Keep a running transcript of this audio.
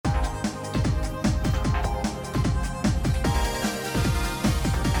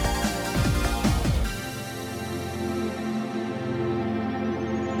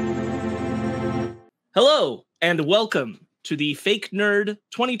Hello and welcome to the Fake Nerd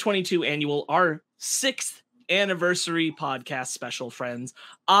 2022 annual, our 6th anniversary podcast special, friends.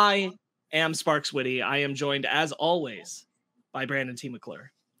 I am Sparks Whitty. I am joined, as always, by Brandon T.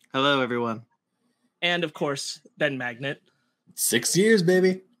 McClure. Hello, everyone. And, of course, Ben Magnet. 6 years,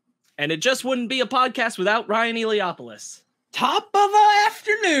 baby. And it just wouldn't be a podcast without Ryan Eliopoulos. Top of the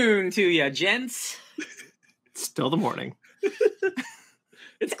afternoon to you, gents. It's still the morning.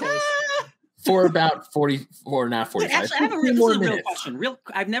 It's close. For about 44, not 45. Actually, I have a real question.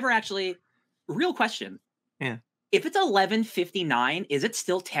 Real question. Yeah. If it's 11:59, is it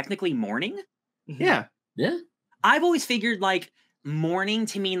still technically morning? Yeah. Yeah. I've always figured like morning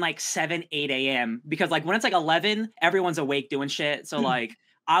to mean like 7, 8 a.m. because like when it's like 11, everyone's awake doing shit. So like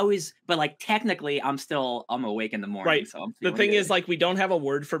but like technically I'm awake in the morning. Right. So The thing is, like, we don't have a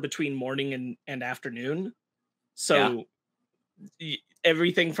word for between morning and afternoon. So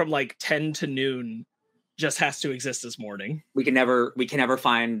everything from like 10 to noon just has to exist as morning. we can never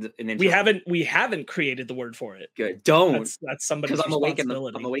find an intro. We haven't created the word for it. Good. Don't. That's somebody's Because I'm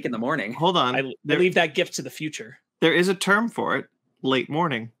responsibility. awake in the morning. Hold on. I leave that gift to the future. There is a term for it. Late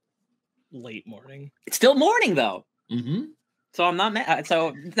morning. Late morning. It's still morning though. Mm-hmm. So I'm not mad.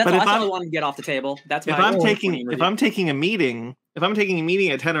 So that's But all if I I'm- wanted to get off the table. That's If my I'm taking a meeting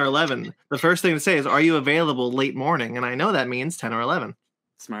at 10 or 11, the first thing to say is, "Are you available late morning?" And I know that means 10 or 11.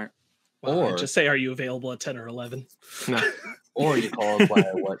 smart. Well, just say, "Are you available at 10 or 11?" No. Or you call it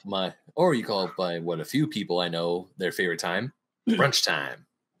by what a few people I know their favorite time, brunch time.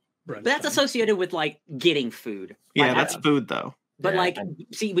 But that's associated with like getting food. Yeah, Like, that's food though. But Yeah. like,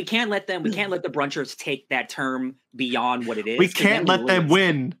 see, we can't let the brunchers take that term beyond what it is. We can't let them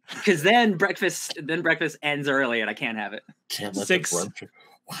win. because then breakfast ends early, and I can't have it. Can't let Six- the brunch.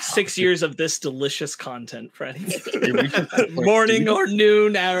 Wow. 6 years of this delicious content, friends. Did we just- Morning or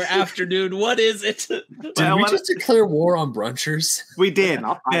noon or afternoon. What is it? Did I we wanna- just declare war on brunchers? We did. And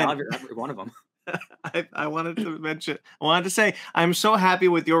I'll find Ben, out every one of them. I wanted to say, I'm so happy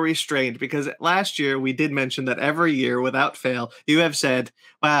with your restraint, because last year we did mention that every year without fail, you have said,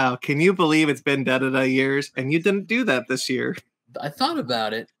 "Wow, can you believe it's been da-da-da years?" And you didn't do that this year. I thought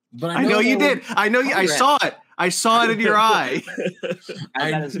about it, but I know you did. I know you. I Congrats. saw it. I saw it in your eye.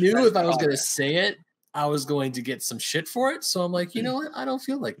 I That is knew if I was going to progress. say it, I was going to get some shit for it. So I'm like, you know what? I don't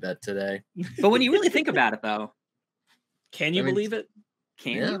feel like that today. But when you really think about it, though, Can you I mean, believe it?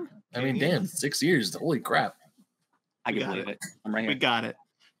 can Yeah. you? I mean, damn, 6 years. Holy crap. I We can got believe it. it. I'm right We here. got it.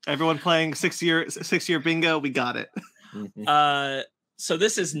 Everyone playing six-year bingo. We got it. Mhm. So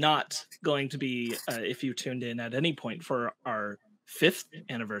this is not going to be, if you tuned in at any point for our 5th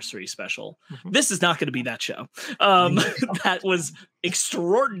anniversary special, Mhm. this is not going to be that show. That was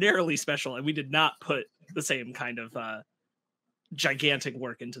extraordinarily special, and we did not put the same kind of gigantic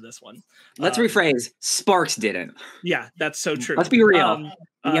work into this one. Let's Um, rephrase. Sparks didn't. Yeah, that's so true. Let's be real.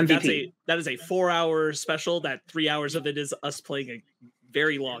 The That's MVP. that is a 4-hour special. That 3 hours of it is us playing a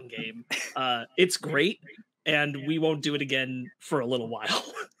very long game. It's great, and we won't do it again for a little while.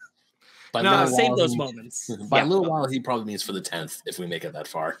 By No, little Save while, those he- moments. By Yeah. a little while, he probably means for the 10th if we make it that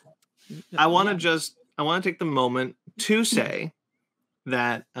far. I want to take the moment to say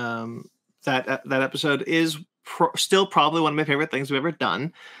that that episode is still probably one of my favorite things we've ever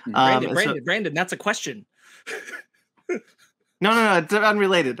done. Brandon, that's a question. No, it's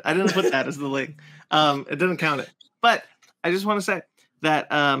unrelated. I didn't put that as the link. It doesn't count it. But I just want to say that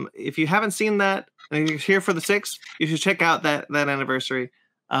if you haven't seen that and you're here for the 6th, you should check out that anniversary.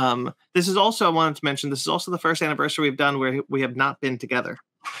 This is also, I wanted to mention, this is also the first anniversary we've done where we have not been together.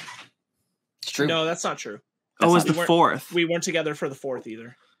 It's true. No, that's not true. Oh, it was We the weren't- 4th. We weren't together for the 4th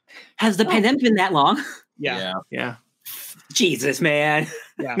either. Has the pandemic been that long? Yeah. Yeah. Jesus, man.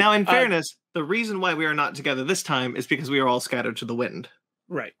 Yeah. Now, in fairness, the reason why we are not together this time is because we are all scattered to the wind.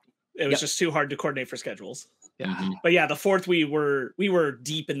 Right. It was Yep. just too hard to coordinate for schedules. Yeah. Mhm. But yeah, the 4th we were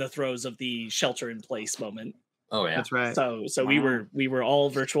deep in the throes of the shelter in place moment. Oh, yeah. That's right. So Wow. we were all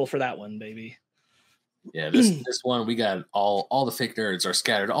virtual for that one, baby. Yeah, this one, we got all the fake nerds are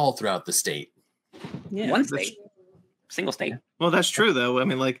scattered all throughout the state. Yeah. One state. Single state. Well, that's true, though. I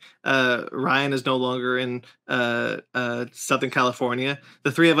mean, like, Ryan is no longer in Southern California.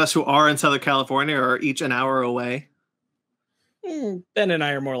 The 3 of us who are in Southern California are each an hour away. Ben and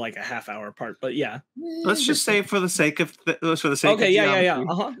I are more like a half hour apart, but yeah. Let's just say for the sake of Okay, yeah.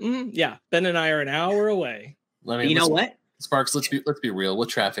 geometry. Yeah. Ben and I are an hour away. I But mean, you know let's- what? Sparks, let's be real. With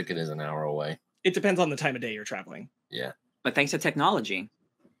traffic, it is an hour away. It depends on the time of day you're traveling. Yeah. But thanks to technology,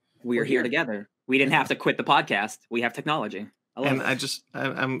 we're We're here here. together. We didn't have to quit the podcast. We have technology. I love And it.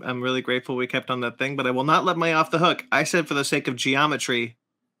 I'm really grateful we kept on that thing, but I will not let my off the hook. I said for the sake of geometry,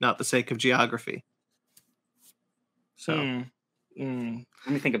 not the sake of geography. So Let me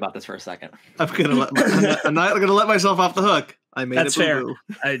think about this for a second. I'm not gonna let myself off the hook. I made That's it boo-boo.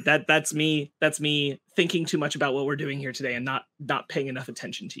 fair. That's me. That's me thinking too much about what we're doing here today and not paying enough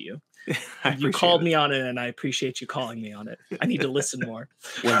attention to you. You called me on it, and I appreciate you calling me on it. I need to listen more.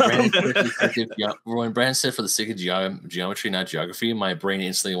 When Brandon said for the sake of geometry, not geography, my brain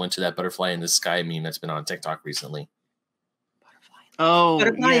instantly went to that butterfly in the sky meme that's been on TikTok recently. Oh,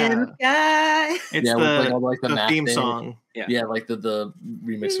 Butterfly in the sky. It's with like the math theme thing. song. Yeah, like the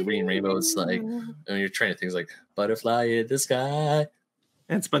remix of Green Rainbow. It's like when you're trying to things like butterfly in the sky.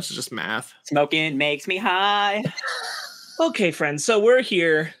 And it's a bunch of just math. Smoking makes me high. Okay, friends. So we're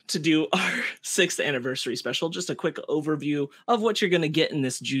here to do our 6th anniversary special. Just a quick overview of what you're going to get in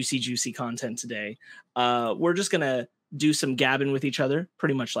this juicy content today. We're just going to do some gabbing with each other,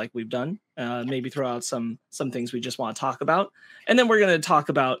 pretty much like we've done. Maybe throw out some things we just want to talk about. And then we're going to talk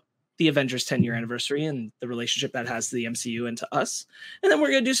about the Avengers 10-year anniversary and the relationship that has to the MCU and to us. And then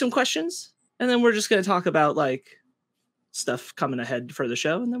we're going to do some questions. And then we're just going to talk about like stuff coming ahead for the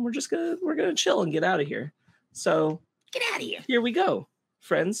show. And then we're going to chill and get out of here. So Get out of here. here we go,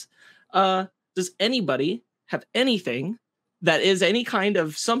 friends. Does anybody have anything that is any kind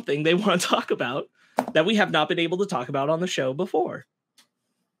of something they want to talk about that we have not been able to talk about on the show before?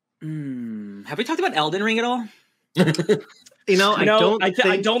 Have we talked about Elden Ring at all? I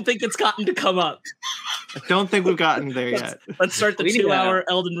don't think it's gotten to come up. I don't think we've gotten there yet. Let's start the We need 2-hour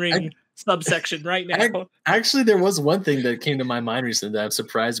Elden Ring subsection right now. Actually, there was one thing that came to my mind recently that I'm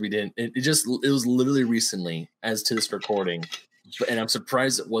surprised we didn't. It was literally recently as to this recording, and I'm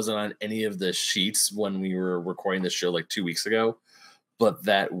surprised it wasn't on any of the sheets when we were recording this show like 2 weeks ago. But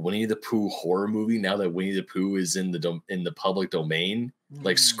that Winnie the Pooh horror movie, now that Winnie the Pooh is in the public domain,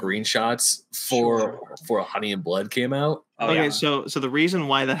 like screenshots for Honey and Blood came out. Oh, Okay, yeah. so the reason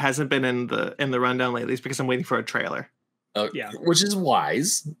why that hasn't been in the rundown lately is because I'm waiting for a trailer. Yeah. Which is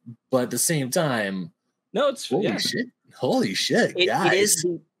wise, but at the same time, No, it's holy shit, guys! It is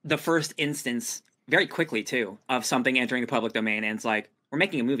the first instance, very quickly too, of something entering the public domain, and it's like we're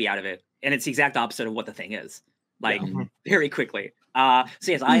making a movie out of it, and it's the exact opposite of what the thing is. Like very quickly. So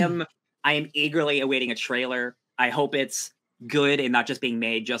yes, I am eagerly awaiting a trailer. I hope it's good and not just being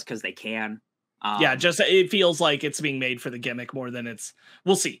made just because they can. Just it feels like it's being made for the gimmick more than it's.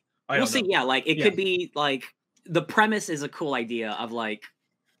 We'll see. We'll see. Yeah, like it could be like the premise is a cool idea of like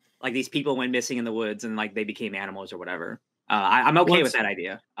these people went missing in the woods and like they became animals or whatever. I'm okay with that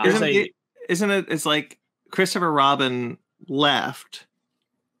idea. Isn't it? It's like Christopher Robin left,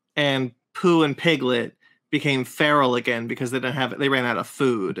 and Pooh and Piglet became feral again because they ran out of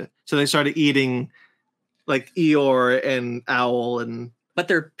food, so they started eating like Eeyore and Owl and. But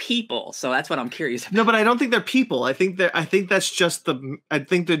they're people, so that's what I'm curious about. No, but I don't think they're people. I think that's just they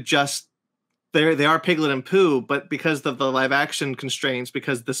are Piglet and Pooh, but because of the live action constraints,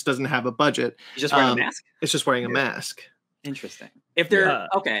 because this doesn't have a budget, You're just wearing a mask. It's just wearing a mask. Interesting. If they're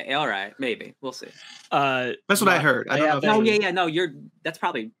okay, all right, maybe we'll see. That's what I heard. I don't know. No, that's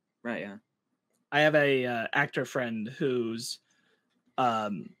probably right. Yeah. I have a actor friend who's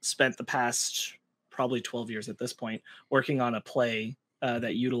spent the past probably 12 years at this point working on a play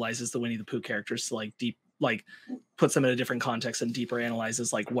that utilizes the Winnie the Pooh characters to puts them in a different context and deeper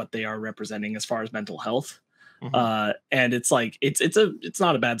analyzes like what they are representing as far as mental health. And it's like it's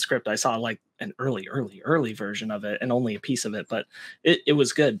not a bad script. I saw like an early version of it and only a piece of it, but it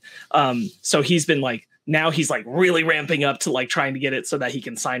was good. So he's been like now he's like really ramping up to like trying to get it so that he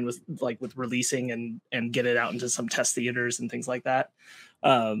can sign with releasing and get it out into some test theaters and things like that.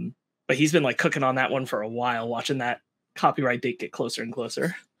 But he's been like cooking on that one for a while, watching that copyright date get closer and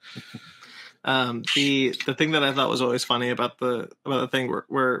closer. The thing that I thought was always funny about the thing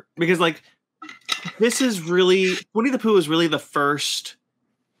where because like this is really Winnie the Pooh is really the first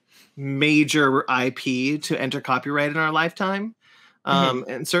major IP to enter copyright in our lifetime,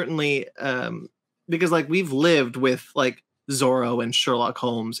 and certainly because like we've lived with like Zorro and Sherlock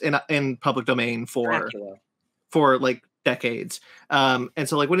Holmes in public domain for like decades, and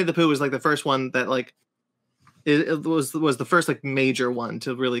so like Winnie the Pooh was like the first one that like it was the first like major one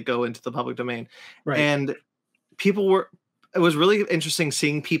to really go into the public domain, right? And it was really interesting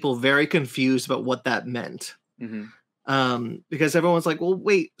seeing people very confused about what that meant, because everyone's like, well,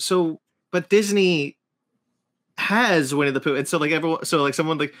 wait, but Disney has Winnie the Pooh, and so like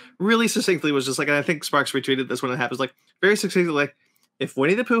someone like really succinctly was just like, and I think Sparks retweeted this when it happens, like very succinctly, like if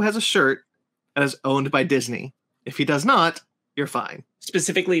Winnie the Pooh has a shirt and is owned by Disney, if he does not, you're fine.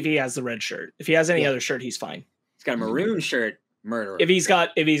 Specifically, if he has the red shirt. If he has any other shirt, he's fine. He's got a maroon shirt, murderer. If he's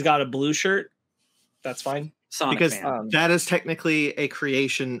got a blue shirt, that's fine. Sonic because that is technically a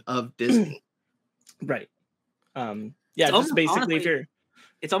creation of Disney. Right. Yeah, It's just almost- basically honestly, if you're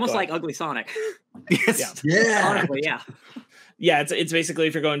It's almost Go like Ugly Sonic. Yes. Yeah. Honestly, yeah. yeah, it's basically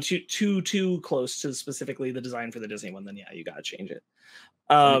if you're going too close to specifically the design for the Disney one, then yeah, you gotta change it.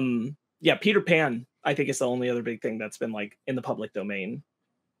 Yeah, Peter Pan, I think is the only other big thing that's been like in the public domain,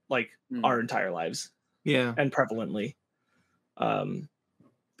 like our entire lives Yeah. and prevalently.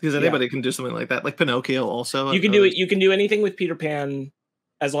 Because anybody can do something like that. Like Pinocchio also. You can do it. You can do anything with Peter Pan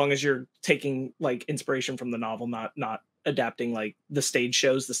as long as you're taking like inspiration from the novel, not adapting like the stage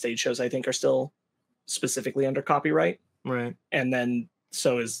shows. The stage shows I think are still specifically under copyright. Right. And then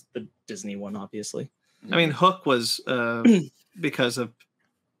so is the Disney one, obviously. I mean, Hook was because of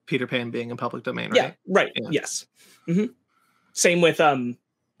Peter Pan being in public domain, right? Yeah, right. Yeah. Yes. Same with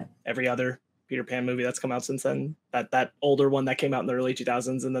every other Peter Pan movie that's come out since then. That older one that came out in the early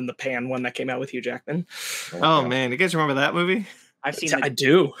 2000s, and then the Pan one that came out with Hugh Jackman. Oh man, you guys remember that movie? I've seen I the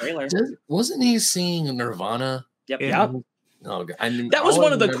do. trailer. Wasn't he singing Nirvana? Yep. Yeah. Oh, God. That was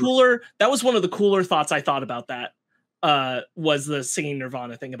one of the cooler. That was one of the cooler thoughts I thought about that. Was the singing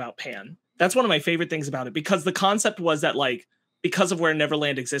Nirvana thing about Pan? That's one of my favorite things about it because the concept was that like because of where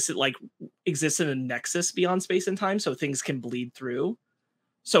Neverland exists, it like exists in a nexus beyond space and time, so things can bleed through.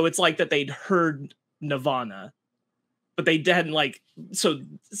 So it's like that they'd heard Nirvana, but they hadn't like so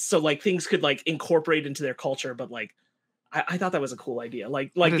like things could like incorporate into their culture. But like I thought that was a cool idea.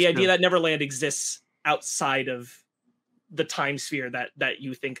 Like the idea that Neverland exists outside of the time sphere that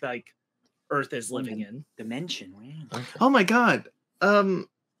you think like Earth is living in. Dimension. Wow. Okay. Oh my god.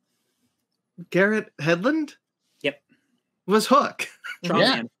 Garrett Hedlund? Yep. Was Hook. Tron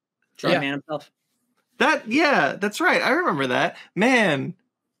Yeah. Man. Tron Yeah. Man himself. That's right. I remember that. Man.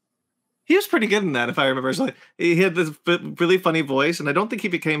 He was pretty good in that, if I remember. So he had this really funny voice, and I don't think he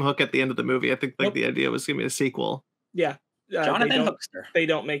became Hook at the end of the movie. I think like the idea was going to be a sequel. Yeah. Jonathan Hookster. They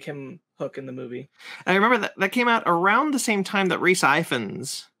don't make him Hook in the movie. I remember that came out around the same time that Rhys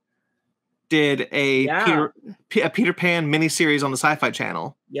Ifans did a Peter Pan miniseries on the Sci-Fi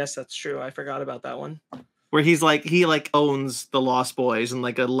Channel. Yes, that's true. I forgot about that one. Where he owns the Lost Boys in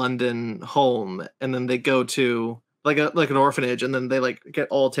like a London home, and then they go to like an orphanage, and then they like get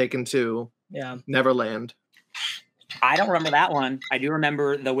all taken to Neverland. I don't remember that one. I do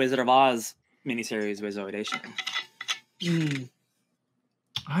remember the Wizard of Oz miniseries with Zooey Deschanel.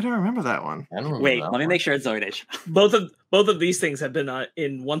 I don't remember that one. I don't remember Wait, that let me one. make sure it's Zooey Deschanel. Both of these things have been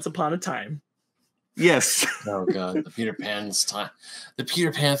in Once Upon a Time. Yes. Oh god, the Peter Pan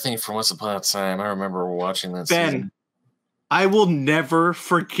thing from Once Upon a Time. I remember watching that. Ben, season. I will never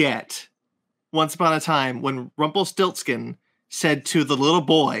forget Once Upon a Time when Rumpelstiltskin said to the little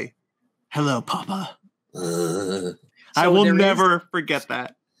boy, "Hello, Papa." I will never forget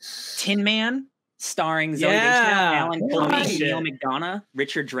that. Tin Man, starring Zooey Yeah. Deschanel, Alan Cumming, Right. Neil McDonough,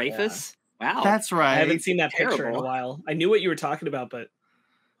 Richard Dreyfuss. Wow. That's right. I haven't seen that picture in a Terrible. while. I knew what you were talking about, but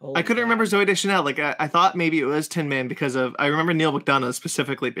I couldn't remember Zooey Deschanel. Like I thought maybe it was Tin Man because I remember Neil McDonough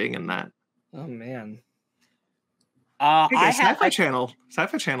specifically being in that. Oh man. I Sci-Fi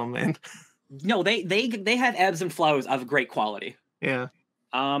have Channel, man. no. They have ebbs and flows of great quality. Yeah.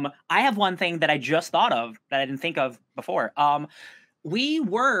 I have one thing that I just thought of that I didn't think of before. We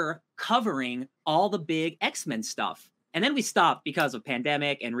were covering all the big X-Men stuff, and then we stopped because of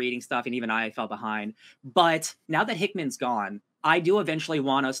pandemic and reading stuff, and even I fell behind. But now that Hickman's gone, I do eventually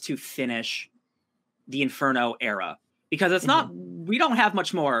want us to finish the Inferno era because it's not. We don't have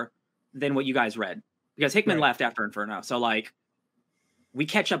much more than what you guys read because Hickman left after Inferno. So like, we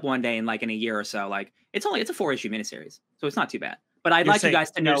catch up one day in like in a year or so. Like it's a 4-issue miniseries, so it's not too bad. But I'd like you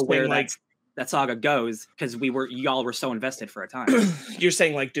guys to know where that saga goes because y'all were so invested for a time. You're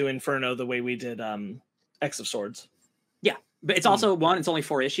saying like do Inferno the way we did X of Swords. Yeah, but it's also it's only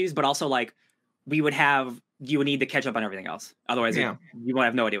 4 issues, but also like you would need to catch up on everything else. Otherwise, you won't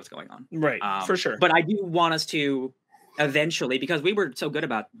have no idea what's going on. Right, for sure. But I do want us to eventually, because we were so good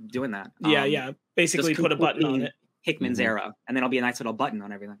about doing that. Basically put a button on it. Hickman's era, and then it'll be a nice little button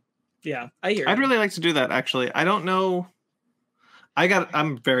on everything. Yeah, I hear. I'd really like to do that. Actually, I don't know.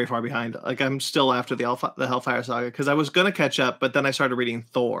 I'm very far behind. Like I'm still after the Hellfire Saga because I was gonna catch up, but then I started reading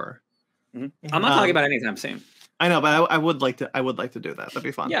Thor. I'm not talking about anything I'm saying. I know, but I would like to do that. That'd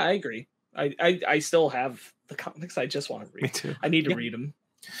be fun. Yeah, I agree. I still have the comics. I just want to read. Me too. I need to read them.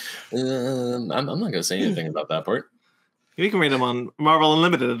 I'm not going to say anything about that part. You can read them on Marvel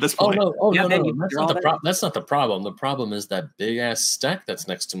Unlimited at this Oh point. no! Oh Yeah, no! man, No, you that's draw not the that. problem. That's not the problem. The problem is that big ass stack that's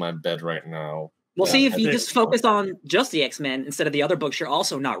next to my bed right now. Well, Yeah, see, if I you think- just focus on just the X-Men instead of the other books you're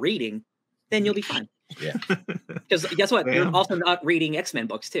also not reading, then you'll be fine. Yeah, Because guess what? Yeah. You're also not reading X-Men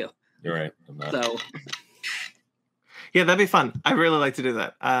books too. you're right. I'm not. So Yeah, that'd be fun. I really like to do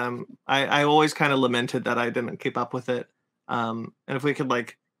that. I always kind of lamented that I didn't keep up with it. And if we could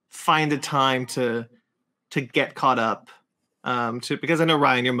like find a time to get caught up, because I know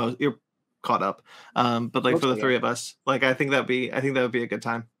Ryan, you're caught up. But like for the three of us, like I think that would be a good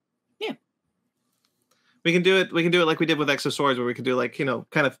time. Yeah. We can do it like we did with Exo Swords, where we could do like,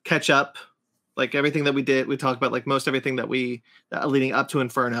 kind of catch up, like everything that we did. We talked about like most everything that we leading up to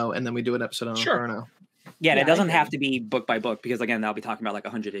Inferno, and then we do an episode on Inferno. Yeah, and it doesn't have to be book by book, because again, I'll be talking about like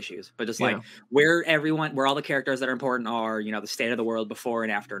 100 issues, but just like where all the characters that are important are, the state of the world before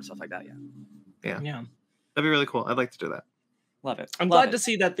and after and stuff like that. Yeah. That'd be really cool. I'd like to do that. Love it. I'm glad to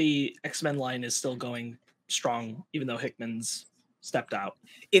see that the X-Men line is still going strong, even though Hickman's stepped out.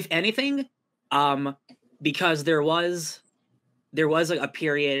 If anything, because there was a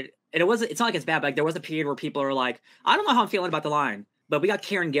period, and it's not like it's bad, but like there was a period where people are like, I don't know how I'm feeling about the line. But we got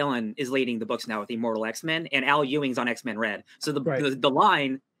Kieran Gillen is leading the books now with the Immortal X-Men, and Al Ewing's on X-Men Red. So the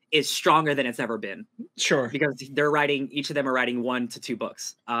line is stronger than it's ever been. Sure. Because each of them are writing 1 to 2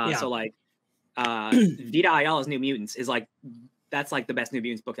 books. So like Vita Ayala's New Mutants is like, that's like the best New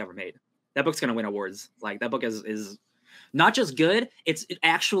Mutants book ever made. That book's going to win awards. Like that book is not just good, it's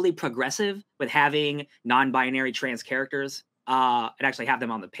actually progressive with having non-binary trans characters and actually have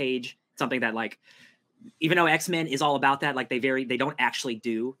them on the page. Something that like, even though X-Men is all about that, like they don't actually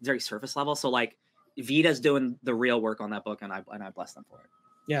do, it's very surface level. So like Vita's doing the real work on that book, and I bless them for it.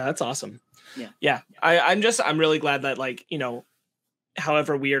 Yeah, that's awesome. Yeah. I'm really glad that like,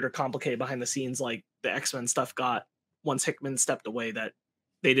 however weird or complicated behind the scenes, like the X-Men stuff got once Hickman stepped away, that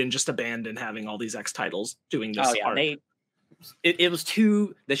they didn't just abandon having all these X titles doing this.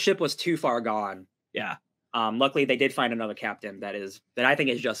 The ship was too far gone. Yeah. Luckily, they did find another captain that I think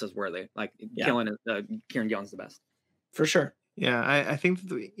is just as worthy. Like Kieran Gillen's the best, for sure. Yeah, I think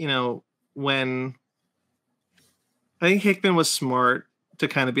when I think Hickman was smart to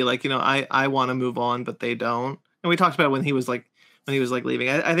kind of be like, I want to move on, but they don't. And we talked about it when he was leaving.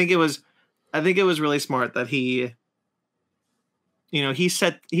 I think it was really smart that he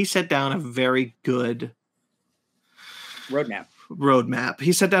set down a very good roadmap.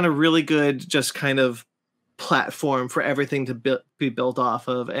 He set down a really good just kind of platform for everything to be built off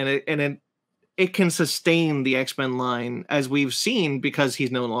of, and it can sustain the X-Men line, as we've seen, because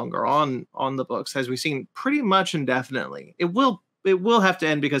he's no longer on the books, as we've seen pretty much indefinitely. It will have to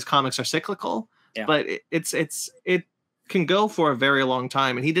end because comics are cyclical, but it can go for a very long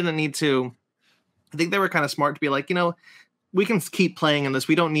time, and he didn't need to. I think they were kind of smart to be like, we can keep playing in this.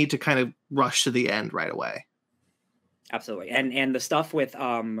 We don't need to kind of rush to the end right away. Absolutely. And the stuff with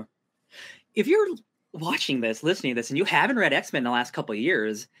if you're listening to this, and you haven't read X-Men in the last couple of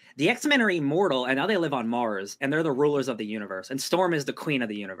years, the X-Men are immortal, and now they live on Mars, and they're the rulers of the universe, and Storm is the queen of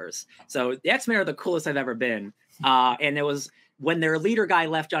the universe. So the X-Men are the coolest I've ever been. And it was when their leader guy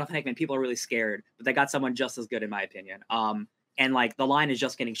left, Jonathan Hickman, people are really scared, but they got someone just as good, in my opinion. And like the line is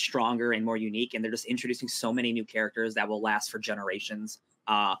just getting stronger and more unique, and they're just introducing so many new characters that will last for generations.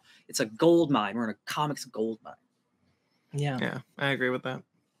 It's a gold mine. We're in a comics gold mine. Yeah, I agree with that.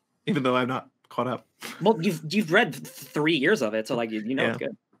 Even though I'm not caught up. Well, you've read 3 years of it, so like it's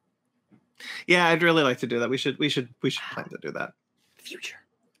good. Yeah, I'd really like to do that. We should plan to do that. Future.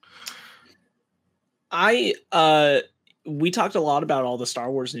 We talked a lot about all the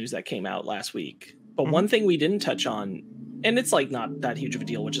Star Wars news that came out last week, but one thing we didn't touch on, and it's like not that huge of a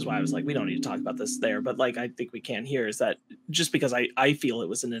deal, which is why I was like, we don't need to talk about this there, but like I think we can here, is that just because I feel it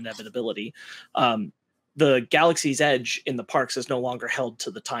was an inevitability, the Galaxy's Edge in the parks is no longer held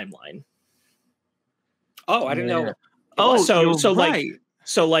to the timeline. Oh, I didn't know. Oh,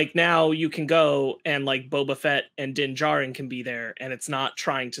 so like now you can go and like Boba Fett and Din Djarin can be there, and it's not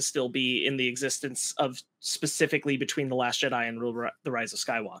trying to still be in the existence of specifically between The Last Jedi and The Rise of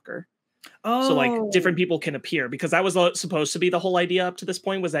Skywalker. Oh, so like different people can appear, because that was supposed to be the whole idea up to this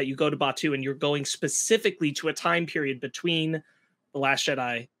point, was that you go to Batuu and you're going specifically to a time period between The Last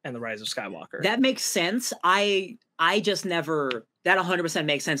Jedi and The Rise of Skywalker. That makes sense. I just never, that 100%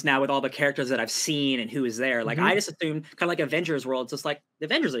 makes sense now with all the characters that I've seen and who is there. Like I just assumed kind of like Avengers World, just like the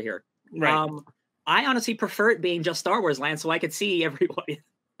Avengers are here. Right. I honestly prefer it being just Star Wars land so I could see everybody.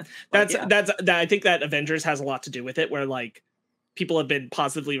 I think that Avengers has a lot to do with it, where like people have been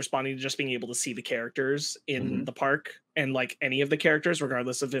positively responding to just being able to see the characters in the park, and like any of the characters,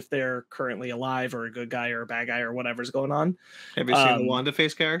 regardless of if they're currently alive or a good guy or a bad guy or whatever's going on. Have you seen the Wanda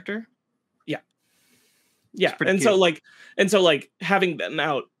face character? Yeah. And so like having them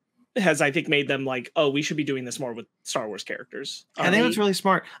out has, I think, made them like, oh, we should be doing this more with Star Wars characters. I think that's really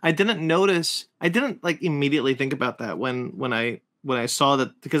smart. I didn't like immediately think about that when I when I saw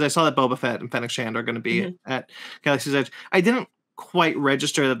that, because I saw that Boba Fett and Fennec Shand are going to be at Galaxy's Edge. I didn't quite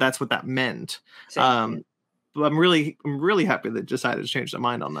register that that's what that meant. But I'm really happy they decided to change their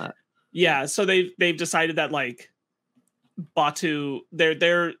mind on that. Yeah, so they've decided that like Batu,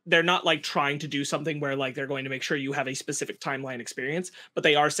 they're not like trying to do something where like they're going to make sure you have a specific timeline experience, but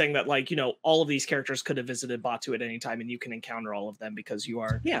they are saying that like, you know, all of these characters could have visited Batu at any time and you can encounter all of them because you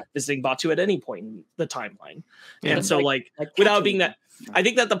are visiting Batu at any point in the timeline. Yeah. And so like without being that, I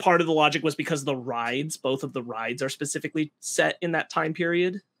think that the part of the logic was because the rides, both of the rides are specifically set in that time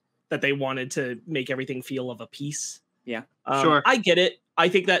period, that they wanted to make everything feel of a piece. Yeah. Sure. I get it. I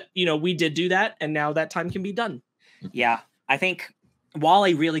think that, you know, we did do that and now that time can be done. Yeah. I think while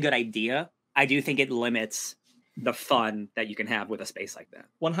a really good idea, I do think it limits the fun that you can have with a space like that.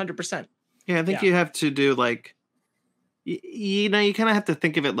 100%. Yeah, I think you have to do like, you know, you kind of have to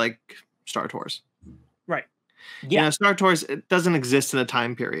think of it like Star Tours. Right. Yeah. You know, Star Tours, it doesn't exist in a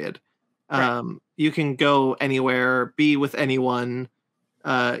time period. Right. You can go anywhere, be with anyone.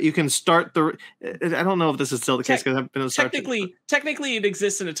 You can start the. I don't know if this is still the case because I've been in Star Tours. Technically, it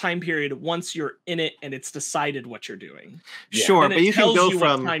exists in a time period once you're in it and it's decided what you're doing. Yeah. Sure, and but you can go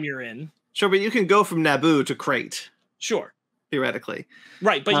from what time you're in. Sure, but you can go from Naboo to Crate. Sure, theoretically.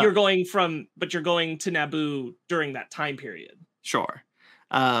 Right, but you're going to Naboo during that time period. Sure,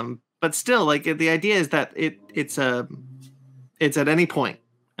 but still, like the idea is that it's at any point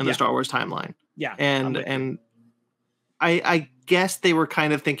in the Star Wars timeline. Yeah, and I guess they were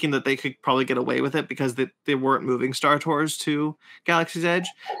kind of thinking that they could probably get away with it because they weren't moving Star Tours to Galaxy's Edge.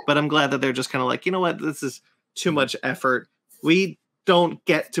 But I'm glad that they're just kind of like, you know what, this is too much effort. We don't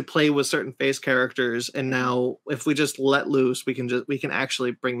get to play with certain face characters, and now if we just let loose, we can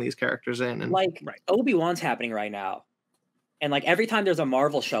actually bring these characters in. And like Obi-Wan's happening right now, and like every time there's a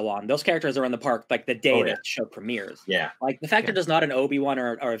Marvel show on, those characters are in the park like the day the show premieres. Yeah, like the fact that there's not an Obi-Wan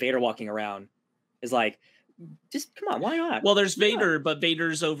or a Vader walking around is like, just come on, why not? Well, there's Vader, but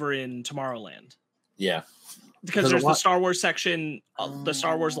Vader's over in Tomorrowland. Yeah. Because there's the Star Wars section, the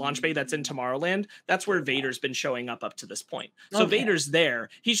Star Wars launch bay that's in Tomorrowland. That's where Vader's been showing up to this point. So Vader's there.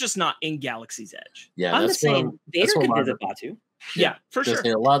 He's just not in Galaxy's Edge. Yeah, I'm just saying Vader could visit Batu. Yeah, for sure.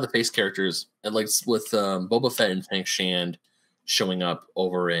 A lot of the face characters, and like with Boba Fett and Fennec Shand showing up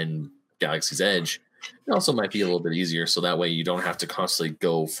over in Galaxy's Edge, it also might be a little bit easier. So that way you don't have to constantly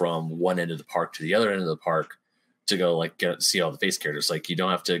go from one end of the park to the other end of the park to go like see all the face characters. Like you don't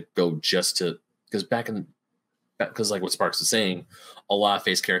have to go just to, because like what Sparks was saying, a lot of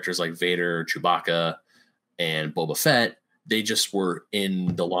face characters like Vader, Chewbacca, and Boba Fett, they just were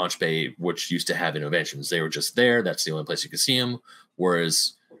in the launch bay, which used to have interventions. They were just there. That's the only place you could see them.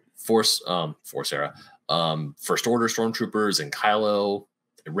 Whereas First Order Stormtroopers and Kylo,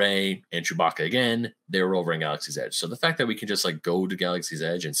 Rey, and Chewbacca again, they were over in Galaxy's Edge. So the fact that we can just like go to Galaxy's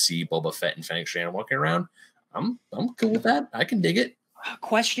Edge and see Boba Fett and Fennec Shand walking around, I'm cool with that. I can dig it.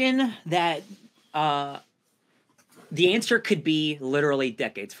 Question that the answer could be literally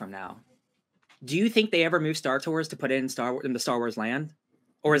decades from now. Do you think they ever move Star Tours to put it in the Star Wars land,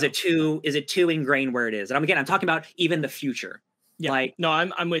 or is it too ingrained where it is? And I'm talking about even the future. Yeah, like no,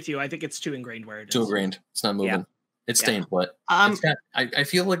 I'm with you. I think it's too ingrained where it is. Too ingrained. It's not moving. Yeah. It's staying put. I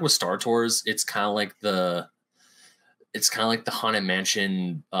feel like with Star Tours, it's kind of like the Haunted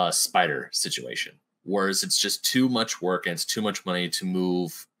Mansion spider situation, whereas it's just too much work and it's too much money to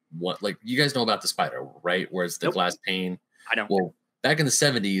move. What, like, you guys know about the spider, right? Where's the glass pane? I don't. Well, back in the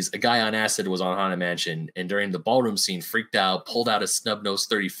 70s, a guy on acid was on Haunted Mansion, and during the ballroom scene, freaked out, pulled out a snub nose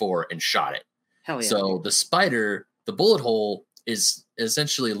 34 and shot it. Hell yeah! So the spider, the bullet hole is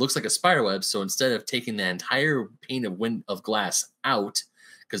essentially looks like a spider web. So instead of taking the entire pane of glass out,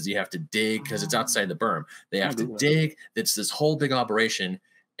 because you have to dig, because it's outside the berm, they have to dig. It's this whole big operation.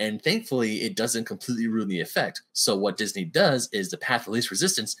 And thankfully, it doesn't completely ruin the effect. So what Disney does is the path of least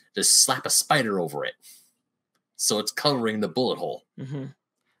resistance, just slap a spider over it. So it's covering the bullet hole. Mm-hmm.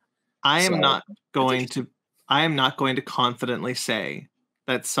 I am not going to confidently say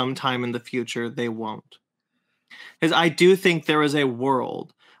that sometime in the future they won't. Because I do think there is a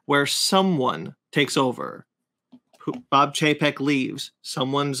world where someone takes over. Bob Chapek leaves.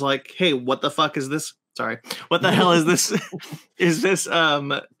 Someone's like, hey, what the fuck is this? Sorry, what the hell is this? is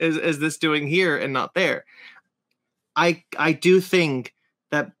this doing here and not there? I do think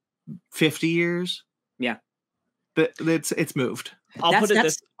that 50 years. Yeah, that it's moved. I'll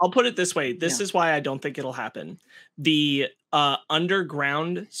put it this way. This is why I don't think it'll happen. The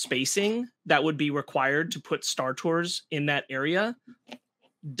underground spacing that would be required to put Star Tours in that area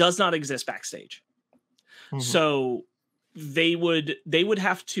does not exist backstage. Mm-hmm. So they would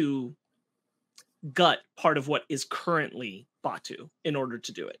have to gut part of what is currently Batu in order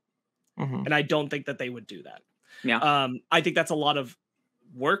to do it. Mhm. And I don't think that they would do that. Yeah. I think that's a lot of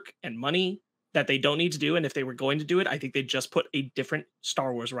work and money that they don't need to do. And if they were going to do it, I think they'd just put a different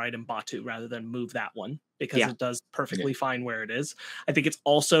Star Wars ride in Batu rather than move that one, because Yeah. it does perfectly fine where it is. I think it's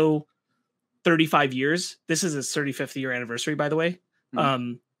also 35 years. This is its 35th year anniversary, by the way.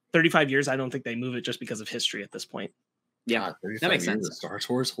 35 years. I don't think they move it just because of history at this point. Yeah. God, 35 that makes years sense. of Star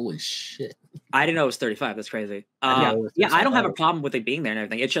Wars. Holy shit! I didn't know it was 35. That's crazy. I didn't know it was Yeah, I don't have a 35. problem with it being there and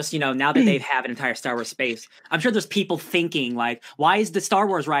everything. It's just, now that they have an entire Star Wars space, I'm sure there's people thinking like, why is the Star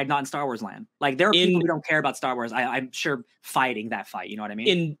Wars ride not in Star Wars Land? Like, there are people who don't care about Star Wars. I'm sure fighting that fight. You know what I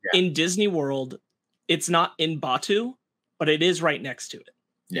mean? In Disney World, it's not in Batu, but it is right next to it.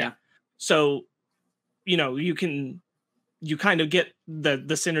 Yeah. So, you kind of get the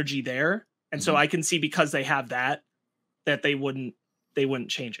synergy there. And so I can see, because they have that they wouldn't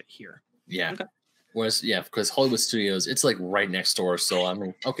change it here. Yeah. Okay. Whereas, because Hollywood Studios, it's like right next door. So I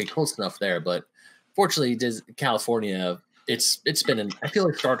mean, okay, close enough there. But fortunately, California, it's been I feel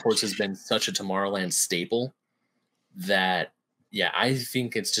like Star Tours has been such a Tomorrowland staple that, I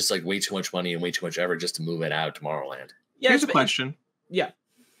think it's just like way too much money and way too much effort just to move it out of Tomorrowland. Yeah, Here's a question. Yeah.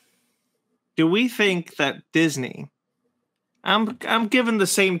 Do we think that Disney, I'm given the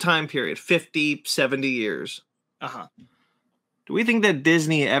same time period, 50, 70 years. Uh-huh. Do we think that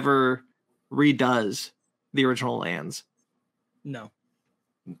Disney ever redoes the original lands? No.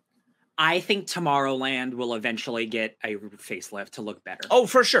 I think Tomorrowland will eventually get a facelift to look better. Oh,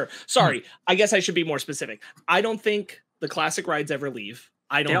 for sure. Sorry. I guess I should be more specific. I don't think the classic rides ever leave.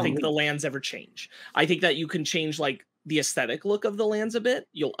 I don't think the lands ever change. I think that you can change like the aesthetic look of the lands a bit.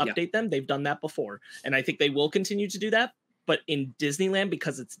 You'll update them. They've done that before. And I think they will continue to do that. But in Disneyland,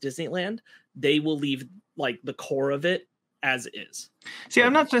 because it's Disneyland, they will leave like the core of it as is. See,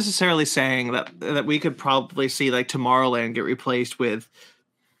 I'm not necessarily saying that we could probably see like Tomorrowland get replaced with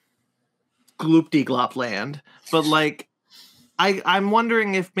Gloop-de-Glop Land, but like I'm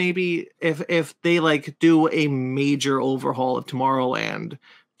wondering if maybe if they like do a major overhaul of Tomorrowland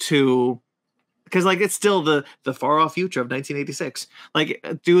to, because like it's still the far off future of 1986. Like,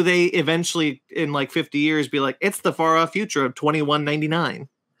 do they eventually in like 50 years be like, it's the far off future of 2199?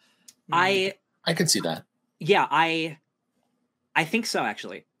 I can see that. Yeah, I think so.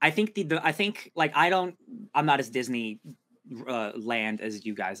 Actually, I think I'm not as Disney land as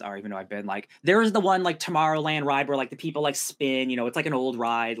you guys are, even though I've been like, there's the one like Tomorrowland ride where like the people like spin, it's like an old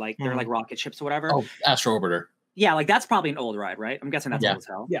ride, like they're like rocket ships or whatever. Oh, Astro Orbiter. Yeah, like that's probably an old ride, right? I'm guessing that's old as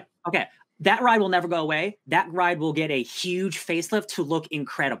hell. Yeah. Okay. That ride will never go away. That ride will get a huge facelift to look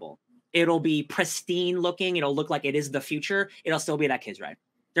incredible. It'll be pristine looking. It'll look like it is the future. It'll still be that kid's ride.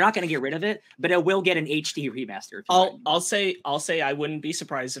 They're not going to get rid of it, but it will get an HD remaster. I'll say I wouldn't be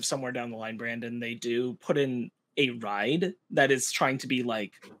surprised if somewhere down the line, Brandon, they do put in a ride that is trying to be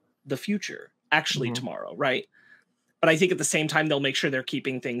like the future, actually tomorrow, right? But I think at the same time they'll make sure they're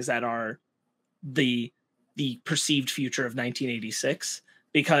keeping things that are the perceived future of 1986,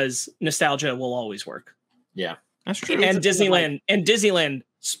 because nostalgia will always work. Yeah, that's true. And Disneyland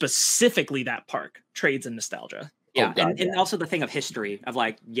specifically, that park trades in nostalgia. Yeah, and also the thing of history of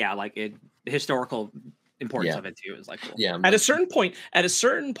like, the historical importance of it too is like cool. Yeah. At a certain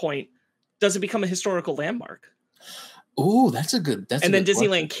point, does it become a historical landmark? Oh, that's a good. And then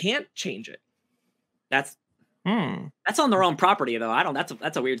Disneyland can't change it. That's on their own property though.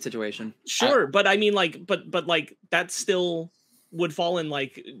 That's a weird situation. Sure, but I mean, like, but like that still would fall in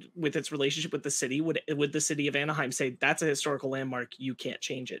like with its relationship with the city. Would the city of Anaheim say that's a historical landmark? You can't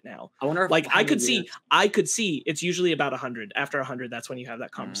change it now. I wonder. Like I could see it's usually about 100. After 100, that's when you have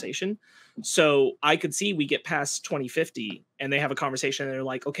that conversation. So I could see we get past 2050 and they have a conversation and they're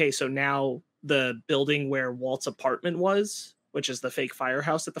like, okay, so now the building where Walt's apartment was, which is the fake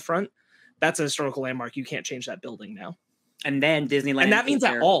firehouse at the front, that's a historical landmark. You can't change that building now. And then Disneyland, and that means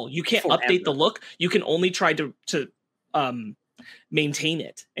that you can't update the look. You can only try to maintain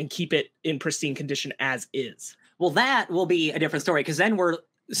it and keep it in pristine condition as is. Well, that will be a different story, because then we're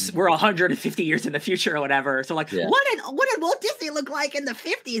 150 years in the future or whatever. So like, what did Walt Disney look like in the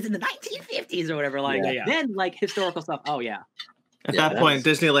 50s, in the 1950s or whatever? Like then like historical stuff. Oh yeah. At that point,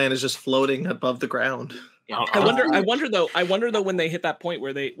 Disneyland is just floating above the ground. Yeah. I wonder though when they hit that point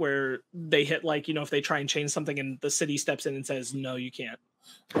where they hit like, if they try and change something and the city steps in and says, no, you can't.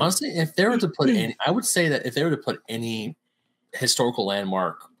 Honestly, if they were to put any, I would say that if they were to put any historical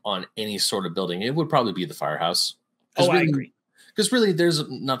landmark on any sort of building, it would probably be the firehouse. I agree. Because really, there's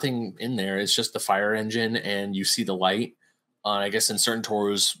nothing in there. It's just the fire engine, and you see the light. I guess in certain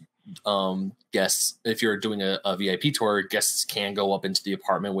tours, guests, if you're doing a VIP tour, guests can go up into the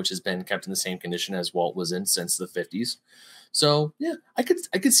apartment, which has been kept in the same condition as Walt was in since the 50s. So yeah, I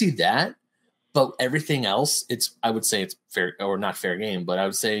could see that. But everything else, I would say it's fair, or not fair game, but I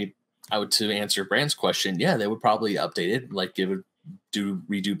would say to answer Brand's question, yeah, they would probably update it, like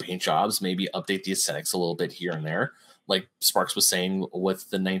redo paint jobs, maybe update the aesthetics a little bit here and there. Like Sparks was saying with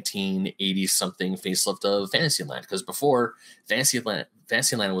the 1980 something facelift of Fantasyland, because before Fantasyland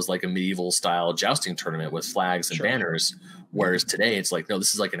was like a medieval style jousting tournament with flags and banners, whereas today it's like, no,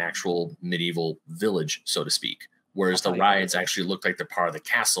 this is like an actual medieval village, so to speak. Whereas the rides actually look like they're part of the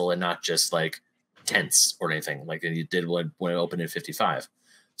castle and not just like tents or anything like you did when it opened in 55.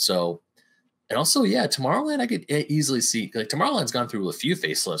 So, and also, yeah, Tomorrowland, I could easily see, like Tomorrowland's gone through a few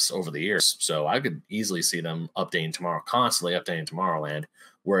facelifts over the years. So I could easily see them constantly updating Tomorrowland.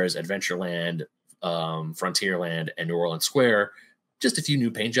 Whereas Adventureland, Frontierland, and New Orleans Square, just a few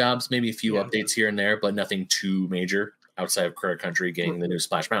new paint jobs, maybe a few updates here and there, but nothing too major outside of Critter Country getting the new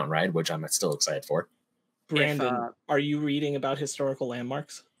Splash Mountain ride, which I'm still excited for. Brandon, are you reading about historical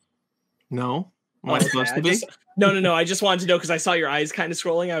landmarks? No. Am I supposed to be? No. I just wanted to know because I saw your eyes kind of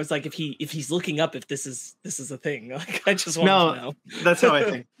scrolling. I was like, if he's looking up, if this is a thing. Like, I just wanted to know. That's how I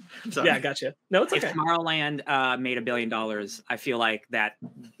think. Yeah, gotcha. No, it's okay. If Tomorrowland made $1 billion, I feel like that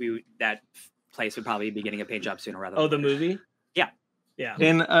place would probably be getting a paint job sooner rather than the movie? Yeah.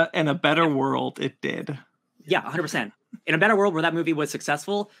 In a better world, it did. Yeah, 100%. In a better world where that movie was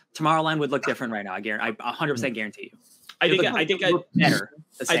successful, Tomorrowland would look different right now. I 100% guarantee you. I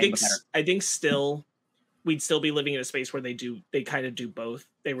think still we'd still be living in a space where they kind of do both.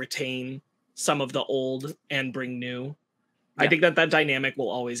 They retain some of the old and bring new. Yeah. I think that dynamic will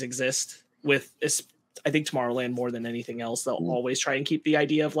always exist with I think Tomorrowland more than anything else. They'll always try and keep the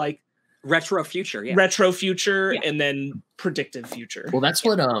idea of like retro future and then predictive future. Well, that's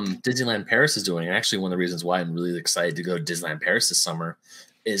what Disneyland Paris is doing. And actually one of the reasons why I'm really excited to go to Disneyland Paris this summer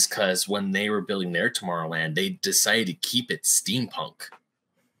is because when they were building their Tomorrowland, they decided to keep it steampunk.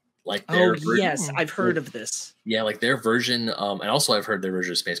 Like yes, I've heard of this. Yeah, like their version, and also I've heard their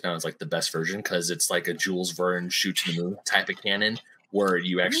version of Space Mountain is like the best version because it's like a Jules Verne shoot to the moon type of cannon where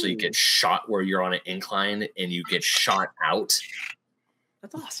you actually get shot where you're on an incline and you get shot out.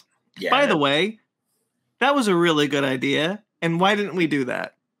 That's awesome. Yeah. By the way, that was a really good idea. And why didn't we do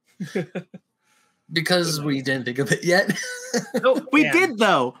that? Because we didn't think of it yet. No, we did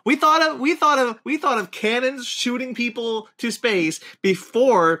though. We thought of cannons shooting people to space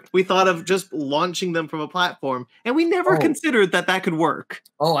before we thought of just launching them from a platform, and we never considered that could work.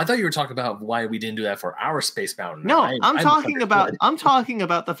 Oh, I thought you were talking about why we didn't do that for our Space Mountain. No, I'm talking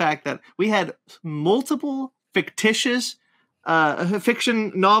about the fact that we had multiple fictitious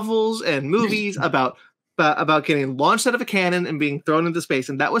fiction novels and movies about getting launched out of a cannon and being thrown into space,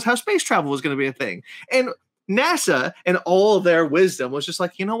 and that was how space travel was going to be a thing. And NASA, and all their wisdom, was just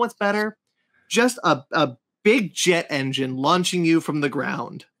like, you know what's better? Just a big jet engine launching you from the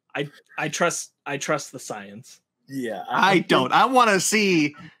ground. I trust the science. Yeah, I don't. I want to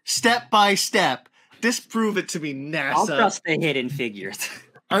see step by step. Disprove it to me, NASA. I'll trust the hidden figures.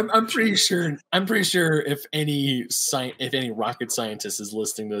 I'm pretty sure. I'm pretty sure if any rocket scientist is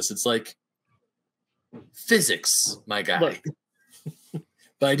listening to this, it's like physics, my guy. Look,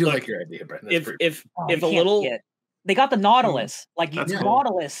 but I do like your idea, Brent. If a little, they got the Nautilus. Like the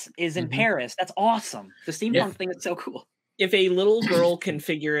Nautilus is in Paris. That's awesome. The steampunk thing is so cool. If a little girl can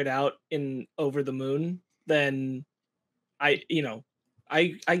figure it out in Over the Moon, then I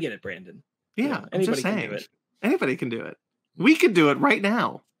get it, Brandon. Yeah, anybody can do it. Anybody can do it. We could do it right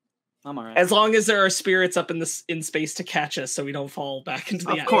now. I'm all right. As long as there are spirits up in space to catch us, so we don't fall back into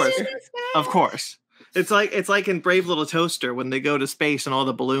the atmosphere. Of course. It's like in Brave Little Toaster when they go to space and all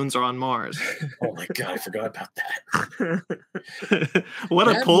the balloons are on Mars. Oh my god, I forgot about that. What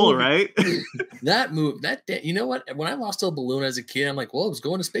a pull, right? That move, you know what? When I lost a balloon as a kid, I'm like, well, it's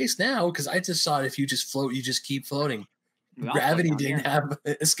going to space now because I just thought if you just float, you just keep floating. Gravity didn't have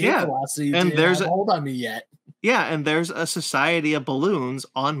escape velocity. And there's a hold on me yet. Yeah, and there's a society of balloons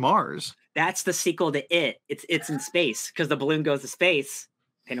on Mars. That's the sequel to It. It's in space because the balloon goes to space.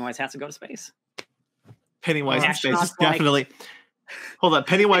 Pennywise has to go to space. Pennywise in space is definitely. Hold on,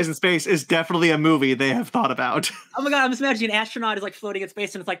 Pennywise in space is definitely a movie they have thought about. Oh my god, I'm just imagining an astronaut is like floating in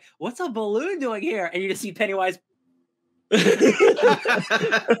space and it's like, what's a balloon doing here? And you just see Pennywise. I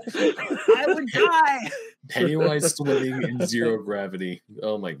would die. Pennywise swimming in zero gravity.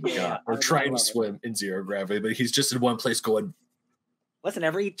 Oh my god. Or trying to swim in zero gravity, but he's just in one place going. Listen,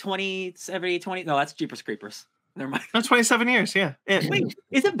 every 20. No, that's Jeepers Creepers. Never mind. That's 27 years, yeah. Wait,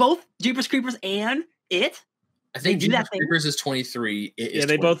 is it both Jeepers Creepers and It? I think They do that Jeepers thing. Creepers is 23. It is Yeah,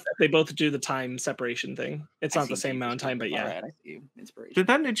 they 27. both do the time separation thing. It's not the same amount of time, but yeah, Alright, I see you. Inspiration. Did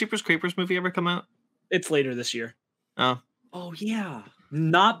that new Jeepers Creepers movie ever come out? it's later this year. Oh, Oh yeah,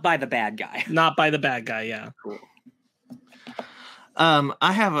 not by the bad guy. Not by the bad guy. Yeah. Cool.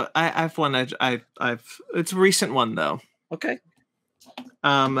 I've one. I've. It's a recent one though. Okay.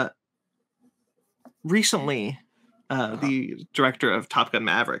 Recently, the director of Top Gun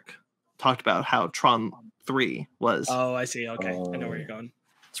Maverick talked about how Tron 3 was. Oh, I see. Okay, I know where you're going.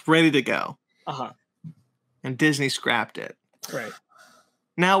 It's ready to go, Uh-huh. and Disney scrapped it. Right.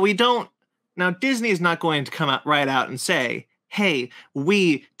 Now we don't. Now Disney is not going to come out right out and say, "Hey,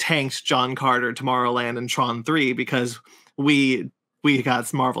 we tanked John Carter, Tomorrowland, and Tron 3 because we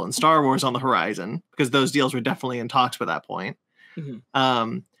got Marvel and Star Wars on the horizon," because those deals were definitely in talks by that point.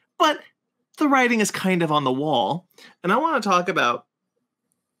 Mhm. But the writing is kind of on the wall, and I want to talk about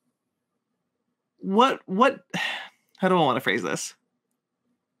what how do I want to phrase this?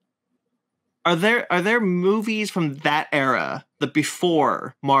 Are there movies from that era, the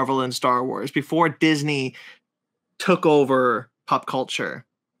before Marvel and Star Wars, before Disney took over pop culture,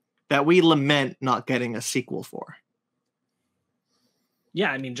 that we lament not getting a sequel for?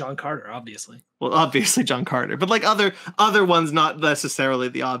 Yeah, I mean John Carter, obviously. Well, obviously John Carter, but like other ones, not necessarily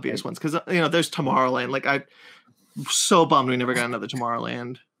the obvious ones, because there's Tomorrowland. Like I'm so bummed we never got another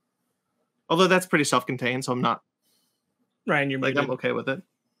Tomorrowland. Although that's pretty self-contained, so I'm not Ryan, you're like muted. I'm okay with it.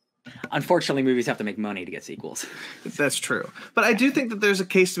 Unfortunately, movies have to make money to get sequels. That's true. But I do think that there's a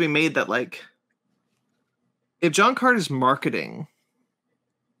case to be made that, like, if John Carter's marketing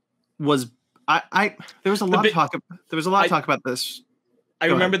was, there was a lot of talk. There was a lot of talk about this. I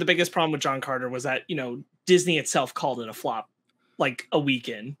Go remember ahead. the biggest problem with John Carter was that, Disney itself called it a flop like a week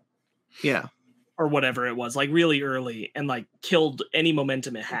in Yeah, or whatever it was, like really early, and like killed any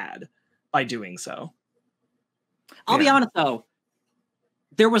momentum it had by doing so. I'll be Yeah. honest though,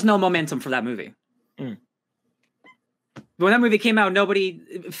 there was no momentum for that movie. Mm. When that movie came out,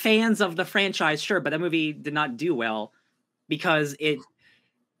 fans of the franchise, sure, but that movie did not do well because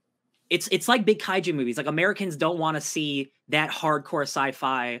it's like big kaiju movies. Like Americans don't want to see that hardcore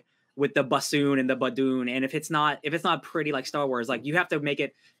sci-fi with the bassoon and the badoon. And if it's not pretty like Star Wars, like you have to make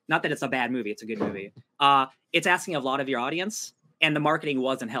it, not that it's a bad movie, it's a good movie. It's asking a lot of your audience, and the marketing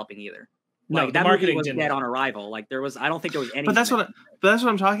wasn't helping either. No, Like the that marketing movie was didn't dead work. on arrival. Like I don't think there was any. but that's what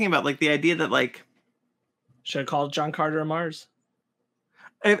I'm talking about. Like the idea that, like, Should have called John Carter a Mars.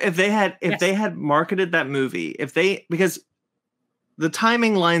 if they had marketed that movie, because the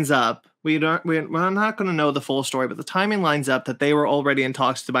timing lines up. We're not going to know the full story, but the timing lines up that they were already in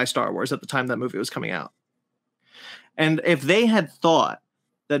talks to buy Star Wars at the time that movie was coming out. And if they had thought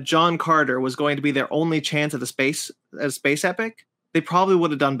that John Carter was going to be their only chance at a space epic, they probably would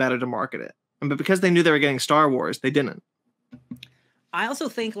have done better to market it. But because they knew they were getting Star Wars, they didn't. I also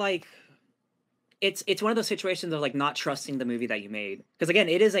think like it's one of those situations of like not trusting the movie that you made, because again,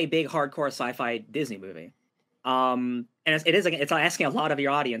 it is a big hardcore sci-fi Disney movie. And it's asking a lot of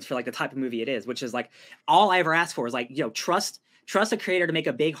your audience for like the type of movie it is, which is like all I ever asked for is like, trust a creator to make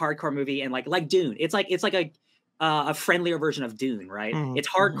a big hardcore movie, and like Dune. It's like a friendlier version of Dune, right? Mhm. It's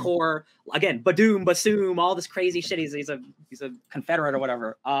hardcore again, badoom, bassoom, all this crazy shit. He's a Confederate or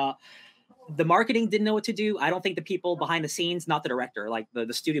whatever. The marketing didn't know what to do. I don't think the people behind the scenes, not the director, like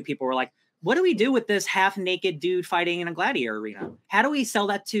the studio people, were like, what do we do with this half naked dude fighting in a gladiator arena? How do we sell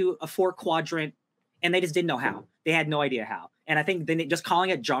that to a 4-quadrant? And they just didn't know how. They had no idea how. And I think then just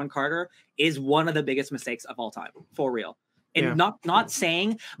calling it John Carter is one of the biggest mistakes of all time, for real. And not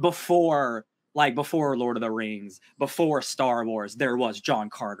saying before Lord of the Rings, before Star Wars, there was John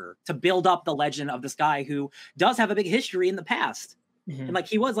Carter, to build up the legend of this guy who does have a big history in the past. Mm-hmm. And like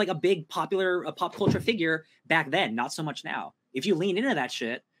he was like a big popular pop culture figure back then, not so much now. If you lean into that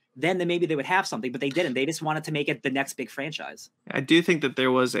shit, then maybe they would have something, but they didn't. They just wanted to make it the next big franchise. I do think that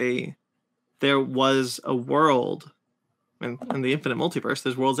there was a world in the infinite multiverse.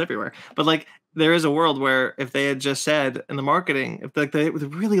 There's worlds everywhere, but like there is a world where if they had just said in the marketing, if like they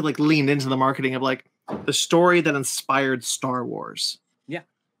really like leaned into the marketing of like the story that inspired Star Wars,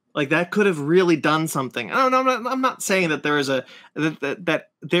 like that could have really done something. I don't know. I'm not saying that there is that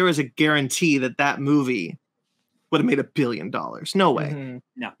there is a guarantee that movie would have made $1 billion. No way. Mm-hmm.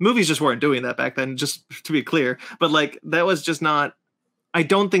 No. Movies just weren't doing that back then, just to be clear. But like that was just not. I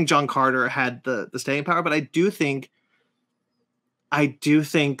don't think John Carter had the staying power, but I do think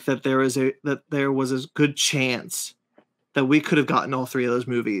that there was a good chance that we could have gotten all 3 of those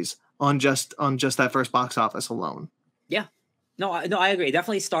movies on just that first box office alone. Yeah. No, I agree.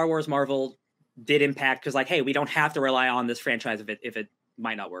 Definitely Star Wars, Marvel did impact, because like, hey, we don't have to rely on this franchise if it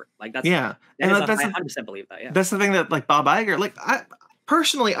might not work. Like that's Yeah, that and is that's I the, 100% believe that. Yeah. that's the thing that like Bob Iger, like I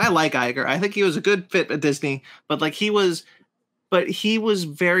personally I like Iger. I think he was a good fit at Disney, but like he was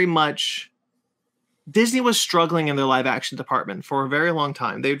very much. Disney was struggling in their live action department for a very long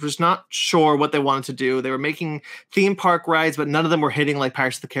time. They were just not sure what they wanted to do. They were making theme park rides, but none of them were hitting like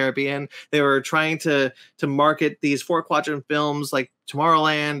Pirates of the Caribbean. They were trying to market these 4-quadrant films like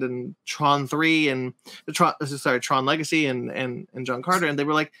Tomorrowland and Tron 3 and Tron Legacy and John Carter. And they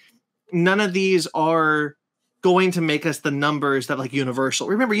were like, none of these are going to make us the numbers that like Universal.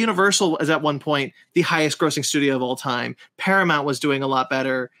 Remember, Universal is at one point the highest grossing studio of all time. Paramount was doing a lot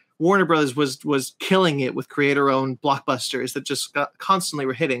better. Warner Brothers was killing it with creator-owned blockbusters that just constantly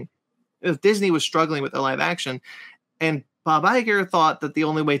were hitting. Disney was struggling with their live action, and Bob Iger thought that the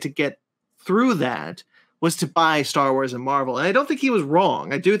only way to get through that was to buy Star Wars and Marvel. And I don't think he was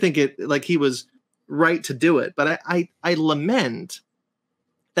wrong. I do think he was right to do it, but I lament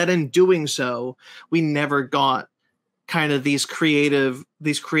that in doing so, we never got kind of these creator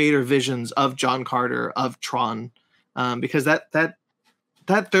visions of John Carter, of Tron, because that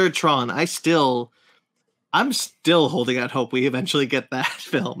third Tron, I'm still holding out hope we eventually get that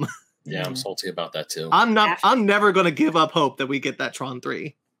film. Yeah, I'm salty about that too. I'm never going to give up hope that we get that Tron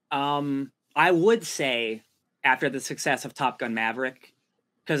 3. I would say after the success of Top Gun Maverick,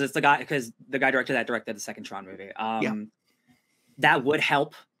 because the guy directed the second Tron movie. That would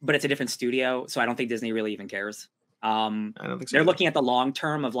help, but it's a different studio, so I don't think Disney really even cares. I don't think so. They're looking at the long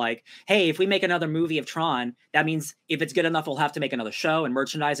term of like, hey, if we make another movie of Tron, that means if it's good enough, we'll have to make another show and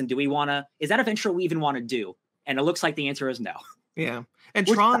merchandise. And is that a venture we even want to do? And it looks like the answer is no. Yeah. And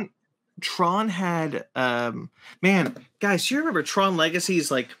Tron had, man, guys, do you remember Tron Legacy's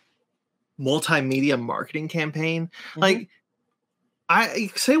like multimedia marketing campaign? Mm-hmm. Like,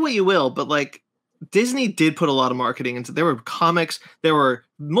 I say what you will, but like Disney did put a lot of marketing into. There were comics, there were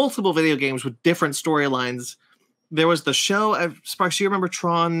multiple video games with different storylines. There was the show. Sparks, do you remember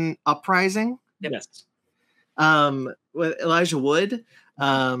Tron Uprising? Yes. With Elijah Wood,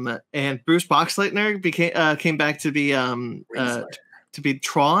 and Bruce Boxleitner came back to be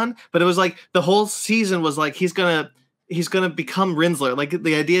Tron. But it was like the whole season was like he's gonna become Rinsler. Like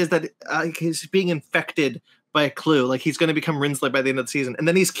the idea is that he's being infected by a clue. Like he's gonna become Rinsler by the end of the season, and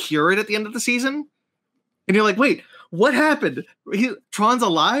then he's cured at the end of the season. And you're like, wait, what happened? Tron's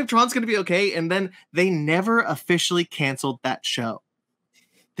alive? Tron's going to be okay? And then they never officially canceled that show.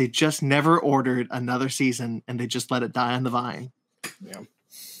 They just never ordered another season, and they just let it die on the vine. Yeah.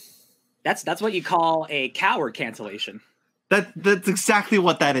 That's what you call a coward cancellation. That's exactly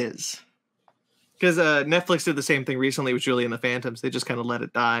what that is. Because Netflix did the same thing recently with Julie and the Phantoms. They just kind of let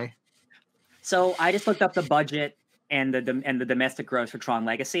it die. So I just looked up the budget and the domestic gross for Tron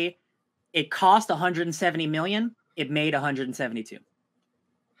Legacy. It cost $170 million. It made 172.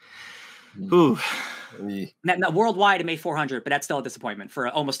 Ooh. Now, worldwide, it made 400, but that's still a disappointment for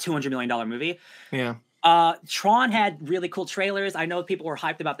an almost $200 million movie. Yeah. Tron had really cool trailers. I know people were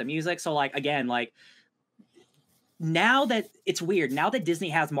hyped about the music. So, like, again, like, now that it's weird, now that Disney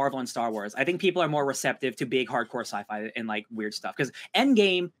has Marvel and Star Wars, I think people are more receptive to big hardcore sci-fi and like weird stuff. Because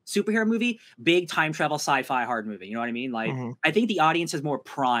Endgame, superhero movie, big time travel sci-fi hard movie. You know what I mean? Like, I think the audience is more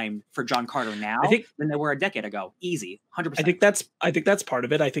primed for John Carter now than they were a decade ago. Easy, 100%. I think that's part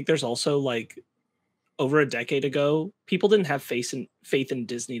of it. I think there's also like over a decade ago, people didn't have faith in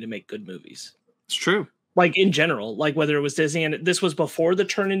Disney to make good movies. It's true. Like in general, like whether it was Disney, and this was before the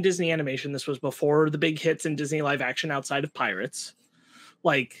turn in Disney animation, this was before the big hits in Disney live action outside of Pirates.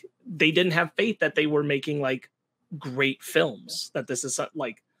 Like they didn't have faith that they were making like great films, that this is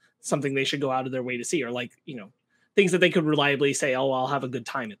like something they should go out of their way to see, or like, you know, things that they could reliably say, oh, I'll have a good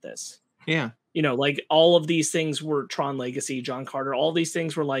time at this. Yeah. You know, like all of these things were Tron Legacy, John Carter, all these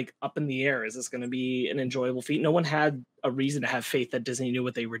things were like up in the air. Is this going to be an enjoyable feat? No one had a reason to have faith that Disney knew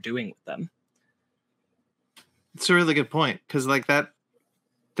what they were doing with them. It's a really good point, because like that,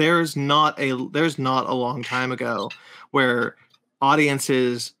 there's not a long time ago where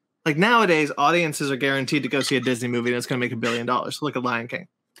audiences, like nowadays, audiences are guaranteed to go see a Disney movie and it's going to make $1 billion. Look at Lion King.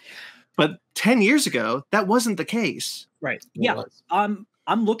 But 10 years ago, that wasn't the case. Right. Yeah.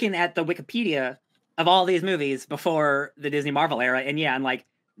 I'm looking at the Wikipedia of all these movies before the Disney Marvel era, and yeah, and like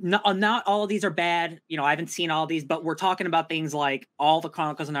not all of these are bad. You know, I haven't seen all of these, but we're talking about things like all the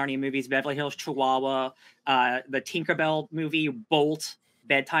Chronicles of Narnia movies, Beverly Hills Chihuahua, the Tinkerbell movie, Bolt,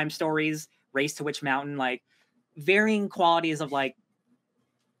 Bedtime Stories, Race to Witch Mountain, like varying qualities of like,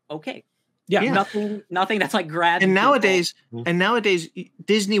 okay. Yeah. Nothing that's like grabbing. And nowadays,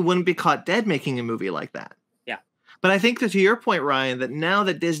 Disney wouldn't be caught dead making a movie like that. Yeah. But I think that to your point, Ryan, that now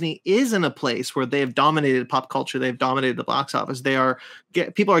that Disney is in a place where they have dominated pop culture, they've dominated the box office,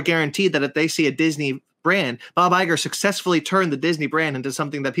 people are guaranteed that if they see a Disney brand, Bob Iger successfully turned the Disney brand into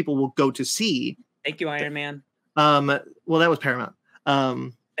something that people will go to see. Thank you, Iron Man. Well, that was Paramount.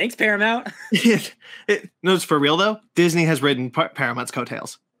 Thanks, Paramount. No, it's for real though. Disney has ridden Paramount's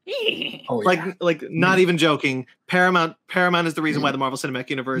coattails. Oh, yeah. Like not even joking. Paramount is the reason why the Marvel Cinematic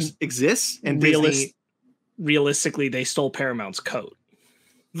Universe exists, and Disney. Realistically, they stole Paramount's coat.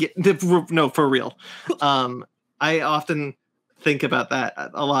 Yeah, no, for real. I often think about that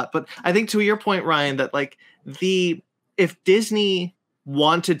a lot, but I think to your point, Ryan, that like if Disney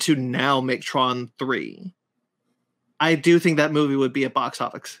wanted to now make Tron 3, I do think that movie would be a box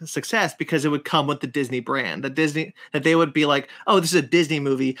office success because it would come with the Disney brand. That they would be like, oh, this is a Disney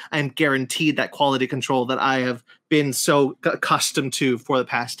movie. I'm guaranteed that quality control that I have been so accustomed to for the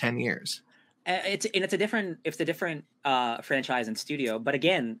past 10 years. It's a different franchise and studio. But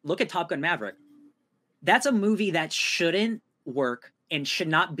again, look at Top Gun Maverick. That's a movie that shouldn't work and should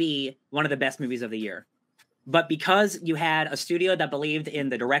not be one of the best movies of the year. But because you had a studio that believed in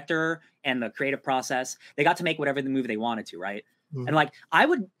the director and the creative process, they got to make whatever the movie they wanted to, right? Mm-hmm. And like, I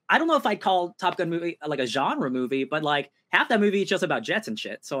don't know if I'd call Top Gun movie like a genre movie, but like half that movie is just about jets and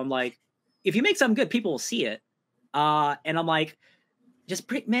shit. So I'm like, if you make something good, people will see it. And I'm like,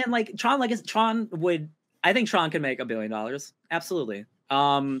 like Tron I think Tron could make $1 billion. Absolutely.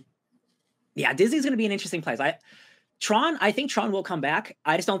 Yeah, Disney's going to be an interesting place. I think Tron will come back.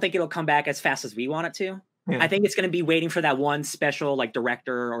 I just don't think it'll come back as fast as we want it to. Yeah. I think it's going to be waiting for that one special like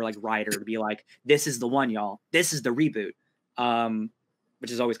director or like writer to be like, this is the one, y'all. This is the reboot.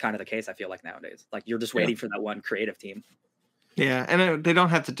 Which is always kind of the case, I feel like nowadays. Like you're just waiting for that one creative team. Yeah, and they don't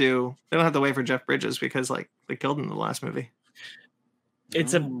have to wait for Jeff Bridges because like they killed him in the last movie.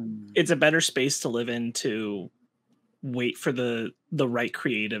 It's a better space to live in to wait for the right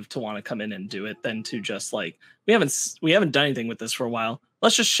creative to want to come in and do it than to just like we haven't done anything with this for a while.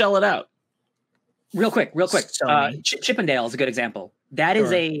 Let's just shell it out. Real quick. Chippendale is a good example. That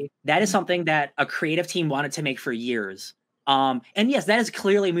is something that a creative team wanted to make for years. And yes, that is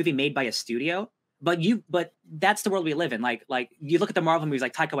clearly a movie made by a studio. But that's the world we live in. Like you look at the Marvel movies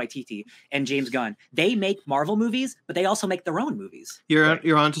like Taika Waititi and James Gunn. They make Marvel movies, but they also make their own movies.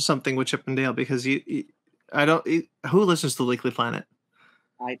 You're onto something with Chippendale because who listens to Weekly Planet?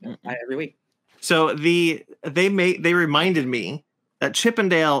 I every week. So they reminded me that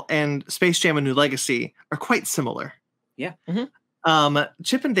Chippendale and Space Jam: A New Legacy are quite similar. Yeah. Mm-hmm.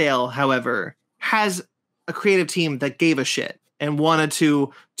 Chippendale, however, has a creative team that gave a shit and wanted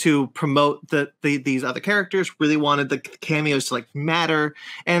to promote these other characters, really wanted the cameos to like matter.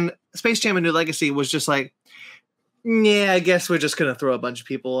 And Space Jam: A New Legacy was just like, yeah, I guess we're just gonna throw a bunch of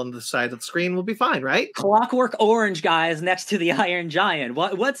people on the side of the screen. We'll be fine, right? Clockwork Orange guys next to the Iron Giant.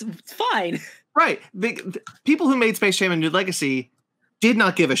 What's fine? Right. People who made Space Jam: A New Legacy did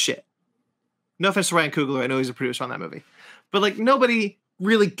not give a shit. No offense to Ryan Coogler, I know he's a producer on that movie, but like nobody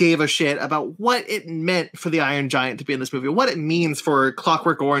really gave a shit about what it meant for the Iron Giant to be in this movie, what it means for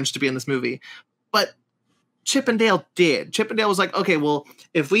Clockwork Orange to be in this movie. But Chippendale did. Chippendale was like, okay, well,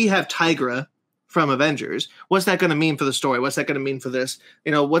 if we have Tigra from Avengers, what's that going to mean for the story? What's that going to mean for this?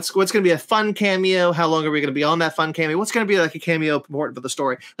 You know, what's going to be a fun cameo? How long are we going to be on that fun cameo? What's going to be like a cameo important for the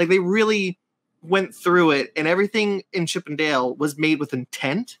story? Like they really went through it, and everything in Chippendale was made with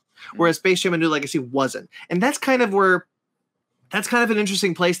intent, whereas Space Jam: A New Legacy wasn't. And that's kind of an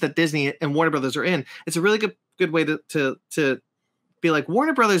interesting place that Disney and Warner Brothers are in. It's a really good way to be like,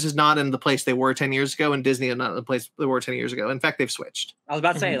 Warner Brothers is not in the place they were 10 years ago, and Disney is not in the place they were 10 years ago. In fact, they've switched. I was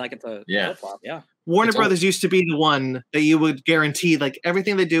about to say, like, it's a flip-flop, yeah. Warner Brothers used to be the one that you would guarantee, like,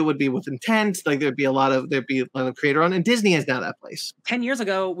 everything they do would be with intent. Like, there'd be a lot of creator on, and Disney is now that place. 10 years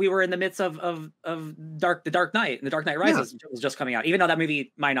ago, we were in the midst of The Dark Knight, and The Dark Knight Rises was just coming out. Even though that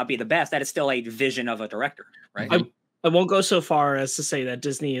movie might not be the best, that is still a vision of a director, right? I won't go so far as to say that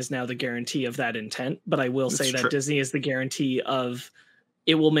Disney is now the guarantee of that intent, but I will say that Disney is the guarantee of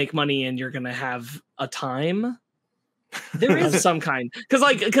it will make money and you're going to have a time. There is some kind, because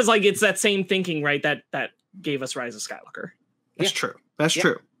it's that same thinking, right? That gave us Rise of Skywalker. That's true. That's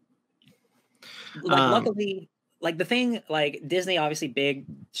true. Like, luckily, like the thing, like Disney, obviously big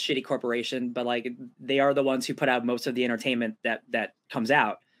shitty corporation, but like they are the ones who put out most of the entertainment that comes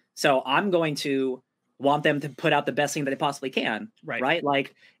out. So I'm going to want them to put out the best thing that they possibly can, right?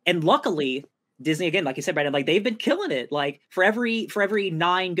 Like, and luckily Disney, again, like you said, Brandon, like they've been killing it. Like for every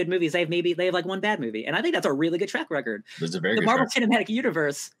 9 good movies, they have like one bad movie, and I think that's a really good track record. That's a very the good Marvel track. Cinematic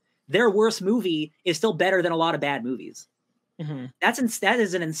Universe, their worst movie is still better than a lot of bad movies. That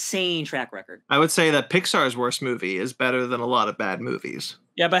is an insane track record. I would say that Pixar's worst movie is better than a lot of bad movies.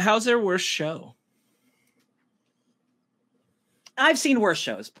 Yeah, but how's their worst show? I've seen worse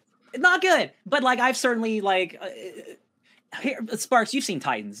shows. Not good, but like I've certainly like here, Sparks, you've seen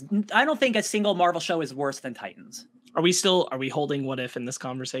Titans. I don't think a single Marvel show is worse than Titans. Are we holding What If in this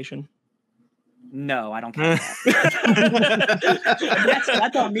conversation? No, I don't care.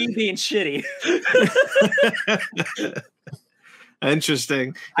 That's on me being shitty.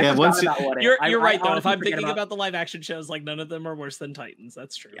 Interesting. Yeah, you're right though. If I'm thinking about the live action shows, like none of them are worse than Titans.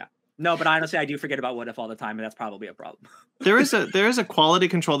 That's true. Yeah. No, but honestly, I do forget about What If all the time, and that's probably a problem. there is a quality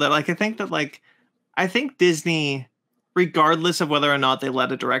control that I think Disney, regardless of whether or not they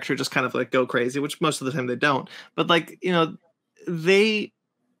let a director just kind of like go crazy, which most of the time they don't, but like, you know, they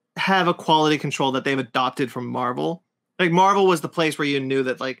have a quality control that they've adopted from Marvel. Like Marvel was the place where you knew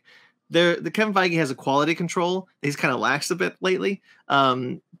that like the Kevin Feige has a quality control. He's kind of laxed a bit lately.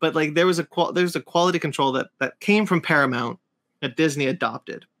 But like there's a quality control that came from Paramount that Disney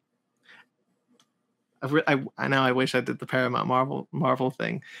adopted. I wish I did the Paramount Marvel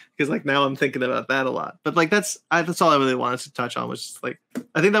thing, because like now I'm thinking about that a lot. But like that's all I really wanted to touch on, was just like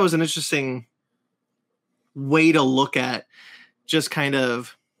I think that was an interesting way to look at just kind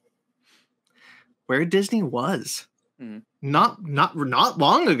of where Disney was not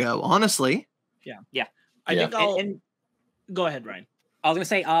long ago, honestly. Yeah. I think I'll go ahead, Ryan. I was gonna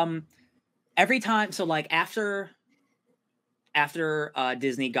say every time, so like after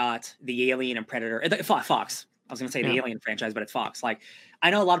Disney got the Alien and Predator, Fox. I was going to say the Alien franchise, but it's Fox. Like, I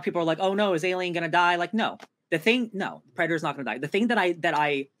know a lot of people are like, "Oh no, is Alien going to die?" Like, no. Predator's not going to die. The thing that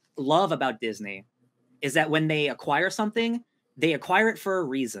I love about Disney is that when they acquire something, they acquire it for a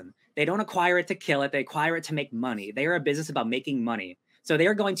reason. They don't acquire it to kill it. They acquire it to make money. They are a business about making money. So they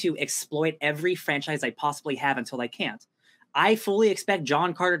are going to exploit every franchise they possibly have until they can't. I fully expect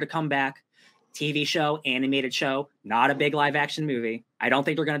John Carter to come back. TV show, animated show, not a big live action movie. I don't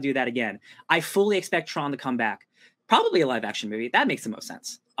think they're going to do that again. I fully expect Tron to come back. Probably a live action movie. That makes the most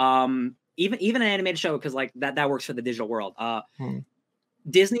sense. Even an animated show, because like that works for the digital world.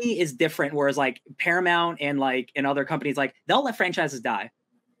 Disney is different, whereas like Paramount and other companies, like they'll let franchises die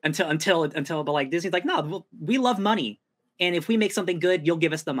until but like Disney's like, no, we love money. And if we make something good, you'll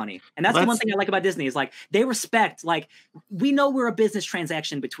give us the money. And that's the one thing I like about Disney is like they respect, like we know we're a business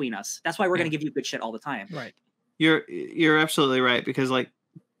transaction between us. That's why we're going to give you good shit all the time. Right. You're absolutely right, because like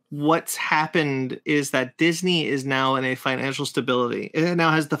what's happened is that Disney is now in a financial stability. It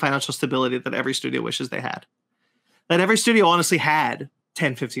now has the financial stability that every studio wishes they had. That every studio honestly had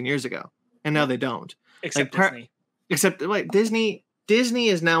 10, 15 years ago. And now they don't. Except like, Disney. Except like Disney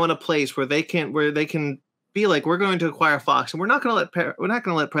is now in a place where they can be like, we're going to acquire Fox, and we're not going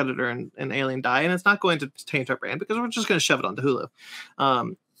to let Predator and Alien die, and it's not going to taint our brand because we're just going to shove it onto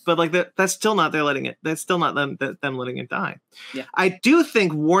Hulu. But like that's still not them letting it die. Yeah. I do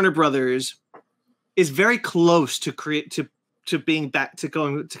think Warner Brothers is very close to coming back to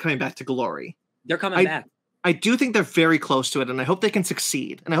glory. They're coming back. I do think they're very close to it, and I hope they can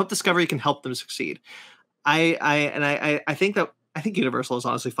succeed, and I hope Discovery can help them succeed. I think Universal is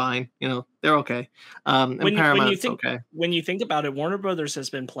honestly fine. You know, they're okay. And Paramount's okay. When you think about it, Warner Brothers has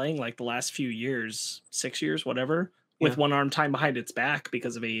been playing like the last few years, 6 years, whatever, with one arm tied behind its back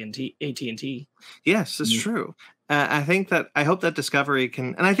because of AT&T. Yes, it's true. I hope that Discovery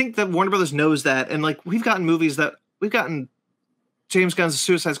can, and I think that Warner Brothers knows that. And like we've gotten James Gunn's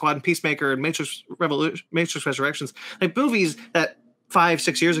Suicide Squad and Peacemaker and Matrix Resurrections, like movies that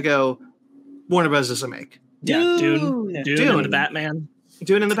 5-6 years ago Warner Brothers doesn't make. Yeah, Dune and the Batman.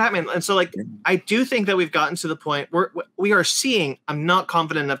 Dune and the Batman. And so like I do think that we've gotten to the point where we are seeing, I'm not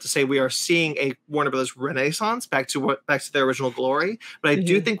confident enough to say we are seeing a Warner Brothers renaissance back to their original glory, but I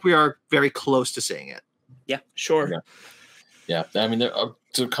do think we are very close to seeing it. Yeah, sure. Yeah. I mean,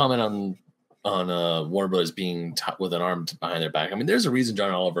 to comment on Warner Brothers being with an arm behind their back. I mean, there's a reason John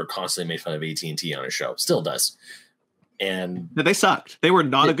Oliver constantly made fun of AT&T on his show, still does. And they sucked. They were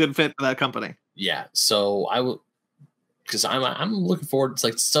not a good fit for that company. Yeah. So I will, because I'm looking forward to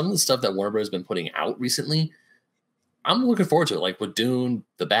like some of the stuff that Warner Bros. Has been putting out recently. I'm looking forward to it, like with Dune,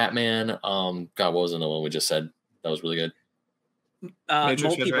 the Batman. God, what was the one we just said that was really good?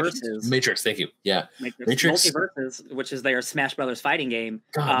 Multiverses. Matrix. Thank you. Yeah, Matrix. Multiverses, which is their Smash Brothers fighting game.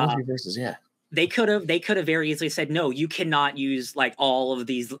 God, Multiverses. Yeah. They could have very easily said, no, you cannot use like all of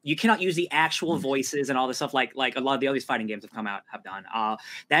these. You cannot use the actual voices and all this stuff like a lot of the other fighting games have done.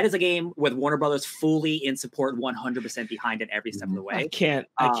 That is a game with Warner Brothers fully in support, 100% behind it every step of the way. I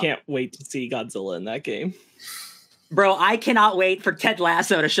can't wait to see Godzilla in that game. Bro, I cannot wait for Ted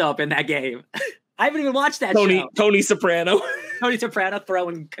Lasso to show up in that game. I haven't even watched that Tony show. Tony Soprano. Tony Soprano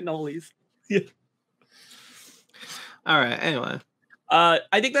throwing cannolis. All right. Anyway, I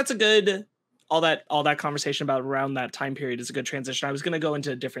think that's a good all that conversation about around that time period is a good transition. I was going to go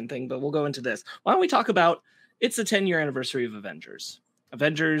into a different thing, but we'll go into this. Why don't we talk about it's the 10-year anniversary of Avengers.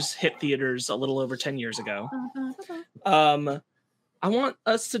 Avengers hit theaters a little over 10 years ago. I want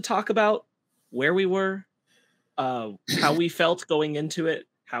us to talk about where we were, how we felt going into it,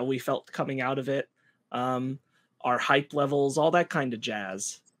 how we felt coming out of it, our hype levels, all that kind of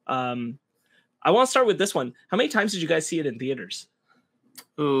jazz. I want to start with this one. How many times did you guys see it in theaters?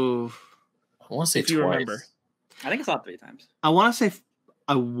 ooh, I want to say If you twice. remember. I think I saw it 3 times. I want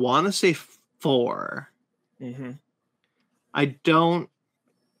to say 4. Mm-hmm.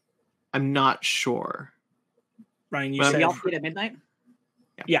 I'm not sure. Ryan, you Well, said We all see it at midnight.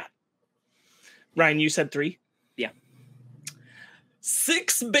 Ryan, you said 3. Yeah.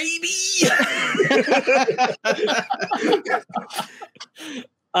 6, baby.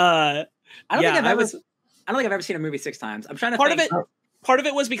 I don't Yeah, think I I was- don't think I've ever seen a movie 6 times. I'm trying to part think. of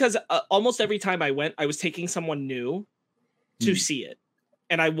it was because almost every time I went, I was taking someone new to see it,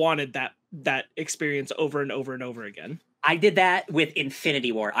 and I wanted that experience over and over and over again. I did that with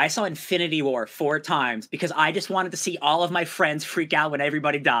Infinity War. I saw Infinity War 4 times because I just wanted to see all of my friends freak out when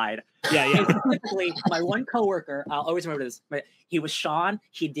everybody died. Yeah. Specifically, my one coworker, I'll always remember this, but he was Sean.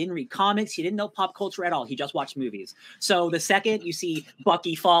 He didn't read comics. He didn't know pop culture at all. He just watched movies. So the second you see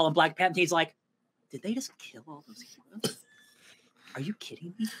Bucky fall and Black Panther, he's like, did they just kill all those heroes? Are you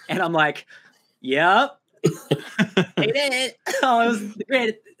kidding me? And I'm like, yep. They did. Oh, it was the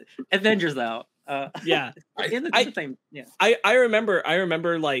great Avengers, though. Yeah. The same. Yeah. I remember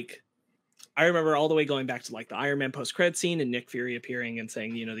all the way going back to like the Iron Man post-credit scene and Nick Fury appearing and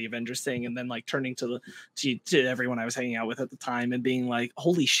saying, the Avengers thing, and then like turning to everyone I was hanging out with at the time and being like,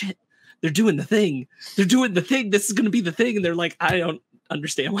 holy shit, they're doing the thing. They're doing the thing. This is going to be the thing. And they're like, I don't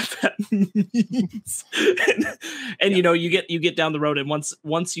understand what that means. and you get down the road, and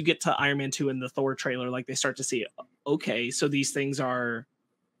once you get to Iron Man 2 and the Thor trailer, like they start to see, okay, so these things are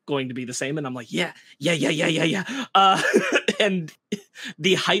going to be the same, and I'm like, yeah. And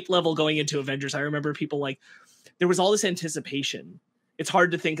the hype level going into Avengers, I remember people like, there was all this anticipation. It's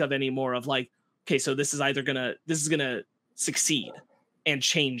hard to think of anymore of like, okay, so this is gonna succeed and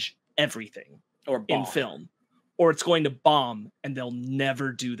change everything Or in bomb. film, or it's going to bomb and they'll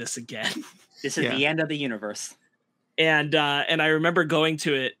never do this again. This is the end of the universe. And I remember going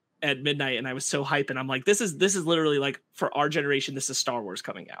to it at midnight, and I was so hyped, and I'm like, this is literally like, for our generation, this is Star Wars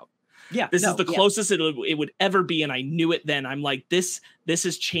coming out. Yeah, This is the closest it would ever be, and I knew it then. I'm like, this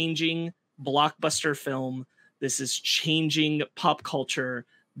is changing blockbuster film. This is changing pop culture.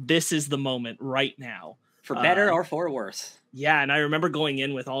 This is the moment right now, for better or for worse. Yeah, and I remember going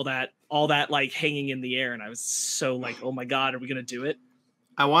in with all that like hanging in the air, and I was so like, oh my god, are we gonna do it?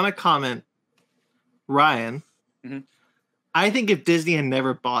 I want to comment, Ryan. Mm-hmm. I think if Disney had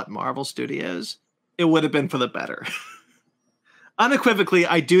never bought Marvel Studios, it would have been for the better. Unequivocally,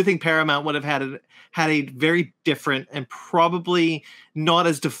 I do think Paramount would have had a very different and probably not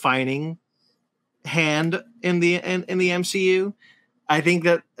as defining hand in the MCU. I think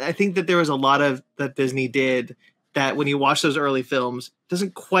that there was a lot of that Disney did that when you watch those early films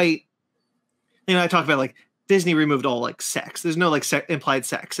doesn't quite. I talk about like Disney removed all like sex. There's no like implied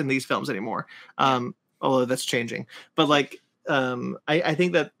sex in these films anymore. Although that's changing, but like I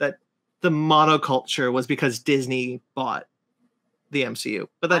think that the monoculture was because Disney bought the MCU,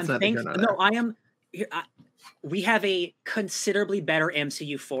 but that's not here nor there. No, I am. We have a considerably better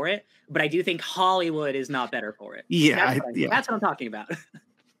MCU for it, but I do think Hollywood is not better for it. Yeah, that's what I'm talking about.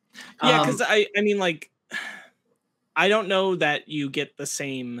 Yeah, because I mean, like, I don't know that you get the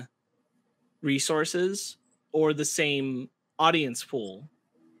same resources or the same audience pool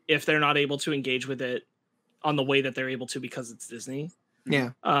if they're not able to engage with it on the way that they're able to because it's Disney. Yeah.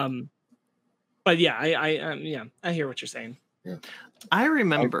 But yeah, I hear what you're saying. Yeah. I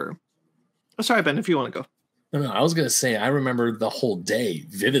remember. Oh, sorry, Ben, if you want to go. No, I was gonna say I remember the whole day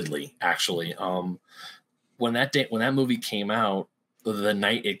vividly. Actually, when that movie came out, the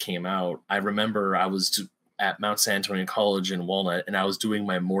night it came out, I remember I was at Mount San Antonio College in Walnut, and I was doing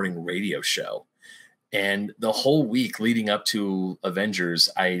my morning radio show. And the whole week leading up to Avengers,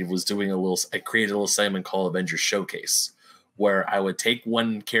 I created a little segment called Avengers Showcase, where I would take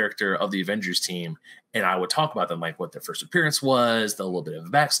one character of the Avengers team and I would talk about them, like what their first appearance was, a little bit of a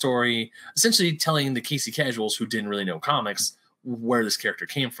backstory, essentially telling the Casey casuals who didn't really know comics where this character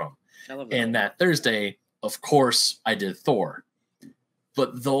came from. And that Thursday, of course, I did Thor.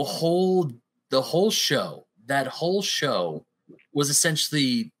 But the whole show, was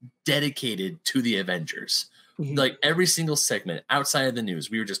essentially dedicated to the Avengers. Like every single segment outside of the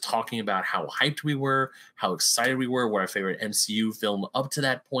news, we were just talking about how hyped we were, how excited we were, what our favorite MCU film up to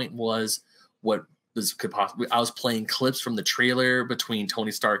that point was, what was could possibly. I was playing clips from the trailer between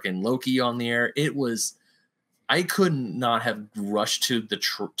Tony Stark and Loki on the air. It was, I could not have rushed to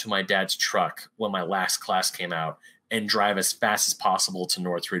to my dad's truck when my last class came out and drive as fast as possible to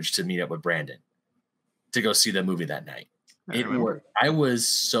Northridge to meet up with Brandon to go see the movie that night. I was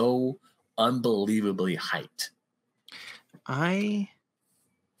so unbelievably hyped. The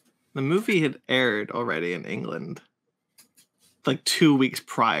movie had aired already in England like 2 weeks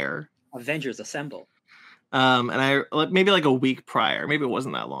prior. Avengers Assemble. And I maybe like a week prior, maybe it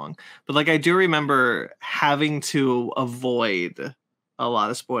wasn't that long, but like I do remember having to avoid a lot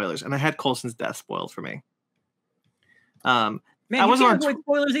of spoilers, and I had Coulson's death spoiled for me. Man, I wasn't on avoid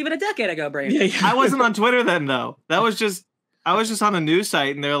spoilers even a decade ago, Brandon. Yeah. I wasn't on Twitter then though. I was just on a news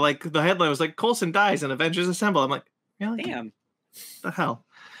site, and they're like, the headline was like, Coulson dies and Avengers Assemble. I'm like, really? Damn. The hell.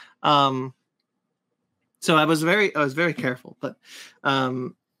 So I was very careful, but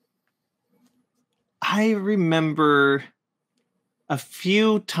I remember a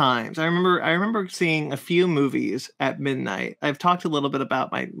few times. I remember seeing a few movies at midnight. I've talked a little bit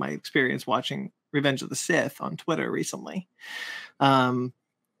about my experience watching Revenge of the Sith on Twitter recently. And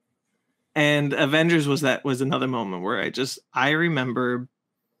Avengers was another moment where I remember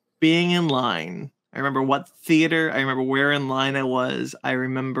being in line. I remember what theater. I remember where in line I was. I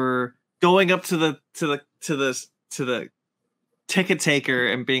remember going up to the ticket taker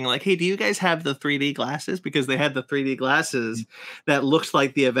and being like, "Hey, do you guys have the 3D glasses?" Because they had the 3D glasses that looked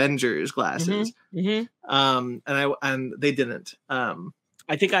like the Avengers glasses. And they didn't. I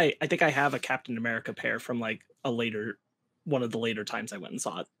think I have a Captain America pair from like one of the later times I went and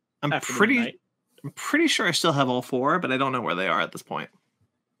saw it. I'm pretty sure I still have all four, but I don't know where they are at this point.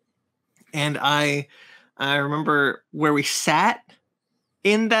 And I remember where we sat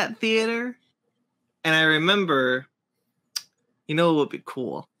in that theater, and I remember, you know what would be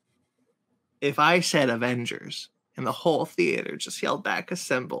cool? If I said Avengers and the whole theater just yelled back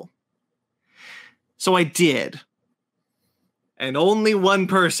Assemble. So I did. And only one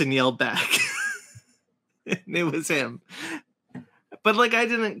person yelled back. And it was him. But like I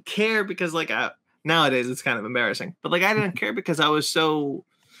didn't care because like nowadays it's kind of embarrassing. But like I didn't care because I was so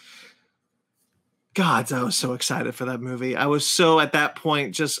excited for that movie. I was so at that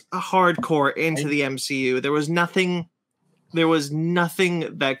point just hardcore into the MCU. There was nothing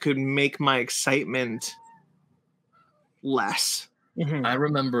that could make my excitement less. I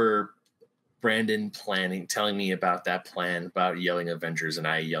remember Brandon telling me about that plan about yelling Avengers and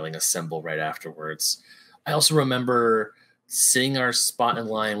I yelling Assemble right afterwards. I also remember sitting our spot in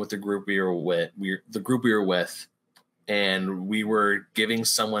line with the group we were with, and we were giving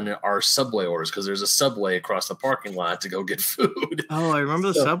someone our Subway orders because there's a Subway across the parking lot to go get food. Oh, I remember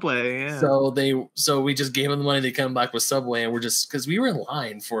the Subway. Yeah. So we just gave them the money to come back with Subway, and we're just because we were in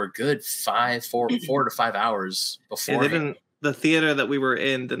line for a good 4 to 5 hours before. The theater that we were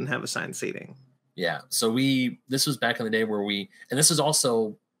in didn't have assigned seating. Yeah. So this was back in the day and this was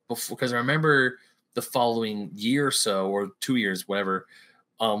also before, because I remember the following year or so, or 2 years, whatever,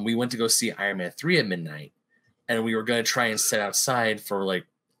 we went to go see Iron Man 3 at midnight, and we were going to try and sit outside for like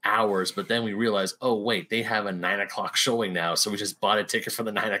hours, but then we realized, oh wait, they have a 9 o'clock showing now. So we just bought a ticket for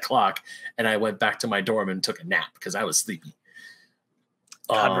the 9 o'clock, and I went back to my dorm and took a nap because I was sleepy.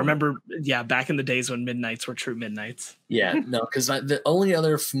 I remember, back in the days when midnights were true midnights. Yeah, no, because the only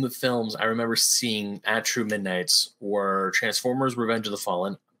other from the films I remember seeing at true midnights were Transformers: Revenge of the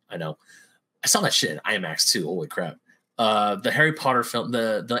Fallen. I know, I saw that shit in IMAX too. Holy crap! The Harry Potter film,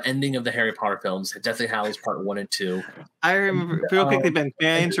 the ending of the Harry Potter films, Deathly Hallows Part 1 and 2. I remember real quickly, Ben.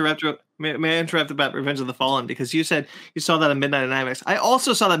 May I interrupt? May I interrupt about Revenge of the Fallen because you said you saw that at midnight in IMAX. I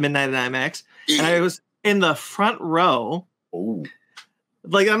also saw that midnight in IMAX, and I was in the front row. Oh.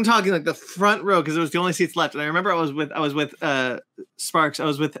 Like I'm talking like the front row because it was the only seats left. And I remember I was with Sparks. I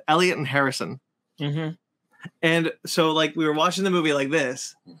was with Elliot and Harrison. Mm-hmm. And so like we were watching the movie like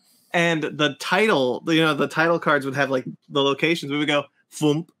this, and the title cards would have like the locations. We would go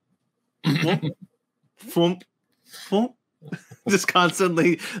thump, thump, thump, thump, just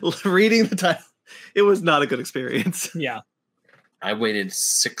constantly reading the title. It was not a good experience. Yeah. I waited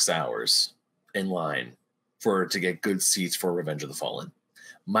 6 hours in line to get good seats for Revenge of the Fallen.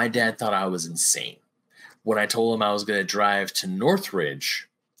 My dad thought I was insane when I told him I was going to drive to Northridge,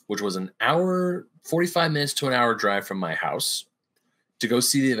 which was an hour, 45 minutes to an hour drive from my house, to go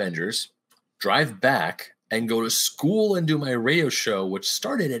see the Avengers, drive back, and go to school and do my radio show, which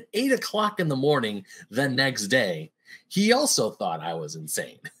started at 8 o'clock in the morning the next day. He also thought I was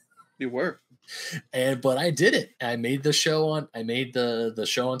insane. You were. But I did it. I made the show on the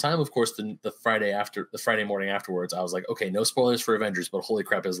show on time. Of course, the Friday morning afterwards, I was like, okay, no spoilers for Avengers, but holy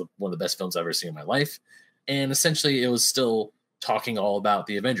crap, it was one of the best films I've ever seen in my life. And essentially it was still talking all about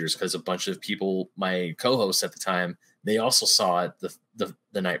the Avengers because a bunch of people, my co-hosts at the time, they also saw it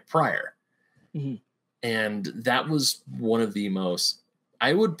the night prior. Mm-hmm. And that was one of the most,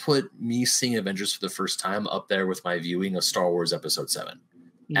 I would put me seeing Avengers for the first time up there with my viewing of Star Wars Episode 7,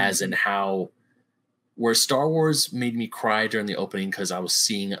 Mm-hmm. as in where Star Wars made me cry during the opening because I was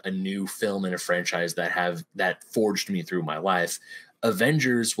seeing a new film in a franchise that forged me through my life.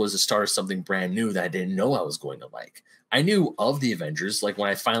 Avengers was the start of something brand new that I didn't know I was going to like. I knew of the Avengers, like when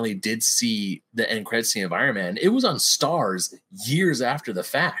I finally did see the end credit scene of Iron Man, it was on Stars years after the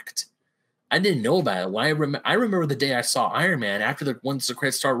fact. I didn't know about it. When I remember the day I saw Iron Man after once the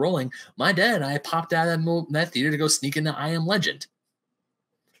credits started rolling, my dad and I popped out of that theater to go sneak into I Am Legend.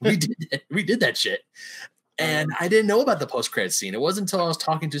 We did that shit. And I didn't know about the post-credit scene. It wasn't until I was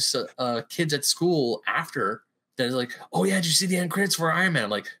talking to kids at school after that they're like, oh yeah, did you see the end credits for Iron Man? I'm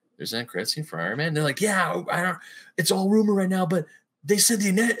like, there's an end credit scene for Iron Man? And they're like, yeah, I don't, it's all rumor right now, but they said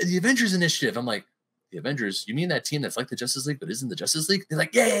the Avengers Initiative. I'm like, the Avengers? You mean that team that's like the Justice League, but isn't the Justice League? They're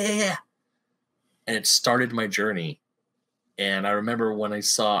like, yeah. And it started my journey. And I remember when I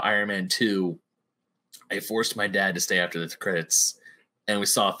saw Iron Man 2, I forced my dad to stay after the credits. And we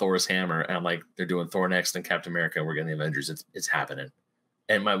saw Thor's hammer, and I'm like, they're doing Thor next and Captain America, and we're getting the Avengers. It's happening.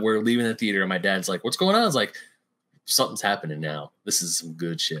 And we're leaving the theater, and my dad's like, what's going on? I was like, something's happening now. This is some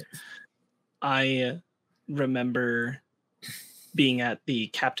good shit. I remember being at the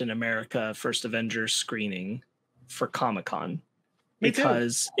Captain America First Avengers screening for Comic-Con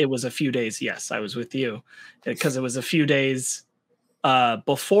because it was a few days. Yes, I was with you because it was a few days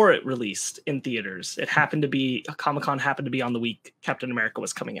before it released in theaters. It happened to be Comic-Con happened to be on the week Captain America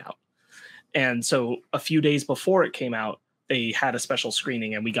was coming out. And so a few days before it came out, they had a special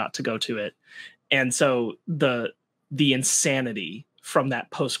screening and we got to go to it. And so the insanity from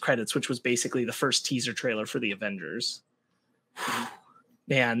that post credits, which was basically the first teaser trailer for the Avengers,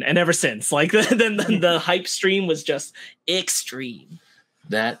 man. And ever since, like then the hype stream was just extreme.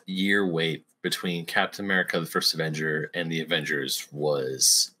 That year wait between Captain America, the First Avenger, and the Avengers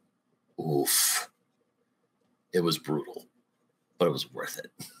was, oof. It was brutal, but it was worth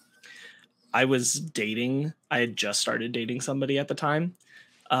it. I had just started dating somebody at the time.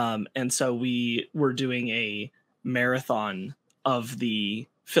 And so we were doing a marathon of the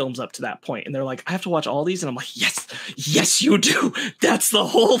films up to that point. And they're like, I have to watch all these. And I'm like, yes, you do. That's the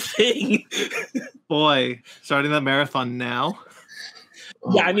whole thing. Boy, starting that marathon now.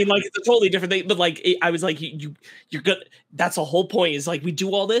 Yeah, I mean, like, it's a totally different thing, but like, I was like, you're good. That's the whole point. Is like we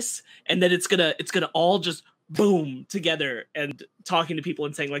do all this, and then it's gonna all just boom together. And talking to people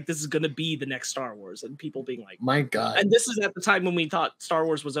and saying like, this is gonna be the next Star Wars, and people being like, my God. And this is at the time when we thought Star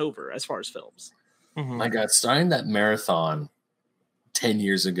Wars was over as far as films. Mm-hmm. My God, starting that marathon 10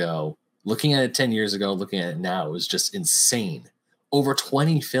 years ago, looking at it 10 years ago, looking at it now, was just insane. Over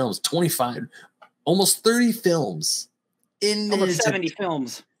 20 films, 25, almost 30 films. Over 70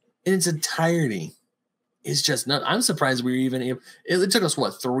 films in its entirety. Is just not. I'm surprised we were even able. It took us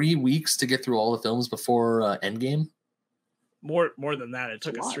 3 weeks to get through all the films before Endgame. More than that. It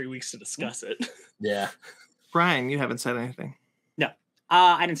took us 3 weeks to discuss it. Yeah, Brian, you haven't said anything. No,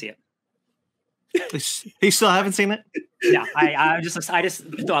 I didn't see it. You still haven't seen it? Yeah, I just thought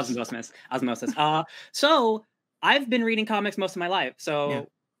osmosis. So I've been reading comics most of my life. So,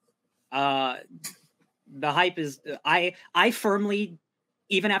 the hype is I firmly,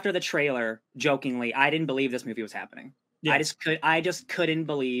 even after the trailer, jokingly, I didn't believe this movie was happening. Yeah. I just couldn't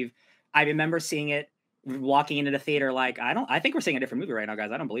believe. I remember seeing it, walking into the theater like, I think we're seeing a different movie right now,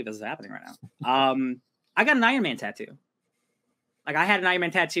 guys. I don't believe this is happening right now. I got an Iron Man tattoo. Like I had an Iron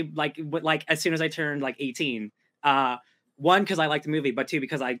Man tattoo like as soon as I turned like 18. One, because I liked the movie, but two,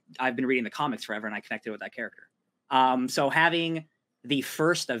 because I've been reading the comics forever and I connected with that character. So having the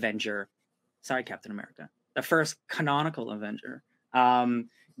first Avenger, sorry, Captain America, the first canonical Avenger,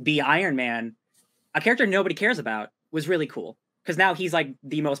 be Iron Man, a character nobody cares about, was really cool. Because now he's like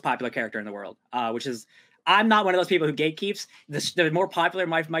the most popular character in the world, which is, I'm not one of those people who gatekeeps. The more popular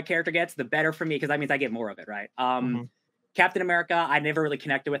my character gets, the better for me, because that means I get more of it, right? Captain America, I never really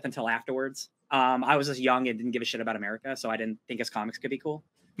connected with until afterwards. I was just young and didn't give a shit about America, so I didn't think his comics could be cool.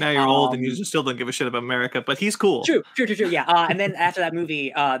 Now you're old and you just still don't give a shit about America, but he's cool. True. Yeah. And then after that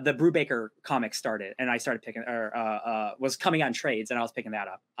movie, the Brubaker comics started, and I started picking, was coming out in trades, and I was picking that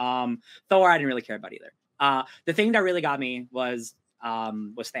up. Thor, I didn't really care about either. The thing that really got me was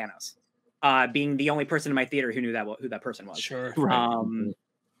Thanos. being the only person in my theater who knew who that person was. Sure. Right.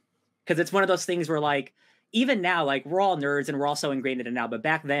 Because it's one of those things where like even now, like we're all nerds and we're all so ingrained in it now, but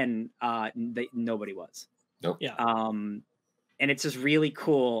back then, nobody was. Nope. Yeah. And it's just really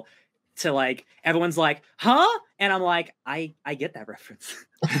cool to like everyone's like, huh? And I'm like, I get that reference.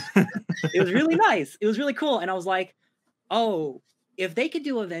 It was really nice. It was really cool. And I was like, oh, if they could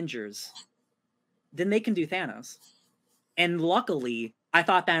do Avengers, then they can do Thanos. And luckily, I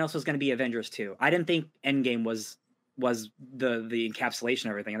thought Thanos was going to be Avengers too. I didn't think Endgame was the encapsulation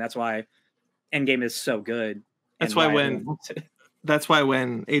of everything, and that's why Endgame is so good. That's why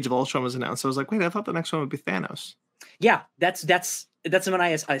when Age of Ultron was announced, I was like, wait, I thought the next one would be Thanos. Yeah, that's what I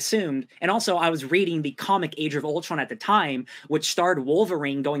assumed. And also, I was reading the comic Age of Ultron at the time, which starred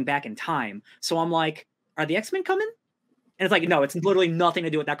Wolverine going back in time. So I'm like, are the X-Men coming? And it's like, no, it's literally nothing to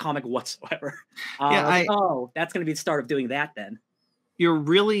do with that comic whatsoever. Oh, that's going to be the start of doing that then. You're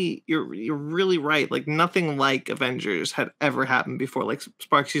really right. Like nothing like Avengers had ever happened before. Like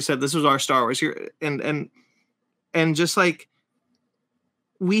Sparks, you said, this was our Star Wars here, and just like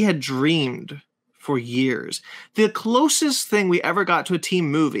we had dreamed for years. The closest thing we ever got to a team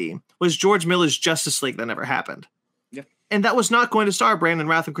movie was George Miller's Justice League that never happened. Yeah, and that was not going to star Brandon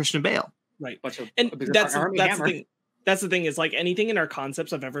Routh and Christian Bale. Right, and that's the thing. That's the thing is like anything in our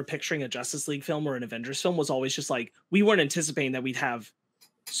concepts of ever picturing a Justice League film or an Avengers film was always just like we weren't anticipating that we'd have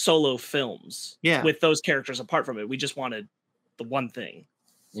solo films with those characters apart from it. We just wanted the one thing.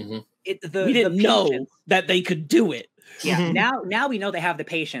 Mm-hmm. We didn't know that they could do it. Yeah. Mm-hmm. Now we know they have the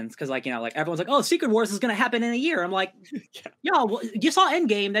patience because like, you know, like everyone's like, oh, Secret Wars is going to happen in a year. I'm like, yo, well, you saw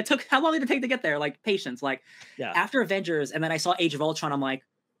Endgame. That took how long did it take to get there? Like patience. Like after Avengers, and then I saw Age of Ultron. I'm like,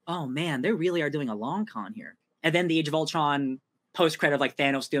 oh man, they really are doing a long con here. And then the Age of Ultron post credit of like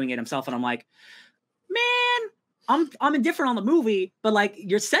Thanos doing it himself, and I'm like, man, I'm indifferent on the movie, but like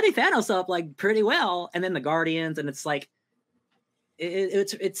you're setting Thanos up like pretty well. And then the Guardians, and it's like,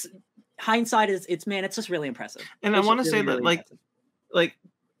 it's hindsight is it's just really impressive. And it's I want to say really that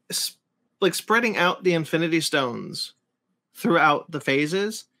like spreading out the Infinity Stones throughout the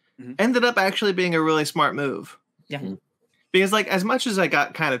phases ended up actually being a really smart move. Yeah. Mm-hmm. Because like as much as I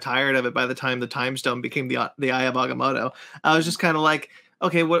got kind of tired of it by the time the Time Stone became the Eye of Agamotto, I was just kind of like,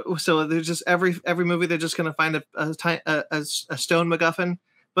 okay, what? So there's just every movie they're just gonna find a stone MacGuffin.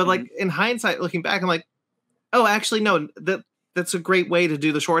 But like in hindsight, looking back, I'm like, oh, actually no, that's a great way to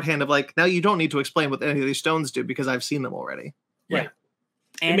do the shorthand of like now you don't need to explain what any of these stones do because I've seen them already. Right.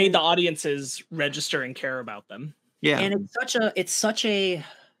 And it made the audiences register and care about them. Yeah. And it's such a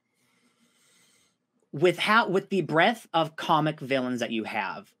with the breadth of comic villains that you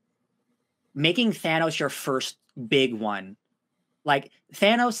have, making Thanos your first big one, like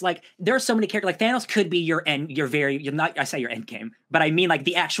Thanos, like there are so many characters. Like Thanos could be your end game, but I mean like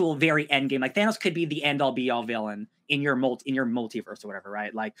the actual very end game. Like Thanos could be the end all be all villain in your multiverse or whatever,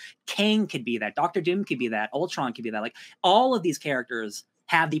 right? Like Kang could be that, Doctor Doom could be that, Ultron could be that. Like all of these characters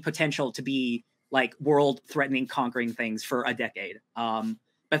have the potential to be like world threatening, conquering things for a decade.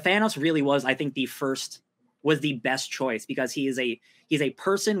 But Thanos really was, I think, was the best choice because he's a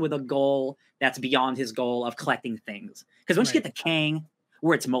person with a goal that's beyond his goal of collecting things. Because once you get to Kang,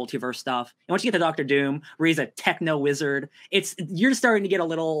 where it's multiverse stuff, and once you get to Doctor Doom, where he's a techno wizard, you're starting to get a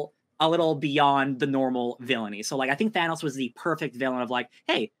little beyond the normal villainy. So like I think Thanos was the perfect villain of like,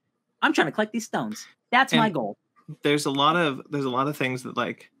 hey, I'm trying to collect these stones. That's my goal. There's a lot of things that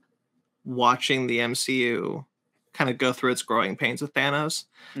like watching the MCU kind of go through its growing pains with Thanos.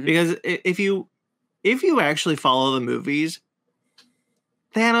 Because if you actually follow the movies,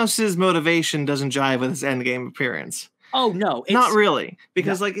 Thanos' motivation doesn't jive with his Endgame appearance. Oh no, not really.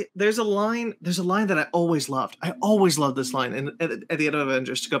 Because like there's a line that I always loved. I always loved this line at the end of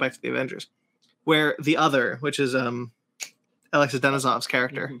Avengers, to go back to the Avengers, where the other, which is Alexis Denisov's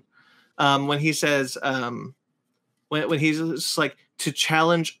character, when he says when he's just like, to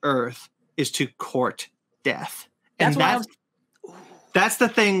challenge Earth is to court death. And that's the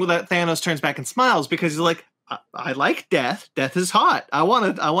thing that Thanos turns back and smiles, because he's like, I like death. Death is hot. I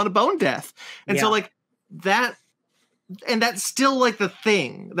want to bone death. And so like that, and that's still like the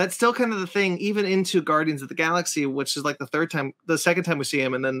thing. That's still kind of the thing, even into Guardians of the Galaxy, which is like the second time we see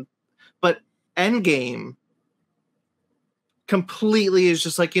him. But Endgame completely is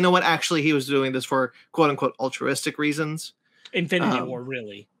just like, you know what? Actually, he was doing this for quote unquote altruistic reasons. Infinity War,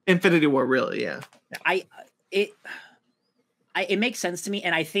 really. Yeah. It makes sense to me,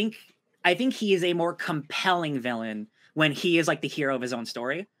 and I think he is a more compelling villain when he is like the hero of his own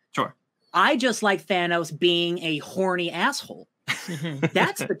story. Sure. I just like Thanos being a horny asshole.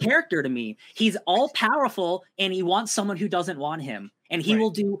 That's the character to me. He's all powerful and he wants someone who doesn't want him. and he Right.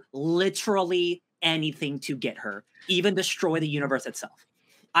 will do literally anything to get her, even destroy the universe itself.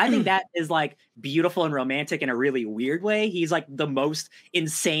 I think that is like beautiful and romantic in a really weird way. He's like the most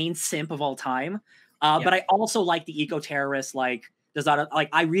insane simp of all time. But I also like the eco-terrorist, like does not like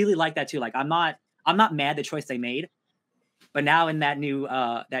I really like that too. Like I'm not mad the choice they made. But now in that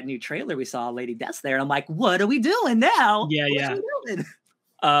new trailer we saw Lady Death's there, and I'm like, what are we doing now? Yeah, What yeah. are we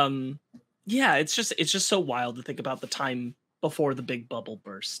doing? Yeah, it's just so wild to think about the time before the big bubble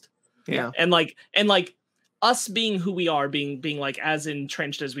burst. Yeah. And like us being who we are, being like as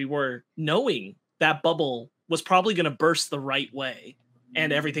entrenched as we were, knowing that bubble was probably going to burst the right way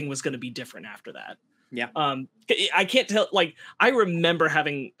and everything was going to be different after that. Yeah. I can't tell, like I remember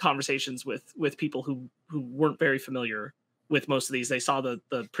having conversations with people who weren't very familiar with most of these. They saw the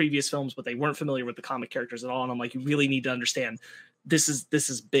previous films, but they weren't familiar with the comic characters at all. And I'm like, you really need to understand this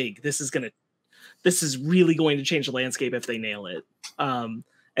is big. This is really going to change the landscape if they nail it.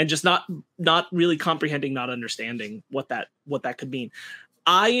 And just not really comprehending, not understanding what that could mean.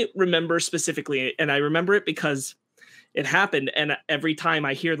 I remember specifically, and I remember it because it happened. And every time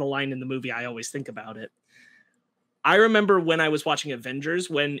I hear the line in the movie, I always think about it. I remember when I was watching Avengers,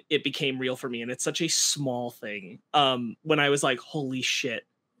 when it became real for me, and it's such a small thing. When I was like, holy shit,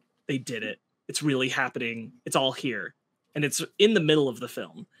 they did it. It's really happening. It's all here. And it's in the middle of the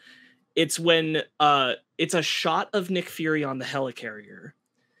film. It's when it's a shot of Nick Fury on the helicarrier,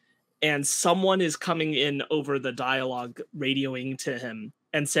 and someone is coming in over the dialogue, radioing to him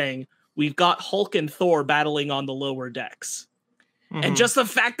and saying, we've got Hulk and Thor battling on the lower decks. Mhm. And just the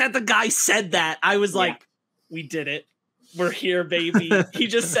fact that the guy said that, I was like, we did it. We're here, baby. He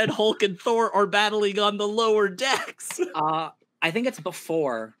just said Hulk and Thor are battling on the lower decks. I think it's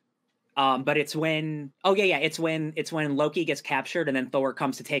before. But it's when it's when Loki gets captured and then Thor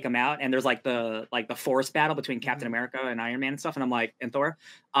comes to take him out, and there's like the force battle between Captain America and Iron Man and stuff, and I'm like, and Thor.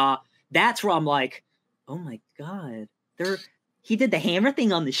 That's where I'm like, oh my god, he did the hammer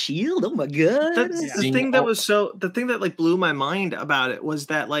thing on the shield. Oh my god. The thing that like blew my mind about it was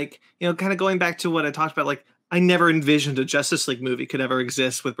that, like, you know, kind of going back to what I talked about, like I never envisioned a Justice League movie could ever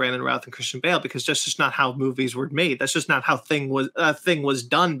exist with Brandon Routh and Christian Bale, because that's just not how movies were made. That's just not how thing was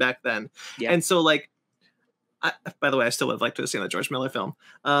done back then. Yeah. And so, like, by the way, I still would have liked to have seen a George Miller film.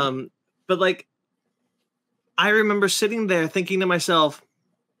 But like, I remember sitting there thinking to myself,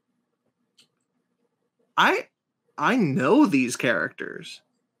 I know these characters.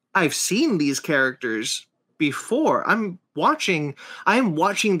 I've seen these characters before. I'm watching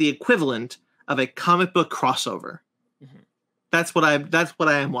the equivalent of a comic book crossover. Mm-hmm. That's what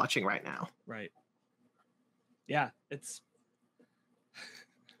I am watching right now. Right. Yeah, it's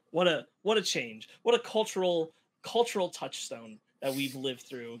what a change. What a cultural touchstone that we've lived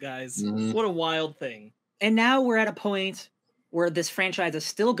through, guys. Mhm. What a wild thing. And now we're at a point where this franchise is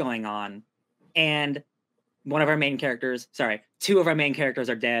still going on, and two of our main characters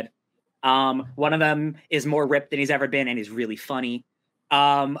are dead. One of them is more ripped than he's ever been, and he's really funny.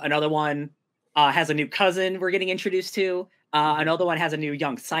 Another one has a new cousin we're getting introduced to. Another one has a new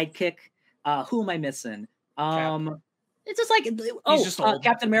young sidekick. Who am I missing? It's just like,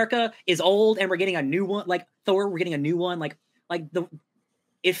 Captain America is old, and we're getting a new one. Like Thor, we're getting a new one.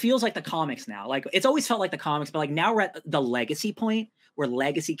 It feels like the comics now. Like it's always felt like the comics, but like now we're at the legacy point where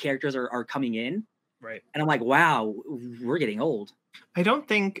legacy characters are coming in. Right. And I'm like, wow, we're getting old. I don't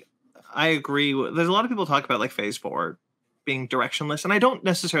think I agree. There's a lot of people talk about like Phase 4 being directionless, and I don't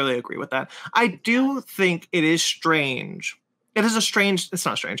necessarily agree with that. I do think it is strange. It's not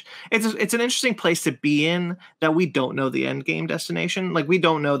strange. It's an interesting place to be in, that we don't know the end game destination. Like we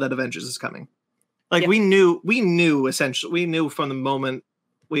don't know that Avengers is coming. Like we knew essentially, we knew from the moment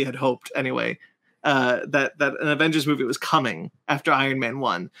we had hoped anyway, that an Avengers movie was coming after Iron Man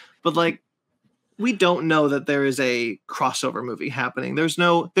 1. But like, we don't know that there is a crossover movie happening. There's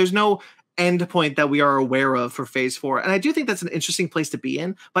no end point that we are aware of for Phase 4. And I do think that's an interesting place to be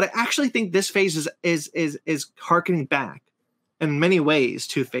in, but I actually think this phase is harkening back in many ways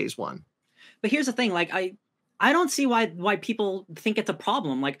to Phase 1. But here's the thing, like I don't see why people think it's a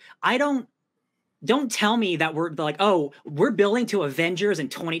problem. Like don't tell me that we're like, oh, we're building to Avengers in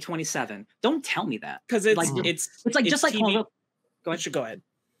 2027. Don't tell me that. Because it's like it's like just like TV. Go ahead. Go ahead.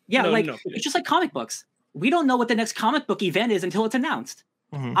 Yeah, No, like no, it's just like comic books. We don't know what the next comic book event is until it's announced.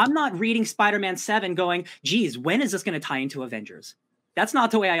 Mhm. I'm not reading Spider-Man 7 going, geez, when is this going to tie into Avengers? That's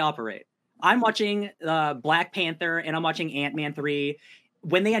not the way I operate. I'm watching Black Panther and I'm watching Ant-Man 3.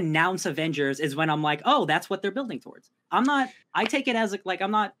 When they announce Avengers is when I'm like, oh, that's what they're building towards. I take it as like,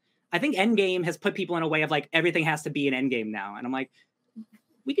 I think Endgame has put people in a way of like, everything has to be an Endgame now. And I'm like,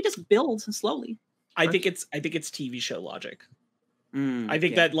 we could just build slowly. I think it's TV show logic. I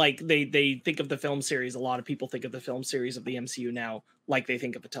think that like they think of the film series. A lot of people think of the film series of the MCU now like they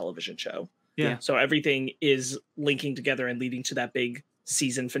think of a television show. Yeah. So everything is linking together and leading to that big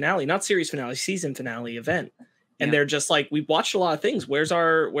season finale, not series finale, season finale event. And they're just like, we've watched a lot of things. Where's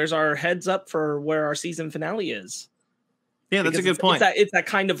our heads up for where our season finale is? Yeah, that's a good point. It's that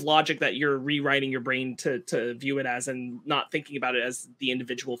kind of logic that you're rewriting your brain to view it as, and not thinking about it as the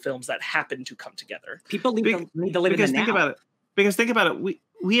individual films that happen to come together. People need to live in the now. Think about it. Because think about it.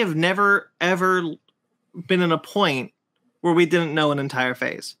 We have never ever been in a point where we didn't know an entire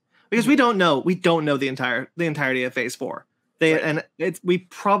phase. Because we don't know the entirety of Phase 4. And this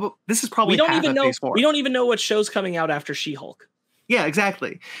is probably we don't half even of know Phase 4. We don't even know what show's coming out after She-Hulk. Yeah,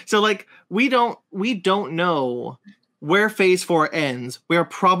 exactly. So like we don't know where Phase 4 ends. We are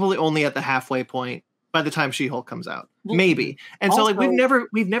probably only at the halfway point by the time She-Hulk comes out. Maybe. And so like we've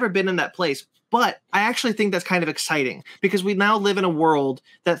never been in that place. But I actually think that's kind of exciting because we now live in a world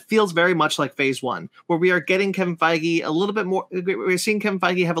that feels very much like Phase 1, where we are getting Kevin Feige a little bit more. We're seeing Kevin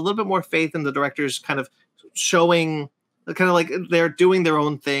Feige have a little bit more faith in the directors, kind of showing, kind of like they're doing their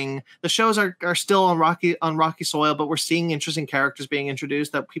own thing. The shows are still on rocky soil, but we're seeing interesting characters being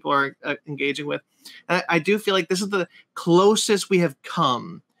introduced that people are engaging with. And I do feel like this is the closest we have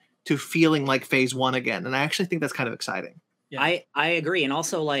come to feeling like Phase 1 again, and I actually think that's kind of exciting. Yeah. I agree, and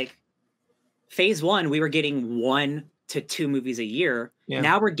also like. Phase 1, we were getting 1 to 2 movies a year. Yeah.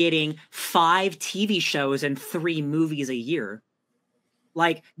 Now we're getting 5 TV shows and 3 movies a year.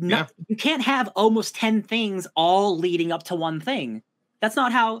 Like, you can't have almost 10 things all leading up to one thing. That's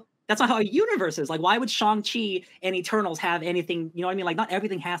not how a universe is. Like, why would Shang-Chi and Eternals have anything? You know what I mean? Like, not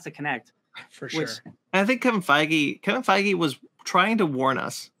everything has to connect. For sure. I think Kevin Feige was trying to warn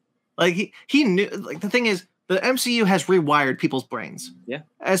us. Like, he knew. Like, the thing is, the MCU has rewired people's brains. Yeah.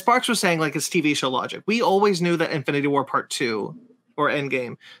 As Sparks was saying, like it's TV show logic. We always knew that Infinity War Part 2 or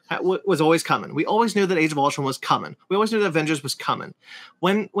Endgame was always coming. We always knew that Age of Ultron was coming. We always knew that Avengers was coming.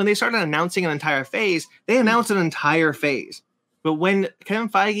 When they started announcing an entire phase, they announced an entire phase. But when Kevin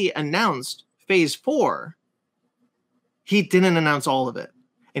Feige announced Phase 4, he didn't announce all of it.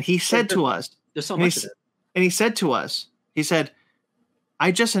 And he said to us, there's so much of it. And he said to us, he said,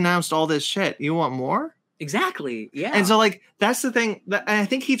 I just announced all this shit. You want more? Exactly. Yeah. And so like that's the thing that I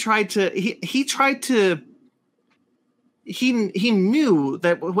think he knew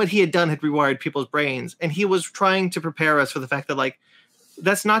that what he had done had rewired people's brains, and he was trying to prepare us for the fact that like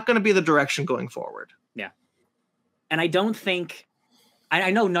that's not going to be the direction going forward. Yeah. And I don't think I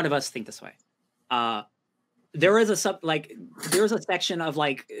know none of us think this way. There is a section of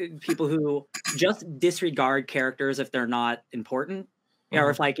like people who just disregard characters if they're not important. Or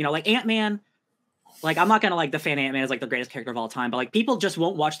if like, like Ant-Man. Like, I'm not going to, like, defend Ant-Man as, like, the greatest character of all time, but, like, people just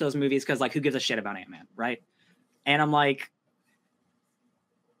won't watch those movies because, like, who gives a shit about Ant-Man, right? And I'm like...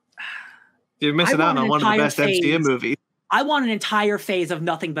 You're missing out on one of the best MCU movies. I want an entire phase of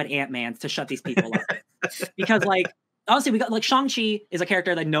nothing but Ant-Man to shut these people up. Because, like, honestly, we got, like, Shang-Chi is a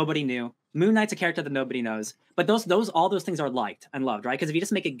character that nobody knew. Moon Knight's a character that nobody knows. But all those things are liked and loved, right? Because if you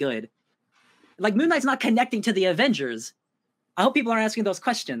just make it good... Like, Moon Knight's not connecting to the Avengers... I hope people aren't asking those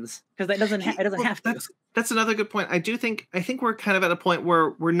questions because it doesn't have to. That's another good point. I think we're kind of at a point where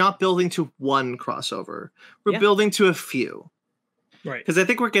we're not building to one crossover. We're building to a few. Right. Because I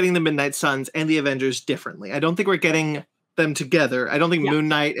think we're getting the Midnight Suns and the Avengers differently. I don't think we're getting them together. I don't think Moon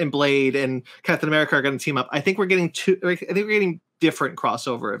Knight and Blade and Captain America are going to team up. I think we're getting different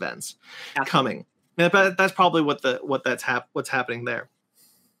crossover events coming. But that's probably what's happening there.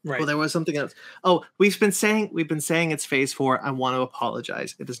 Right. Well, there was something else. Oh, we've been saying it's Phase 4. I want to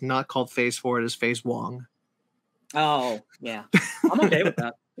apologize. It is not called Phase 4. It is Phase Wong. Oh, yeah. I'm okay with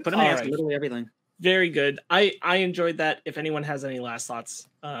that. Put in there literally everything. Very good. I enjoyed that. If anyone has any last thoughts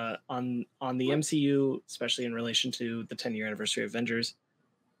on the MCU, especially in relation to the 10-year anniversary of Avengers,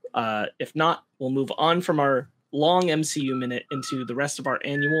 if not, we'll move on from our long MCU minute into the rest of our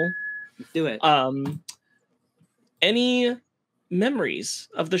annual. Let's do it. Any memories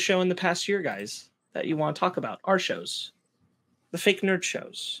of the show in the past year, guys, that you want to talk about? Our shows, the fake nerd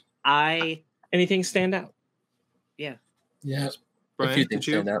shows. Anything stand out? Yeah. Brian, a few things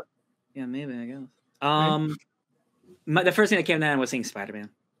stand out. Yeah, maybe I guess. The first thing that came to mind was seeing Spider-Man.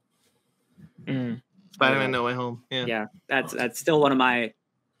 Spider-Man: No Way Home. Yeah, that's still one of my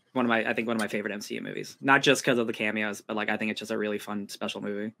favorite MCU movies. Not just because of the cameos, but like I think it's just a really fun special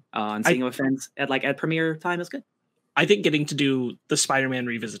movie. And seeing it with friends at premiere time is good. I think getting to do the Spider-Man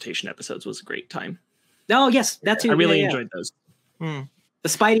revisitation episodes was a great time. Oh, yes, that too. I really enjoyed those. The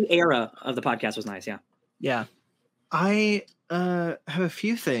Spidey era of the podcast was nice, yeah. Yeah. I have a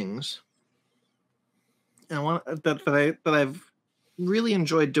few things I want that I've really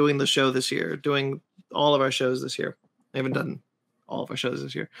enjoyed doing the show this year, doing all of our shows this year. I haven't done all of our shows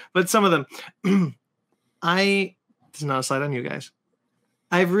this year, but some of them. This is not a slide on you guys.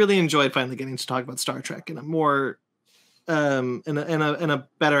 I've really enjoyed finally getting to talk about Star Trek in a more in a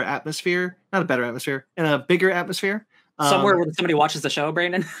better atmosphere, not a better atmosphere, in a bigger atmosphere. Somewhere where somebody watches the show,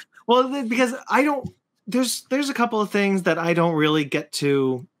 Brandon. Well, because I don't. There's a couple of things that I don't really get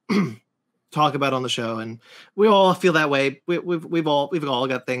to talk about on the show, and we all feel that way. We've all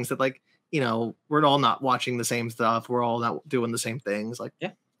got things that, like, you know, we're all not watching the same stuff. We're all not doing the same things. Like,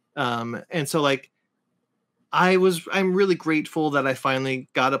 yeah. And so, like, I'm really grateful that I finally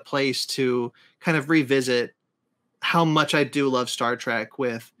got a place to kind of revisit how much I do love Star Trek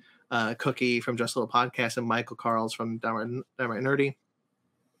with Cookie from Just a Little Podcast and Michael Carls from Downright Nerdy,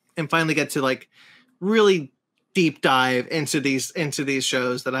 and finally get to, like, really deep dive into these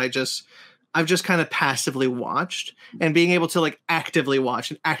shows that I've just kind of passively watched, and being able to, like, actively watch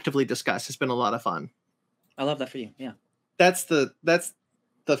and actively discuss has been a lot of fun. I love that for you. Yeah. That's the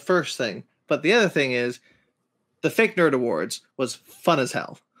first thing. But the other thing is the Fake Nerd Awards was fun as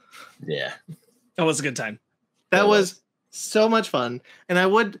hell. Yeah. That was a good time. That was so much fun. And I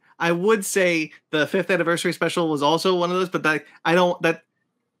would say the 5th anniversary special was also one of those, but I don't want to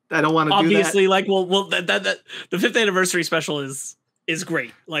do that. Obviously, like, well, that the 5th anniversary special is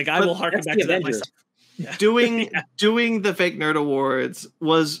great. Like, I will harken back to that myself. Yeah. Doing the Fake Nerd Awards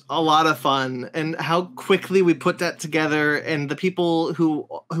was a lot of fun, and how quickly we put that together, and the people who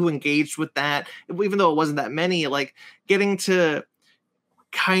engaged with that, even though it wasn't that many, like, getting to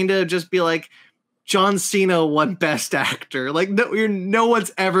kind of just be like, John Cena won Best Actor. Like, no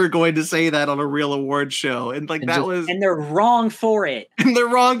one's ever going to say that on a real award show, and like and they're wrong for it. And they're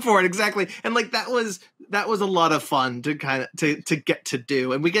wrong for it, exactly. And like that was a lot of fun to kind of to get to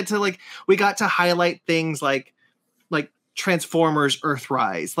do, and we got to highlight things like Transformers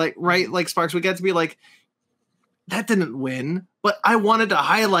Earthrise, like, right, like, Sparks. We got to be like, that didn't win, but I wanted to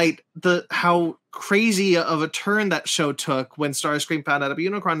highlight how crazy of a turn that show took when Starscream found out about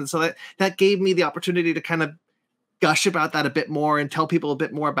Unicron, and so that gave me the opportunity to kind of gush about that a bit more and tell people a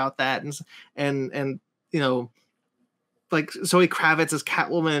bit more about that, and you know, like, Zoe Kravitz as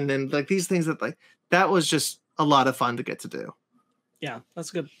Catwoman, and like these things that was just a lot of fun to get to do. Yeah, that's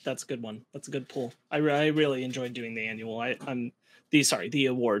good. That's a good one. That's a good pull. I really enjoyed doing the annual. The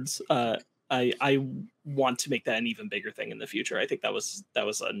awards. I want to make that an even bigger thing in the future. I think that was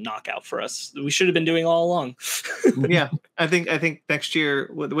a knockout for us. We should have been doing all along. Yeah, I think next year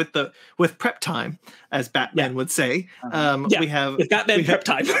with prep time, as Batman would say, we have with Batman prep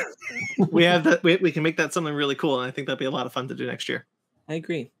time. we have that. We can make that something really cool, and I think that'd be a lot of fun to do next year. I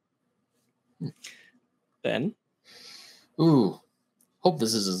agree. Ben, ooh, hope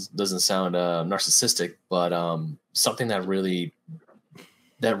this doesn't sound narcissistic, but something that really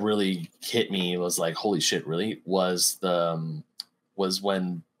hit me was like, holy shit, really, was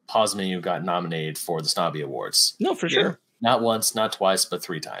when Pause Menu got nominated for the Snobby Awards. No, for sure. Not once, not twice, but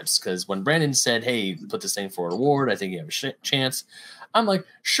 3 times. Because when Brandon said, hey, put this thing for an award, I think you have a chance, I'm like,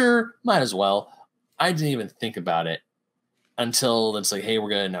 sure, might as well. I didn't even think about it until it's like, hey, we're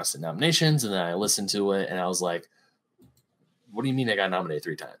going to announce the nominations. And then I listened to it, and I was like, what do you mean I got nominated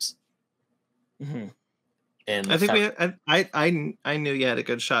 3 times? Mm-hmm. And I think I knew you had a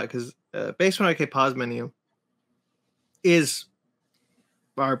good shot, because Basement Arcade Pause Menu is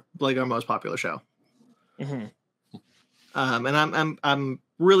our most popular show. Mm-hmm. And I'm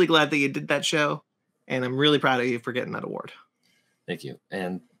really glad that you did that show, and I'm really proud of you for getting that award. Thank you.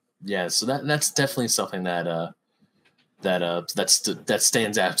 And yeah, so that's definitely something that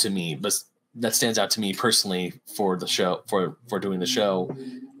stands out to me, but that stands out to me personally for the show, for doing the show.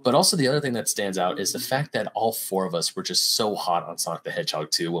 But also the other thing that stands out is the fact that all 4 of us were just so hot on Sonic the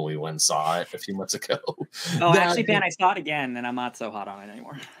Hedgehog 2 when we went and saw it a few months ago. Oh, actually, Ben, I saw it again, and I'm not so hot on it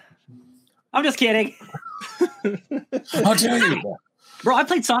anymore. I'm just kidding. How dare you? Bro, I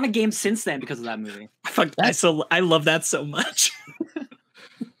played Sonic games since then because of that movie. I love that so much.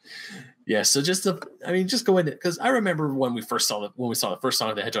 Yeah, so just go into, because I remember when we saw the first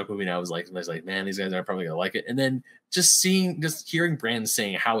Sonic the Hedgehog movie, and I was like, man, these guys are probably gonna like it. And then just hearing Brandon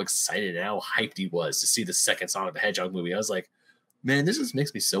saying how excited and how hyped he was to see the second Sonic the Hedgehog movie, I was like, man, this just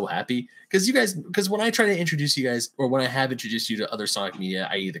makes me so happy. Because when I try to introduce you guys, or when I have introduced you to other Sonic media,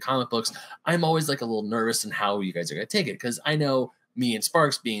 i.e. the comic books, I'm always like a little nervous in how you guys are gonna take it, because I know me and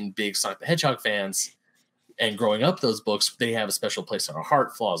Sparks being big Sonic the Hedgehog fans and growing up those books, they have a special place in our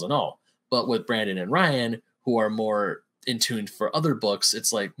heart, flaws and all. But with Brandon and Ryan, who are more in tune for other books,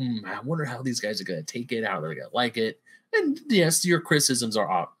 it's like, I wonder how these guys are going to take it, how they're going to like it. And yes, your criticisms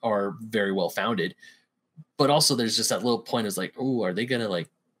are very well founded. but also there's just that little point is like, oh, are they gonna like,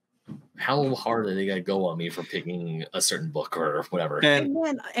 how hard are they gonna go on me for picking a certain book or whatever? And And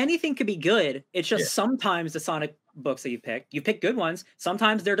then anything could be good. It's just Yeah. sometimes the Sonic books that you pick good ones.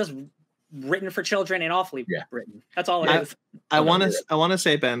 Sometimes they're just written for children and awfully Yeah. written. That's all it I- is. I Okay. want to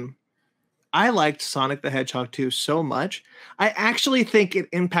say, Ben, I liked Sonic the Hedgehog 2 so much. I actually think it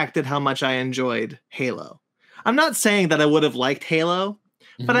impacted how much I enjoyed Halo. I'm not saying that I would have liked Halo,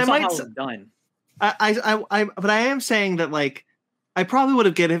 but I It's not might. how it's done. But I am saying that like I probably would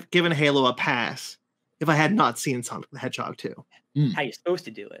have given Halo a pass if I had not seen Sonic the Hedgehog 2. How you're supposed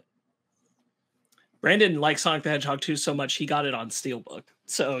to do it. Brandon likes Sonic the Hedgehog 2 so much he got it on Steelbook.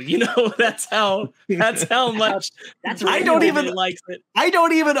 So that's how much That's I really don't what even- he likes it. I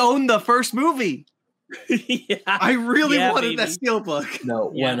don't even own the first movie. Yeah. I really Yeah, wanted that baby. Steelbook.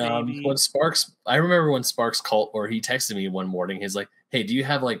 No, Yeah, baby. when Sparks, I remember when Sparks called or he texted me one morning. He's like, "Hey, do you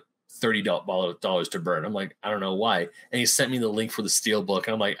have like $30 to burn?" I'm like, "I don't know why." And he sent me the link for the Steelbook,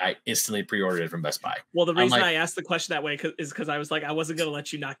 and I'm like, I instantly pre-ordered it from Best Buy. Well, the I'm reason like- I asked the question that way is because I was like, I wasn't gonna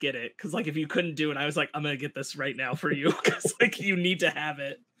let you not get it, because like if you couldn't do it, I was like, I'm gonna get this right now for you, because like you need to have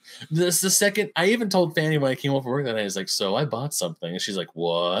it. This the second I even told Fanny when I came home from work that night, I was like, "So I bought something," and she's like,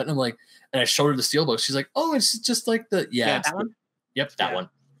 "What?" And I'm like, and I showed her the Steelbook. She's like, "Oh, it's just like the Yeah, it's that one? Yep, that Yeah. one."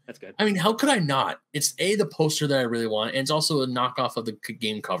 That's good. I mean, how could I not? It's the poster that I really want, and it's also a knockoff of the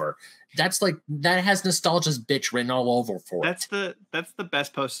game cover. That's like that has nostalgia's bitch written all over for That's it. the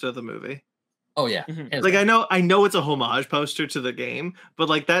best poster of the movie. Oh yeah, Mhm. Hands Like down. I know it's a homage poster to the game, but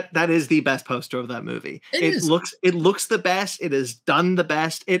like that is the best poster of that movie. It It is. looks the best. It is done the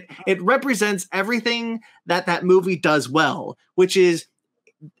best. It represents everything that movie does well, which is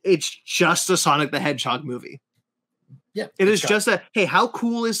it's just a Sonic the Hedgehog movie. Yeah, It it's is just a hey, how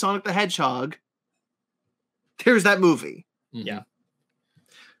cool is Sonic the Hedgehog? There's that movie. Mhm. Yeah.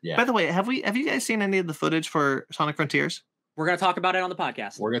 Yeah. By the way, have you guys seen any of the footage for Sonic Frontiers? We're gonna talk about it on the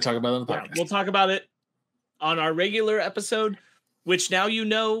podcast. We're gonna talk about it on the Yeah, podcast. we'll talk about it on our regular episode, which now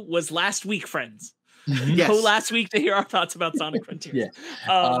was last week, friends. Mhm. Yes. Go last week to hear our thoughts about Sonic Frontiers.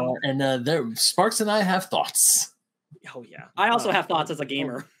 Yeah. Um, There, Sparks and I have thoughts. oh yeah. I also have thoughts as a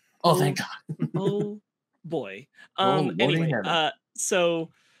gamer. Oh, thank God. Oh boy. Oh, Lordy Anyway, heaven.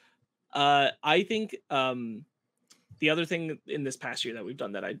 I think the other thing in this past year that we've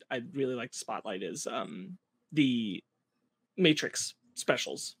done that I'd really like to spotlight is the Matrix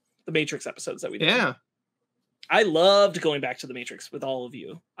specials, the Matrix episodes that we did. Yeah. I loved going back to the Matrix with all of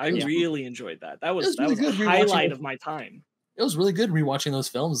you. I Yeah. really enjoyed that. That was was really a good rewatching highlight it. of my time. It was really good rewatching those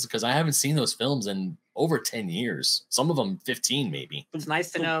films because I haven't seen those films in over 10 years. Some of them 15 maybe. It's nice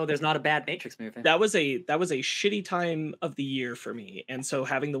to know there's not a bad Matrix movie. That was a shitty time of the year for me, and so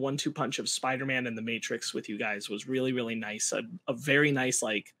having the 1-2 punch of Spider-Man and the Matrix with you guys was really, really nice. A very nice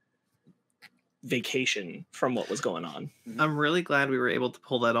like vacation from what was going on. I'm really glad we were able to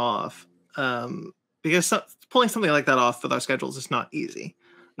pull that off. Because pulling something like that off with our schedules is not easy.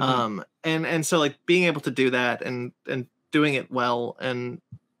 Mhm. And so like being able to do that and doing it well, and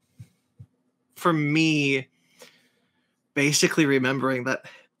for me basically remembering that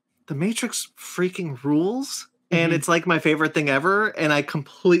the Matrix freaking rules and Mhm. it's like my favorite thing ever, and I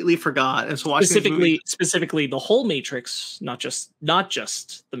completely forgot. And so watching this movie- Specifically the whole Matrix, not just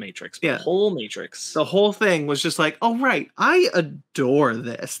the Matrix, but Yeah. the whole Matrix. the whole thing was just like, oh right, I adore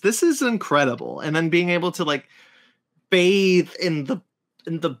this. This is incredible. And then being able to like bathe in the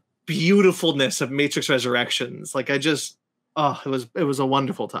beautifulness of Matrix Resurrections, like it was a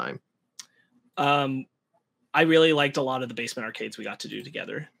wonderful time. I really liked a lot of the basement arcades we got to do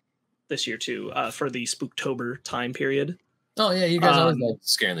together this year too, for the Spooktober time period. Oh yeah, you guys always Um, like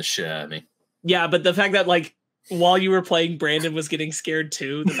scaring the shit out of me. Yeah, but the fact that like while you were playing, Brandon was getting scared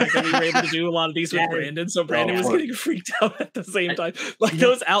too. The fact that we were able to do a lot of these with Yeah. Brandon, so Brandon was yeah. getting freaked out at the same time. Like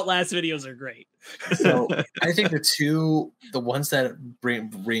those Outlast videos are great. So I think the ones that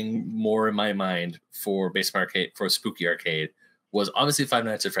bring more in my mind for Basement Arcade, for Spooky Arcade, was obviously Five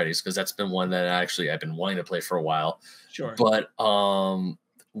Nights at Freddy's, because that's been one that I've been wanting to play for a while. Sure. But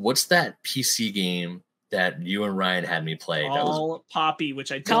what's that PC game that you and Ryan had me play? That was All Poppy,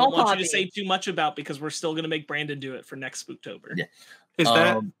 which I All don't want you Poppy. to say too much about because we're still going to make Brandon do it for next Spooktober. Yeah. Is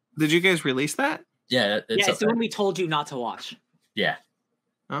that um, did you guys release that? yeah, it's Yeah, up it's the there. one we told you not to watch. Yeah.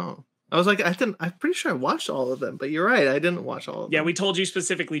 Oh. I was like, I'm pretty sure I watched all of them, but you're right, I didn't watch all of them. Yeah, we told you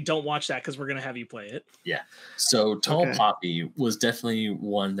specifically don't watch that because we're going to have you play it. So Tall Okay. Poppy was definitely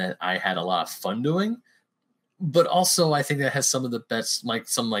one that I had a lot of fun doing, but also I think that has some of the best,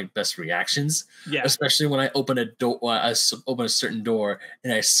 best reactions, Yeah. especially when I open a door, open a certain door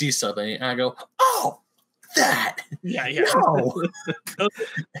and I see something and I go, "Oh, that. Yeah, yeah. No.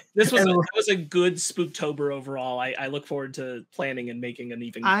 This was a good Spooktober overall. I look forward to planning and making an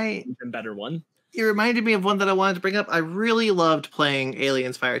even better one. It reminded me of one that I wanted to bring up. I really loved playing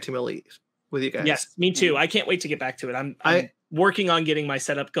Aliens Fireteam Elite with you guys. Yes, me too. I can't wait to get back to it. I'm working on getting my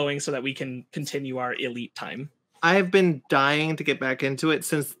setup going so that we can continue our Elite time. I've been dying to get back into it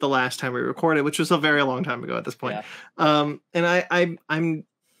since the last time we recorded, which was a very long time ago at this point. Yeah. And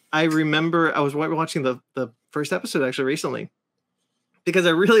I remember I was watching the first episode actually recently because I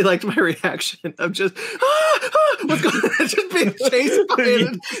really liked my reaction of just what's going on? Just being chased by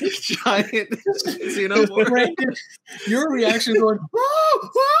a giant xenomorph. Your reaction going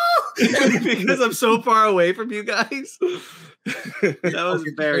because I'm so far away from you guys. That was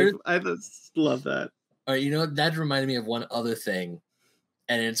I just love that. All right, that reminded me of one other thing,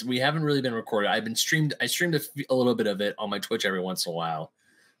 and we haven't really been recorded. I streamed a little bit of it on my Twitch every once in a while,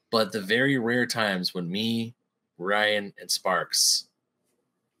 but the very rare times when me, Ryan, and Sparks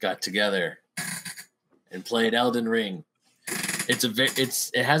got together and played Elden Ring,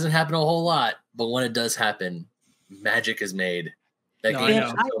 it hasn't happened a whole lot, but when it does happen, magic is made. That game is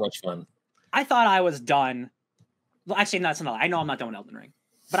so much fun. I thought I was done. Well, actually, that's not. I know I'm not done with Elden Ring.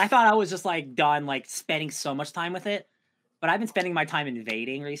 But I thought I was just like done, like spending so much time with it. But I've been spending my time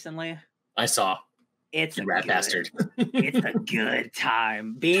invading recently. I saw. It's a rat bastard. It's a good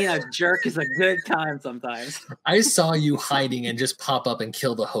time. Being a jerk is a good time sometimes. I saw you hiding and just pop up and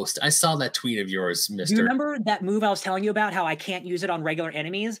kill the host. I saw that tweet of yours, Mister. Do you remember that move I was telling you about? How I can't use it on regular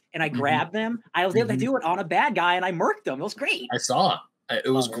enemies, and I grabbed them. I was able to do it on a bad guy, and I murked them. It was great. I saw. It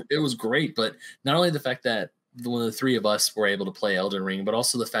was great. But not only the fact that one of the three of us were able to play Elden Ring, but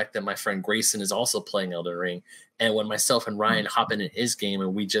also the fact that my friend Grayson is also playing Elden Ring. And when myself and Ryan hop in his game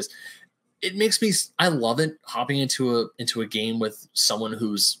and it makes me, I love it hopping into a game with someone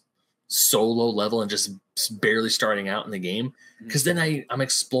who's so low level and just barely starting out in the game. Cause then I'm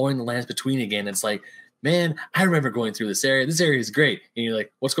exploring the lands between again. It's like, man, I remember going through this area. This area is great. And you're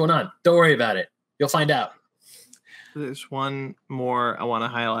like, what's going on? Don't worry about it. You'll find out. There's one more I want to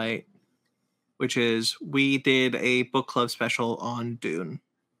highlight, which is we did a book club special on Dune.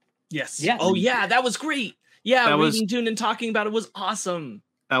 Yes. Yeah. Oh, yeah. That was great. Yeah. Reading Dune and talking about it was awesome.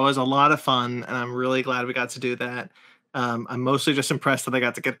 That was a lot of fun, and I'm really glad we got to do that. I'm mostly just impressed that I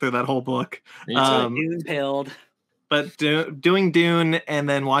got to get through that whole book. Dune-pilled. But doing Dune and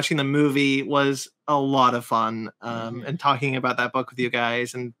then watching the movie was a lot of fun. And talking about that book with you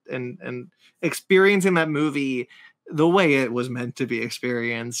guys and experiencing that movie the way it was meant to be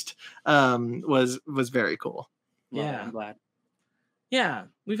experienced was very cool. Yeah, I'm glad. Yeah,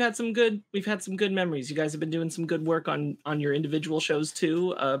 we've had some good memories. You guys have been doing some good work on your individual shows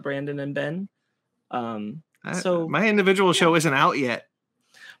too, Brandon and Ben. So my individual show isn't out yet.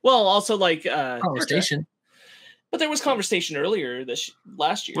 Well, also like Conversation. But there was Conversation earlier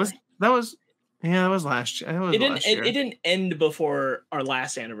last year. That was last year. It didn't end before our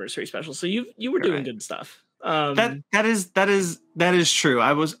last anniversary special. So you were doing good stuff. That is true.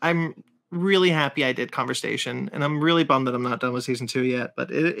 I'm really happy I did Conversation, and I'm really bummed that I'm not done with season 2 yet,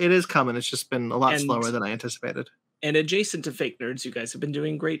 but it is coming. It's just been a lot slower than I anticipated. And adjacent to Fake Nerds, you guys have been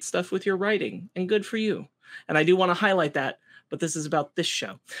doing great stuff with your writing, and good for you. And I do want to highlight that, but this is about this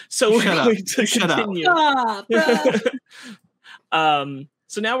show. So we're going to continue.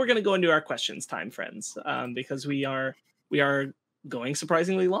 So now we're going to go into our questions time, friends, because we are going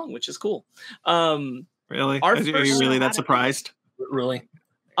surprisingly long, which is cool. Really? Are you really that surprised? Really?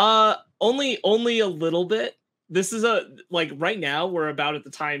 Only a little bit. This is right now we're about at the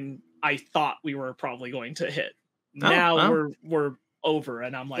time I thought we were probably going to hit. We're over,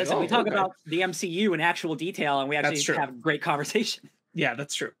 and I'm like, listen, we talk about the MCU in actual detail, and we actually have a great conversation. Yeah,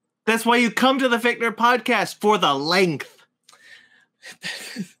 that's true. That's why you come to the Fake Nerd podcast, for the length.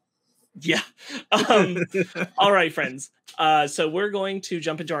 Yeah. All right, friends. So we're going to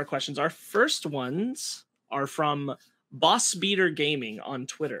jump into our questions. Our first ones are from Boss Beater Gaming on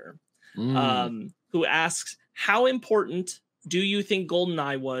Twitter, who asks, how important do you think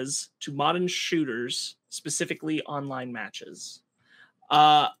GoldenEye was to modern shooters, specifically online matches?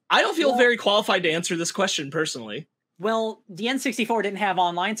 I don't feel very qualified to answer this question personally. Well, the N64 didn't have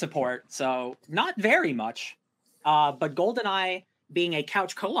online support, so not very much. But GoldenEye, being a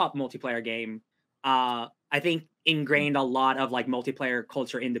couch co-op multiplayer game, I think ingrained a lot of like multiplayer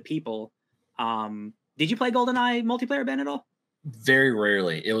culture into people. Did you play GoldenEye multiplayer, Ben, at all? Very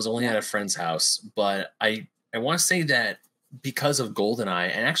rarely. It was only at a friend's house. But I want to say that because of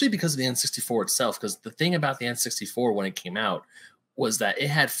GoldenEye, and actually because of the N64 itself, because the thing about the N64 when it came out was that it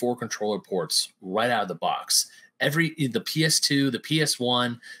had 4 controller ports right out of the box. the PS2, the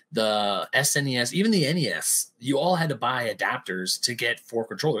PS1, the SNES, even the NES, you all had to buy adapters to get 4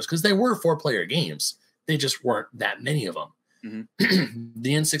 controllers because they were 4-player games. They just weren't that many of them.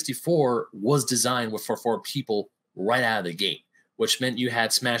 The N64 was designed for 4 people right out of the gate, which meant you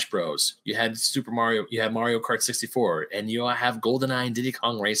had Smash Bros, you had Super Mario, you had Mario Kart 64, and you have GoldenEye and Diddy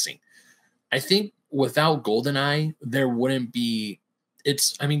Kong Racing. I think without GoldenEye, there wouldn't be.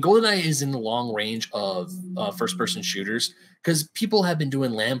 GoldenEye is in the long range of first-person shooters because people have been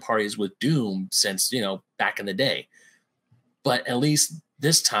doing LAN parties with Doom since back in the day, but at least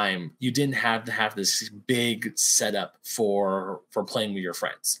this time you didn't have to have this big setup for playing with your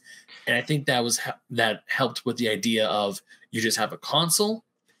friends. And I think that helped with the idea of you just have a console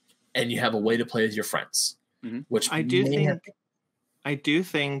and you have a way to play with your friends, which I do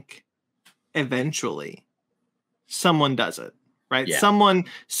think eventually someone does it, right? Yeah. Someone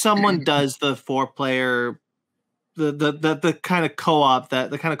does the 4-player, the kind of co-op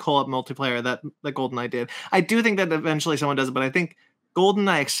multiplayer that GoldenEye did. I do think that eventually someone does it, but I think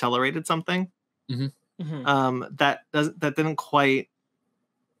GoldenEye accelerated something that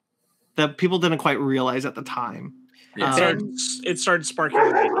people didn't quite realize at the time. Yeah. It started sparking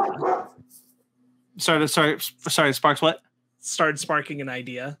an idea. Sorry, Sparks, what? Started sparking an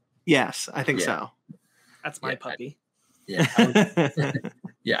idea. Yes, I think so. That's my puppy. Yeah.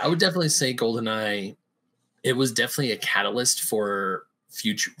 I would definitely say GoldenEye, it was definitely a catalyst for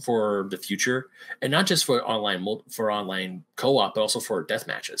the future, and not just for online co-op, but also for death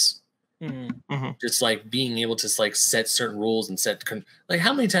matches. Just like being able to set certain rules and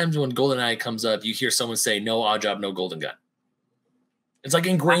how many times when GoldenEye comes up, you hear someone say no odd job, no golden gun. It's like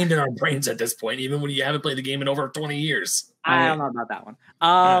ingrained in our brains at this point, even when you haven't played the game in over 20 years. I don't know about that one.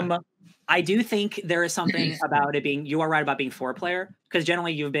 I do think there is something about it being. You are right about being 4-player because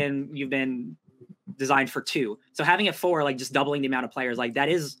generally you've been designed for 2. So having it 4, like just doubling the amount of players, like that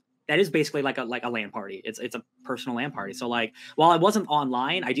is basically like a LAN party. It's a personal LAN party. So like while it wasn't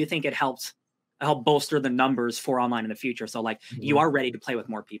online, I do think it helped bolster the numbers for online in the future. So like you are ready to play with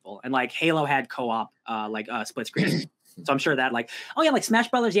more people, and like Halo had co-op split screen. So I'm sure that like Smash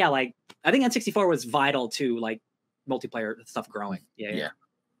Brothers, like I think N64 was vital to like multiplayer stuff growing. Yeah.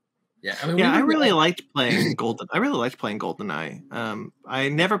 I really liked playing GoldenEye. I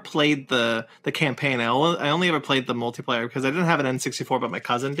never played the campaign. I only ever played the multiplayer because I didn't have an N64, but my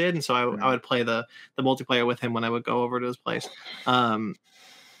cousin did, and so I would play the multiplayer with him when I would go over to his place. That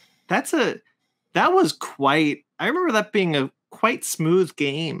was quite. I remember that being a quite smooth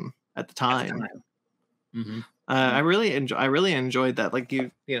game at the time. I really enjoyed that. Like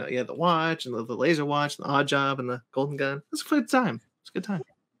you had the watch and the laser watch, and the odd job, and the golden gun. It was a good time.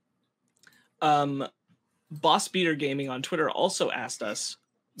 Boss Beater Gaming on Twitter also asked us,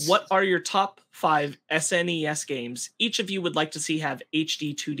 what are your top 5 SNES games each of you would like to see have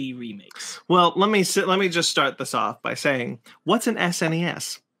HD 2D remakes? Well, let me just start this off by saying, what's an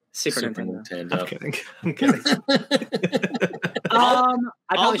SNES? Super Nintendo. I'm kidding. I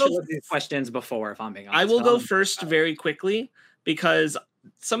probably should look at these questions before, if I'm being honest. I will go first very quickly because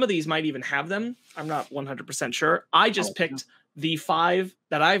some of these might even have them. I'm not 100% sure. I just picked the 5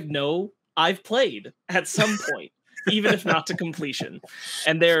 that I've played at some point, even if not to completion.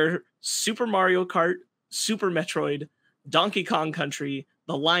 And they're Super Mario Kart, Super Metroid, Donkey Kong Country,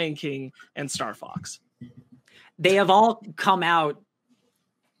 The Lion King, and Star Fox. They have all come out.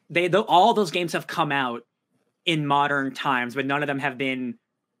 All those games have come out in modern times, but none of them have been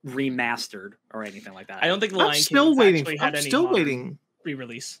remastered or anything like that. I don't think The Lion King had any waiting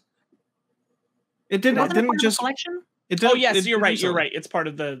re-release. It didn't just collection. You're right. It's part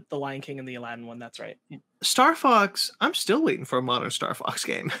of the Lion King and the Aladdin one. That's right. Star Fox. I'm still waiting for a modern Star Fox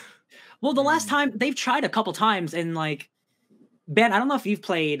game. Well, the last time they've tried a couple times, and like Ben, I don't know if you've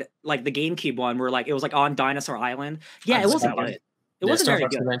played like the GameCube one where like it was like on Dinosaur Island. Yeah, it wasn't good. It wasn't very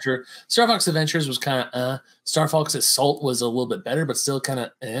good. Adventure. Star Fox Adventures was kind of Star Fox Assault was a little bit better, but still kind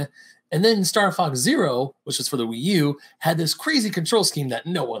of And then Star Fox Zero, which was for the Wii U, had this crazy control scheme that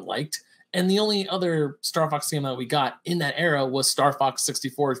no one liked. And the only other Star Fox game that we got in that era was Star Fox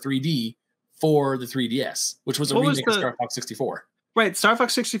 64 3D for the 3DS, which was a remake of Star Fox 64. Right, Star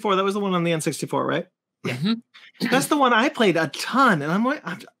Fox 64. That was the one on the N64, right? Yeah. That's the one I played a ton. And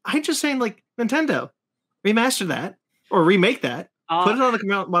I'm just saying, like, Nintendo, remaster that or remake that. Put it on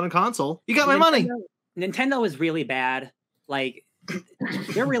the modern console. You got my money. Nintendo is really bad. Like,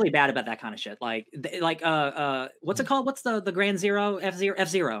 they're really bad about that kind of shit. Like what's it called? What's the Grand Zero?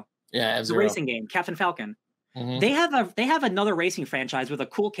 F-Zero. Yeah, F-Zero. The racing game, Captain Falcon. Mm-hmm. They have another racing franchise with a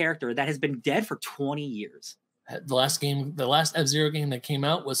cool character that has been dead for 20 years. The last F-Zero game that came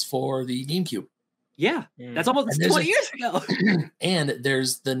out was for the GameCube. Yeah, that's almost And there's 20 years ago. And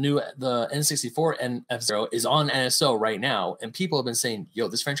there's the N64 and F-Zero is on NSO right now, and people have been saying, "Yo,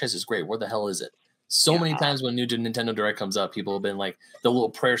 this franchise is great. Where the hell is it?" So many times when new Nintendo Direct comes up, people have been like, the little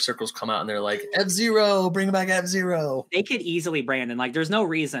prayer circles come out, and they're like, "F-Zero, bring back F-Zero." They could easily brand, and like, there's no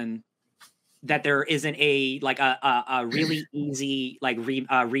reason that there isn't a really easy like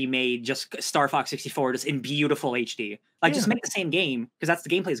remade just Star Fox 64 just in beautiful HD. Like just make the same game because that's the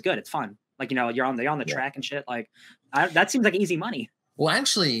gameplay is good. It's fun. Like you're on the track and shit. Like that seems like easy money. Well,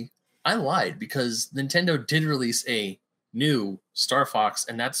 actually, I lied because Nintendo did release a new Star Fox,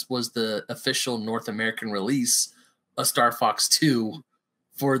 and that was the official North American release of Star Fox 2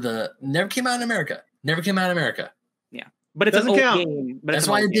 for the never came out in America. Yeah. But it's an old game. But that's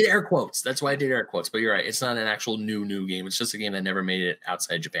why I did air quotes. But you're right. It's not an actual new game. It's just a game that never made it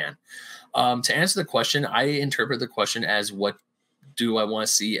outside Japan. To answer the question, I interpret the question as what do I want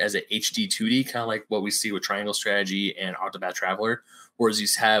to see as a HD 2D, kind of like what we see with Triangle Strategy and Octopath Traveler, whereas you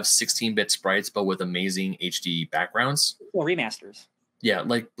have 16-bit sprites but with amazing HD backgrounds. Well, remasters. Yeah,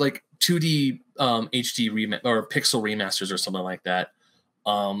 like 2D HD or pixel remasters or something like that.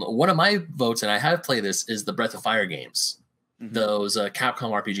 One of my votes, and I have played this, is the Breath of Fire games. Those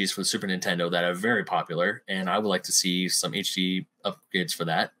Capcom RPGs for the Super Nintendo that are very popular, and I would like to see some HD upgrades for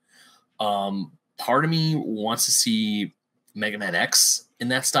that. Part of me wants to see Mega Man X in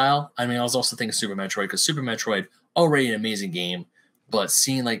that style. I mean, I was also thinking Super Metroid, because Super Metroid, already an amazing game, but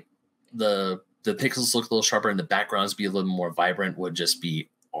seeing like the pixels look a little sharper and the backgrounds be a little more vibrant would just be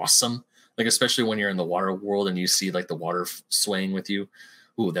awesome. Like, especially when you're in the water world and you see like the water swaying with you.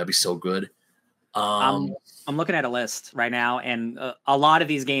 Ooh, that'd be so good. I'm looking at a list right now, and a lot of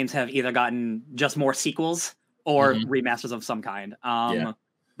these games have either gotten just more sequels or remasters of some kind.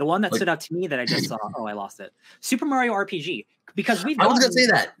 The one that stood out to me that I just saw, I lost it. Super Mario RPG, because I was gonna say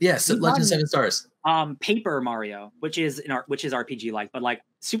that. Yes, Legend of Seven Stars. Paper Mario, which is RPG like, but like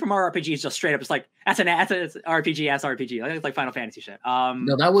Super Mario RPG is just straight up just like that's an RPG ass RPG. Like, it's like Final Fantasy shit.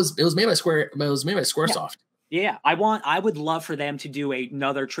 No, it was made by Square. It was made by SquareSoft. Yeah, I would love for them to do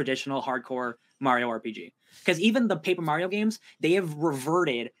another traditional hardcore Mario RPG, because even the Paper Mario games, they have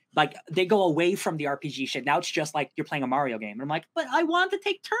reverted. Like, they go away from the RPG shit. Now it's just like you're playing a Mario game. And I'm like, but I want to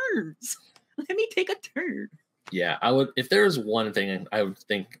take turns. Let me take a turn. Yeah, I would. If there's one thing I would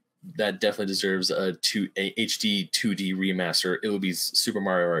think that definitely deserves a HD 2D remaster, it would be Super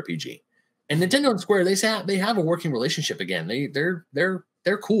Mario RPG. And Nintendo and Square, they have a working relationship again.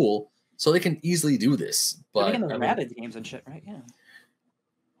 They're cool, so they can easily do this. But they're making the Rabbids games and shit, right? Yeah.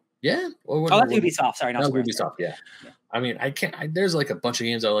 Yeah. That's Ubisoft. Sorry, not Square. Ubisoft. Yeah. I mean, there's like a bunch of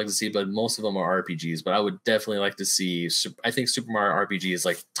games I would like to see, but most of them are RPGs. But I would definitely like to see. I think Super Mario RPG is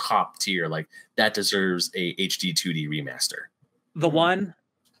like top tier. Like, that deserves a HD 2D remaster. The one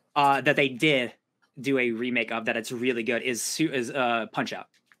that they did do a remake of that it's really good is Punch Out.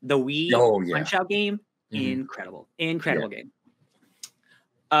 The Wii Punch Out game, incredible game.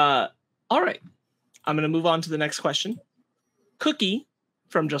 All right, I'm gonna move on to the next question. Cookie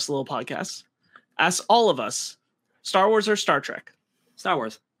from Just a Little Podcast asks all of us: Star Wars or Star Trek? Star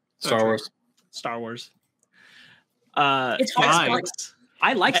Wars. Star Wars. Star Wars. It's fine.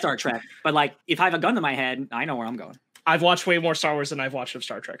 I like Star Trek, but like, if I have a gun to my head, I know where I'm going. I've watched way more Star Wars than I've watched of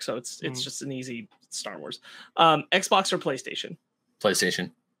Star Trek, so it's just an easy Star Wars. Xbox or PlayStation?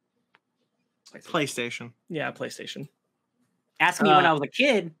 PlayStation. Yeah, PlayStation. Ask me when I was a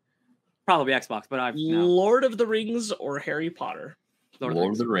kid, probably Xbox, but Lord of the Rings or Harry Potter? Lord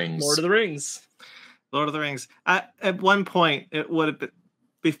of the Rings. Lord of the Rings. Lord of the Rings. At one point, it would have been,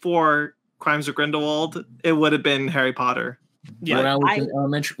 before Crimes of Grindelwald, it would have been Harry Potter. Yeah, when I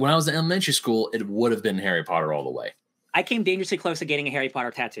was in elementary school, it would have been Harry Potter all the way. I came dangerously close to getting a Harry Potter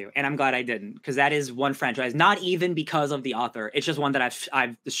tattoo, and I'm glad I didn't, because that is one franchise, not even because of the author. It's just one that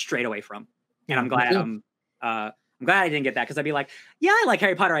I've strayed away from, and I'm glad I'm glad I didn't get that, because I'd be like, yeah, I like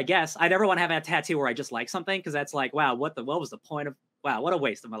Harry Potter, I guess. I never want to have a tattoo where I just like something, because that's like, wow, what was the point of? Wow, what a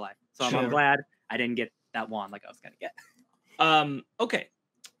waste of my life. So I'm glad I didn't get that wand like I was gonna get. Okay.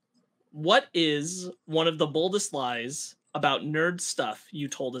 What is one of the boldest lies about nerd stuff you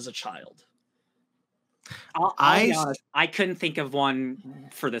told as a child? I'll be honest, I couldn't think of one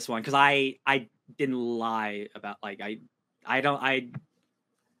for this one, because I didn't lie about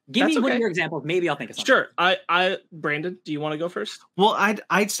give me one of your examples. Maybe I'll think of something. Sure. I Brandon, do you want to go first? Well,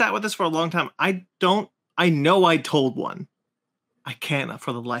 I'd sat with this for a long time. I know I told one. I can't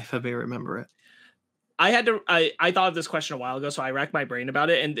for the life of me remember it. I thought of this question a while ago, so I racked my brain about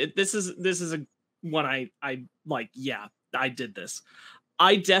it, and this is a one I like. Yeah, I did this.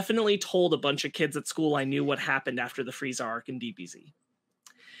 I definitely told a bunch of kids at school I knew what happened after the Frieza arc in DBZ.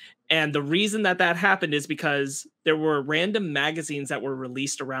 And the reason that happened is because there were random magazines that were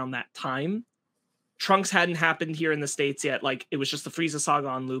released around that time. Trunks hadn't happened here in the States yet. Like, it was just the Frieza saga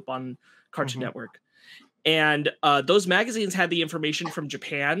on loop on Cartoon Network. And those magazines had the information from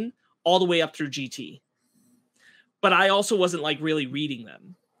Japan all the way up through GT. But I also wasn't like really reading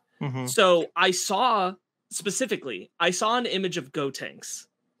them. So I saw an image of Gotenks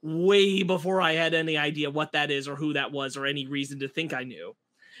way before I had any idea what that is or who that was or any reason to think I knew.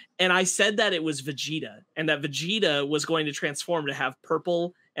 And I said that it was Vegeta, and that Vegeta was going to transform to have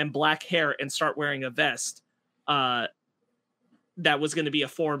purple and black hair and start wearing a vest that was going to be a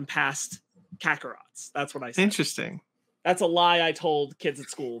form past Kakarot's. That's what I said. Interesting. That's a lie I told kids at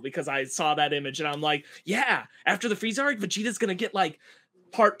school because I saw that image and I'm like, yeah, after the Frieza arc, Vegeta's going to get like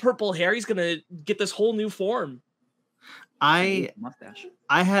part purple hair. He's going to get this whole new form. Mustache.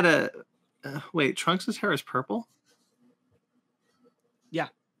 I had a wait, Trunks' hair is purple? Yeah.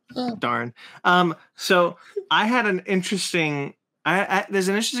 Oh, darn. So I had an interesting there's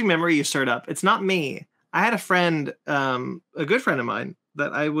an interesting memory you stirred up. It's not me. I had a friend, a good friend of mine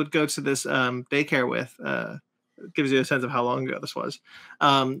that I would go to this daycare with. Gives you a sense of how long ago this was.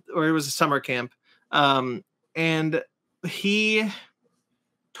 Or it was a summer camp. And he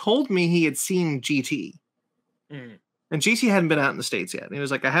told me he had seen GT. And GT hadn't been out in the States yet. And he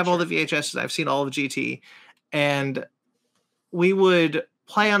was like, I have all the VHSs. I've seen all of GT. And we would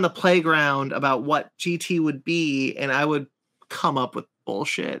play on the playground about what GT would be. And I would come up with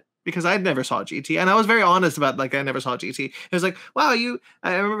bullshit because I never saw GT. And I was very honest about, like, I never saw GT. It was like, wow,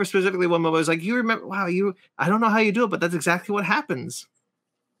 I remember specifically one moment I was like, you remember, wow, I don't know how you do it, but that's exactly what happens.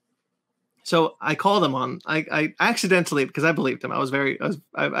 So I called him on, I accidentally, because I believed him.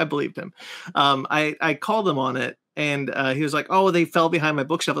 I believed him. I called him on it. And he was like, "Oh, they fell behind my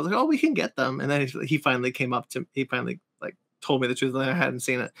bookshelf." I was like, "Oh, we can get them." And then he finally came up to. He finally like told me the truth, and I hadn't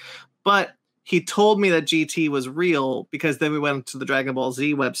seen it. But he told me that GT was real because then we went to the Dragon Ball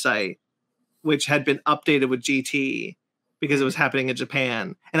Z website, which had been updated with GT because it was happening in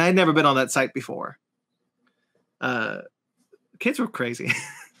Japan, and I had never been on that site before. Kids were crazy.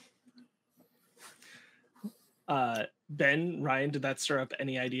 Ben, Ryan, did that stir up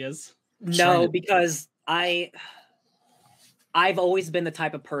any ideas? No, because I've always been the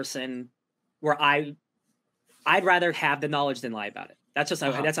type of person where I'd rather have the knowledge than lie about it. That's just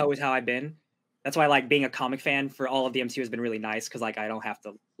that's always how I've been. That's why, like, being a comic fan for all of the MCU has been really nice because, like, I don't have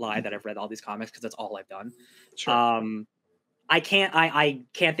to lie that I've read all these comics because that's all I've done. Sure. I can't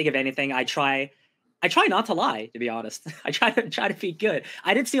think of anything. I try not to lie, to be honest. I try to be good.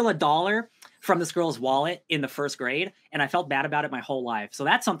 I did steal $1 from this girl's wallet in the first grade, and I felt bad about it my whole life. So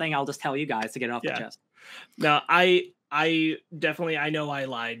that's something I'll just tell you guys to get it off the chest. No, I definitely, I know I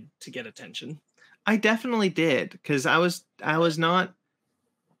lied to get attention. I definitely did because I was not.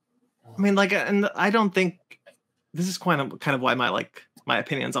 I mean, like, and I don't think this is kind of why my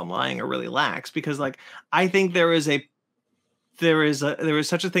opinions on lying are really lax because, like, I think there is such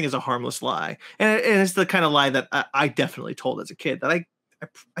a thing as a harmless lie, and it's the kind of lie that I definitely told as a kid that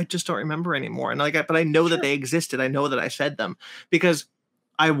I just don't remember anymore, and but I know that they existed. I know that I said them because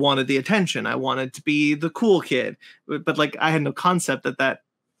I wanted the attention. I wanted to be the cool kid, but like I had no concept that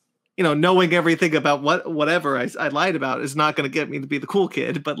knowing everything about whatever I lied about is not going to get me to be the cool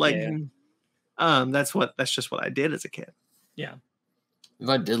kid. But like, that's just what I did as a kid. Yeah. If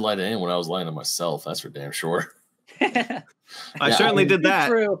I did lie to anyone, I was lying to myself. That's for damn sure. I certainly did that.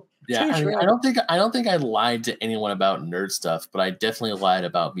 True. Yeah, I don't think I lied to anyone about nerd stuff, but I definitely lied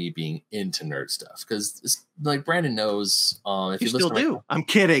about me being into nerd stuff because, like Brandon knows, if you still listen do. I'm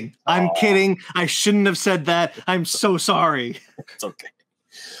kidding. I'm kidding. I shouldn't have said that. I'm so sorry. It's okay.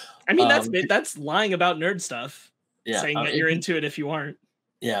 I mean, that's lying about nerd stuff. Yeah, saying that you're into it if you aren't.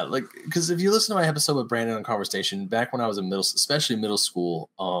 Yeah, like because if you listen to my episode with Brandon on Conversation, back when I was in especially middle school,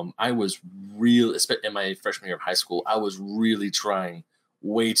 I was really in my freshman year of high school, I was really trying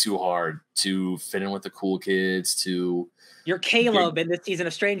way too hard to fit in with the cool kids. You're Caleb in this season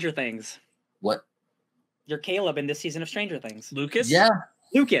of Stranger Things. What? You're Caleb in this season of Stranger Things. Lucas? Yeah.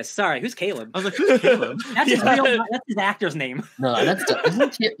 Lucas. Sorry, who's Caleb? I was like, who's Caleb? That's his actor's name. No,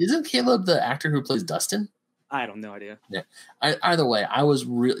 isn't Caleb the actor who plays Dustin? I don't know idea. Yeah. Either way, I was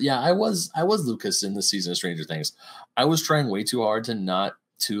Lucas in this season of Stranger Things. I was trying way too hard to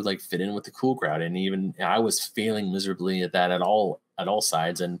like fit in with the cool crowd, and even I was failing miserably at that at all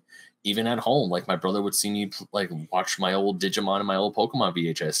sides, and even at home, like my brother would see me like watch my old Digimon and my old Pokemon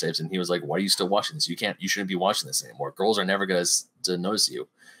VHS tapes, and he was like, "Why are you still watching this? You shouldn't be watching this anymore. Girls are never going to notice you."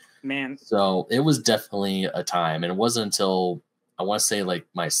 Man. So it was definitely a time, and it wasn't until I want to say like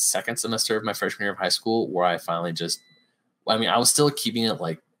my second semester of my freshman year of high school where I finally just I mean, I was still keeping it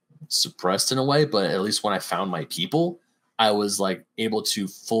like suppressed in a way, but at least when I found my people, I was like able to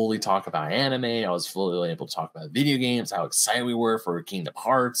fully talk about anime. I was fully able to talk about video games, how excited we were for Kingdom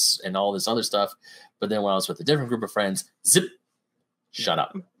Hearts and all this other stuff. But then when I was with a different group of friends, zip, shut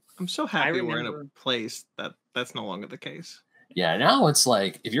up. I'm so happy we're in a place that's no longer the case. Yeah, now it's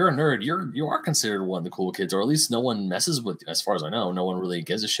like if you're a nerd, you are considered one of the cool kids, or at least no one messes with you. As far as I know, no one really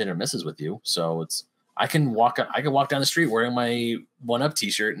gives a shit or messes with you. So I can walk down the street wearing my 1UP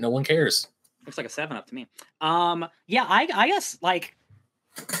t-shirt, no one cares. Looks like a 7-Up to me. Yeah, I guess like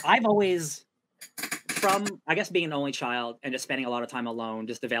I've always, from I guess being an only child and just spending a lot of time alone,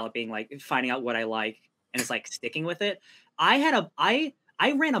 just developing, like finding out what I like and it's like sticking with it. I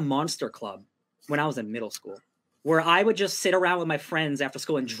ran a monster club when I was in middle school, where I would just sit around with my friends after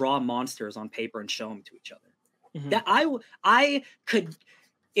school and draw monsters on paper and show them to each other. Mm-hmm. That I could,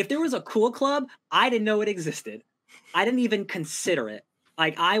 if there was a cool club, I didn't know it existed. I didn't even consider it.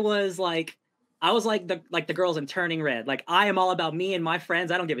 Like I was like the girls in Turning Red. Like I am all about me and my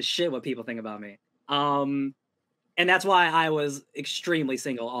friends. I don't give a shit what people think about me. And that's why I was extremely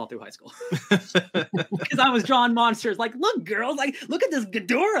single all through high school. Because I was drawing monsters. Like, look, girls, like, look at this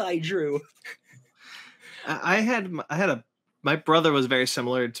Ghidorah I drew. My brother was very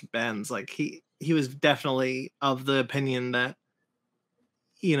similar to Ben's. Like he was definitely of the opinion that,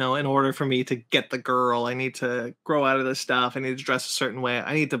 you know, in order for me to get the girl, I need to grow out of this stuff. I need to dress a certain way.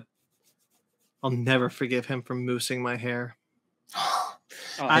 I'll never forgive him for moosing my hair.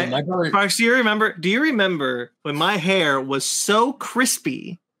 My brother, Parks, do you remember when my hair was so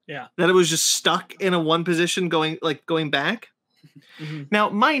crispy that it was just stuck in a one position going back? Mm-hmm. Now,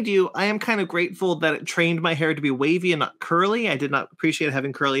 mind you, I am kind of grateful that it trained my hair to be wavy and not curly. I did not appreciate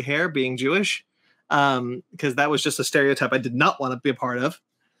having curly hair being Jewish, because that was just a stereotype I did not want to be a part of.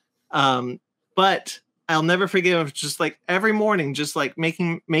 But I'll never forgive him, just like every morning, just like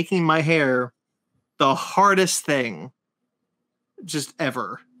making my hair the hardest thing just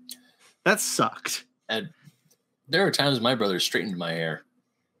ever. That sucked. And there are times my brother straightened my hair,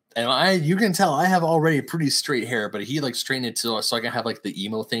 and you can tell I have already pretty straight hair, but he like straightened it so I can have like the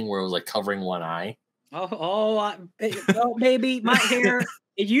emo thing where it was like covering one eye. Baby, my hair,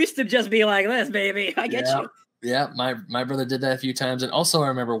 it used to just be like this, baby. I get you. Yeah, my brother did that a few times. And also I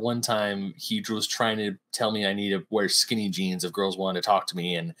remember one time he was trying to tell me I need to wear skinny jeans if girls wanted to talk to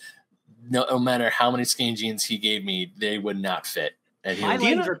me, and no matter how many skinny jeans he gave me, they would not fit. And my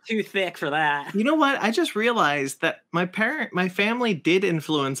legs are too thick for that. You know what? I just realized that my family did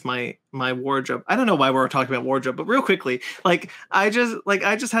influence my wardrobe. I don't know why we're talking about wardrobe, but real quickly, I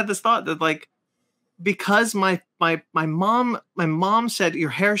just had this thought that like, because my mom said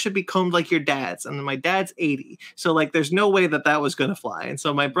your hair should be combed like your dad's, and my dad's 80, so like there's no way that was gonna fly. And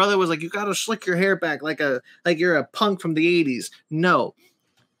so my brother was like, you gotta slick your hair back like you're a punk from the 80s. No,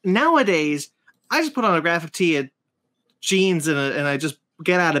 nowadays I just put on a graphic tee and jeans and I just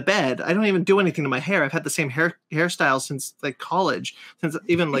get out of bed. I don't even do anything to my hair. I've had the same hairstyle since like college, since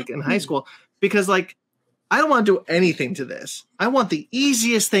even like in high school, because like I don't want to do anything to this. I want the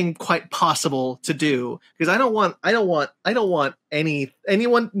easiest thing quite possible to do, because I don't want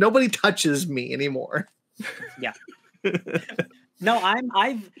anyone, nobody touches me anymore. Yeah. No,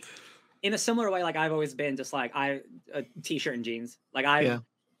 I've in a similar way, like I've always been just like a t-shirt and jeans. Like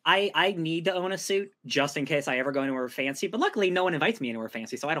I need to own a suit just in case I ever go anywhere fancy, but luckily no one invites me anywhere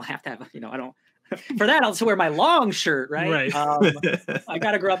fancy, so I don't have to have, I don't, for that I'll just wear my long shirt, right? I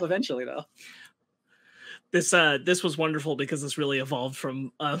gotta grow up eventually though. This was wonderful because this really evolved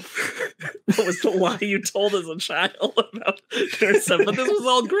from what was the lie you told as a child about your stuff, but this was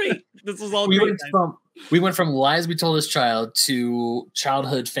all great. We went from lies we told as child to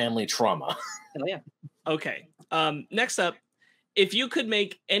childhood family trauma. Oh yeah. Okay. Next up, if you could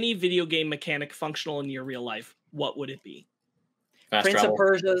make any video game mechanic functional in your real life, what would it be? Prince of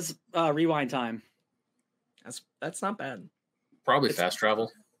Persia's rewind time. That's not bad. Probably fast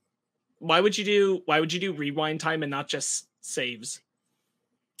travel. Why would you do rewind time and not just saves?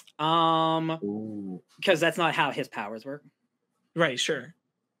 Because that's not how his powers work. Right, sure.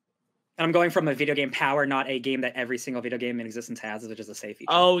 And I'm going from a video game power, not a game that every single video game in existence has, which is a save feature.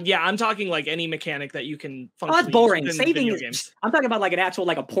 Oh yeah, I'm talking like any mechanic that you can functionally that's boring. Saving games. I'm talking about like an actual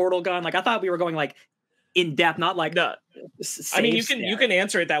like a portal gun. Like I thought we were going like in depth, not like no. I mean, you can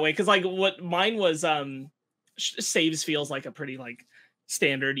answer it that way, because like what mine was saves feels like a pretty like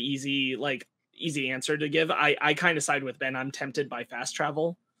standard easy answer to give. I kind of side with Ben. I'm tempted by fast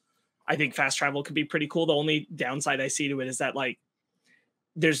travel. I think fast travel could be pretty cool. The only downside I see to it is that like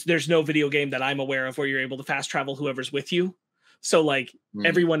there's no video game that I'm aware of where you're able to fast travel whoever's with you. So like Hmm.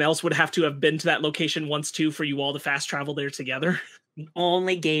 everyone else would have to have been to that location once too for you all to fast travel there together. The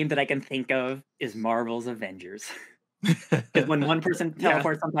only game that I can think of is Marvel's Avengers. Because when one person Yeah.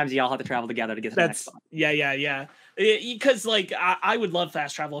 teleports, sometimes you all have to travel together to get to the next That's spot. yeah. Because like I would love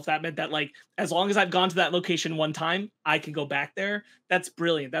fast travel if that meant that like as long as I've gone to that location one time, I can go back there. That's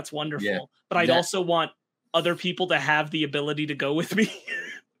brilliant. That's wonderful. Yeah, But I'd that- also want other people to have the ability to go with me.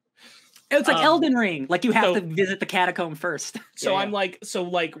 It's like Um, Elden Ring. Like you have so- to visit the catacomb first. So Yeah, I'm like, so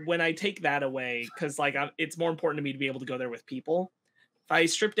like when I take that away, because like it's more important to me to be able to go there with people. If I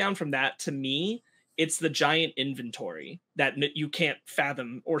strip down from that, to me, it's the giant inventory that you can't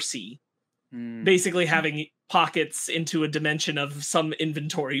fathom or see. Hmm. Basically, having pockets into a dimension of some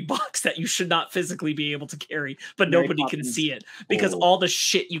inventory box that you should not physically be able to carry, but Mary nobody can Poppins. see it because Oh. all the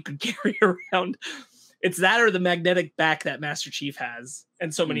shit you could carry around. It's that or the magnetic back that Master Chief has,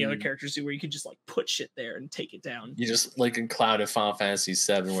 and so many other Hmm. characters do, where you can just like put shit there and take it down. You just like in Cloud of Final Fantasy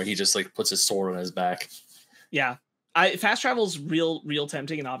VII, where he just like puts his sword on his back. Yeah. Fast travel's real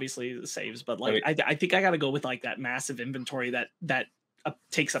tempting, and obviously the saves, but like I think I gotta go with like that massive inventory that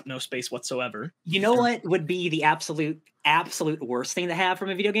takes up no space whatsoever. You know what would be the absolute worst thing to have from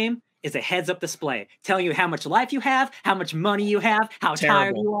a video game is a heads-up display telling you how much life you have, how much money you have, how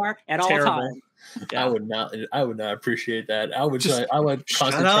tired Terrible. you are at all Terrible. times. Yeah. I would not appreciate that. I would Just I would Shut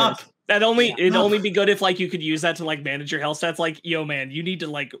constantly try up. to- That only Yeah. it'd only be good if like you could use that to like manage your health stats. Like, yo, man, you need to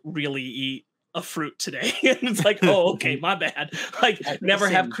like really eat a fruit today. And it's like, oh, okay, my bad. Like, never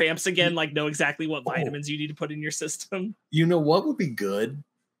have Listen. cramps again. Like, know exactly what vitamins you need to put in your system. You know what would be good?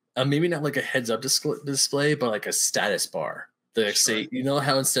 Maybe not like a heads up display, but like a status bar. The like, say, you know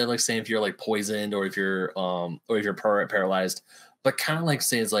how instead of like saying if you're like poisoned or if you're paralyzed, but kind of like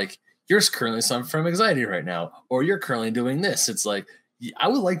saying it's like you're currently suffering from anxiety right now, or you're currently doing this. It's like I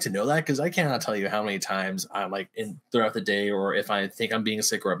would like to know that because I cannot tell you how many times I'm like throughout the day, or if I think I'm being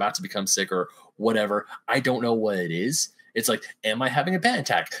sick or about to become sick or whatever, I don't know what it is. It's like, am I having a panic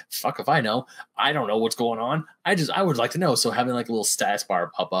attack? Fuck if I know. I don't know what's going on. I would like to know. So having like a little status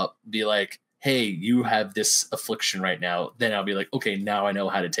bar pop up, be like, hey, you have this affliction right now. Then I'll be like, okay, now I know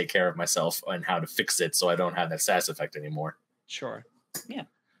how to take care of myself and how to fix it so I don't have that status effect anymore. Sure.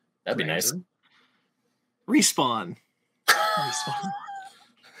 That'd be nice. Respawn.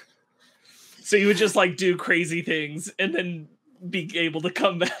 So you would just like do crazy things and then be able to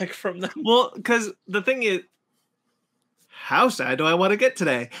come back from them. Well, because the thing is, how sad do I want to get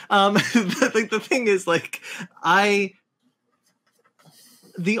today? The thing is, like,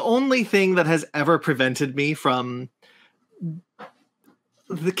 the only thing that has ever prevented me from,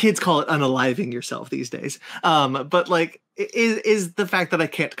 the kids call it unaliving yourself these days, but like, is the fact that I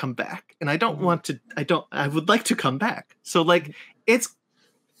can't come back, and I don't want to. I would like to come back. So like, it's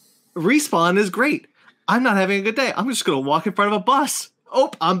Respawn is great. I'm not having a good day. I'm just gonna walk in front of a bus.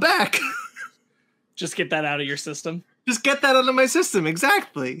 Oh, I'm back. Just get that out of your system. Just get that out of my system.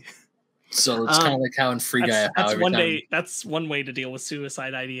 Exactly. So it's kind of like how in Free Guy, how That's every one time way. That's one way to deal with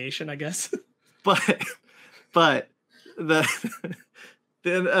suicide ideation, I guess. But the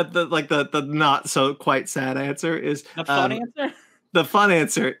not so quite sad answer is The fun answer. the fun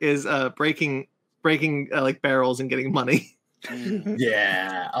answer is breaking like barrels and getting money.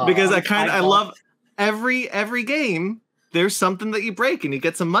 yeah, Because I I love- love every game. There's something that you break and you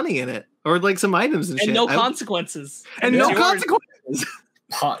get some money in it, or like some items and, And shit. no consequences. and it's no yours. consequences.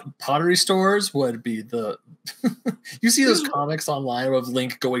 pottery stores would be the. You see those comics online of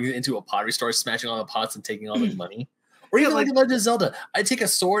Link going into a pottery store, smashing all the pots and taking all the money. Or even like in Legend of Zelda, I take a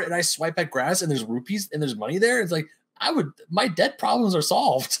sword and I swipe at grass and there's rupees and there's money there. It's like my debt problems are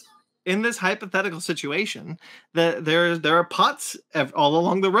solved. In this hypothetical situation, there are pots all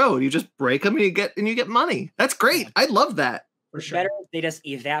along the road. You just break them and you get money. That's great. I love that. For It's sure. better if they just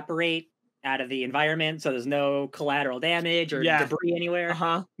evaporate out of the environment so there's no collateral damage or Yeah. debris anywhere.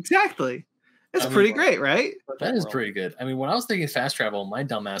 Uh-huh. Exactly. It's I mean, pretty great, right? That is pretty good. I mean, when I was thinking fast travel, my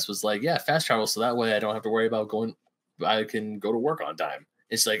dumbass was like, yeah, fast travel. So that way I don't have to worry about going, I can go to work on time.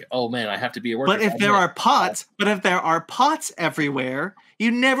 It's like, oh man, I have to be at work. But if there are pots everywhere, you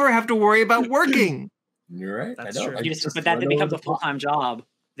never have to worry about working. You're right. That's I know. true. I But that then run becomes over a the pot. full-time job.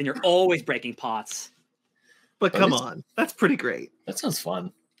 Then you're always breaking pots. But But come it's- on, that's pretty great. That sounds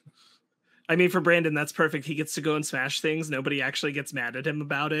fun. I mean, for Brandon, that's perfect. He gets to go and smash things. Nobody actually gets mad at him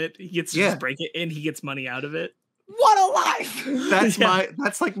about it. He gets to Yeah. just break it, and he gets money out of it. What a life!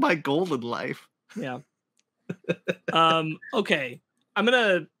 That's like my golden life. Yeah. Okay. I'm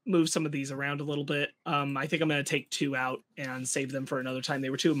gonna move some of these around a little bit. I think I'm gonna take 2 out and save them for another time. They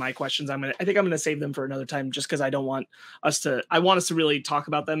were 2 of my questions. I think I'm gonna save them for another time just because I want us to really talk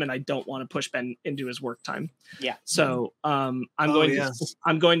about them, and I don't want to push Ben into his work time. Yeah. So I'm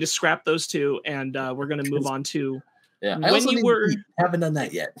going to scrap those 2, and we're gonna move on to haven't done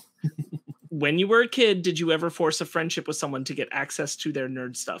that yet. When you were a kid, did you ever force a friendship with someone to get access to their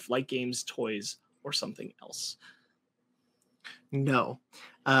nerd stuff, like games, toys, or something else? No,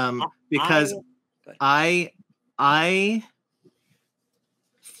 because I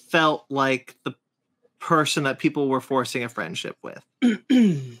felt like the person that people were forcing a friendship with.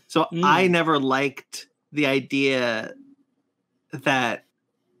 So I never liked the idea that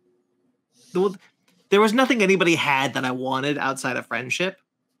there was nothing anybody had that I wanted outside of friendship.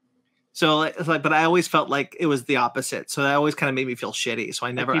 So it's like, but I always felt like it was the opposite. So that always kind of made me feel shitty. So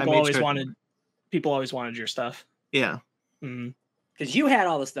people always wanted your stuff. Yeah. Because you had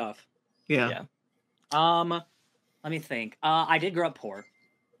all the stuff. Yeah. Let me think. I did grow up poor,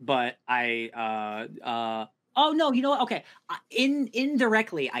 but oh no, you know what? Okay.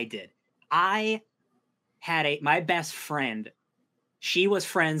 Indirectly I did. I had my best friend. She was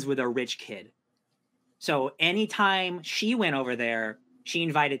friends with a rich kid. So anytime she went over there, she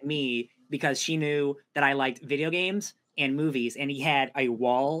invited me because she knew that I liked video games and movies, and he had a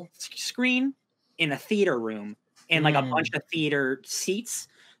wall screen in a theater room and like a bunch of theater seats.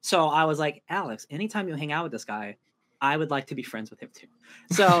 So I was like, Alex, anytime you hang out with this guy, I would like to be friends with him too.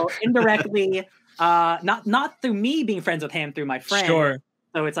 So indirectly, not through me being friends with him, through my friend. Sure.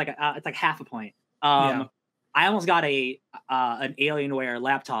 So it's like half a point. I almost got an Alienware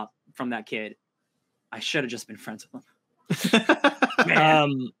laptop from that kid. I should have just been friends with him.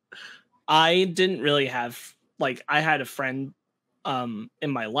 I didn't really have, like, I had a friend in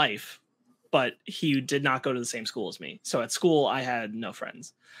my life, but he did not go to the same school as me. So at school I had no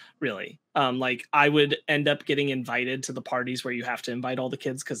friends, really. Like, I would end up getting invited to the parties where you have to invite all the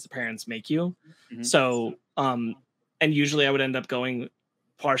kids because the parents make you. So and usually I would end up going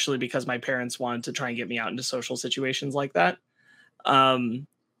partially because my parents wanted to try and get me out into social situations like that.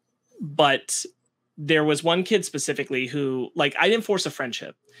 But there was one kid specifically who, like, I didn't force a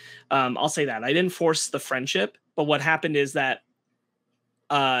friendship. I'll say that. I didn't force the friendship, but what happened is that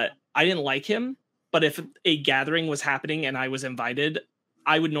I didn't like him, but if a gathering was happening and I was invited,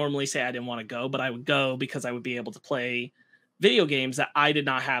 I would normally say I didn't want to go, but I would go because I would be able to play video games that I did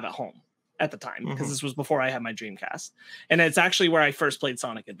not have at home at the time, because this was before I had my Dreamcast. And it's actually where I first played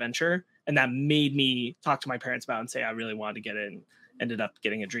Sonic Adventure, and that made me talk to my parents about it and say I really wanted to get it, and ended up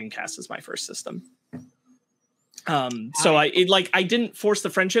getting a Dreamcast as my first system. So I didn't force the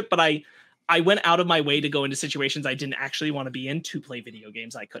friendship, but I went out of my way to go into situations I didn't actually want to be in to play video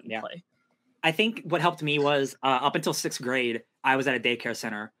games I couldn't play. I think what helped me was up until 6th grade, I was at a daycare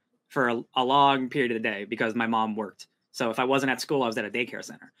center for a long period of the day because my mom worked. So if I wasn't at school, I was at a daycare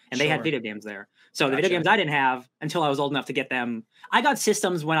center, and they had video games there. So the video games I didn't have until I was old enough to get them. I got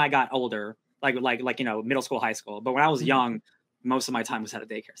systems when I got older, like middle school, high school. But when I was young, most of my time was at a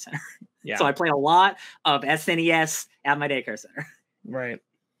daycare center. Yeah. So I played a lot of SNES at my daycare center. Right.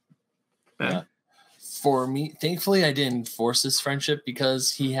 Yeah. For me, thankfully, I didn't force this friendship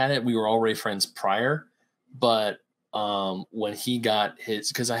because he had it. We were already friends prior, but when he got his,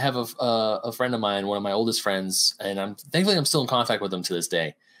 because I have a friend of mine, one of my oldest friends, and thankfully I'm still in contact with him to this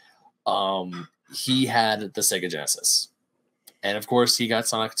day. He had the Sega Genesis, and of course he got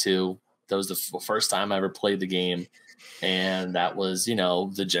Sonic 2. That was the first time I ever played the game. And that was,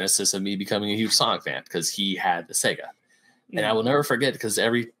 the genesis of me becoming a huge Sonic fan because he had the Sega. And I will never forget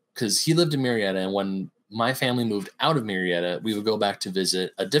because he lived in Marietta. And when my family moved out of Marietta, we would go back to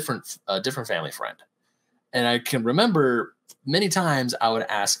visit a different family friend. And I can remember many times I would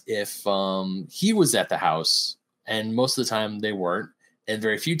ask if he was at the house, and most of the time they weren't. And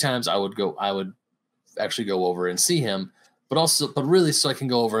very few times I would actually go over and see him, but really so I can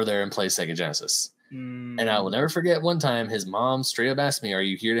go over there and play Sega Genesis. And I will never forget one time his mom straight up asked me, "Are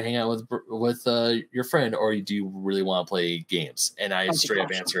you here to hang out with your friend, or do you really want to play games?" And I straight up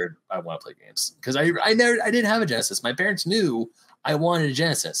answered, "I want to play games," because I didn't have a Genesis. My parents knew I wanted a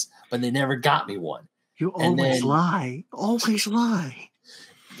Genesis, but they never got me one. You always lie. Always lie.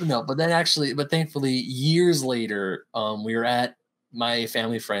 No, but thankfully, years later, we were at my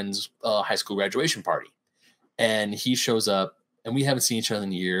family friend's high school graduation party, and he shows up, and we haven't seen each other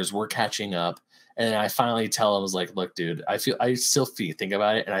in years. We're catching up. And I finally tell him, I was like, "Look, dude, I still think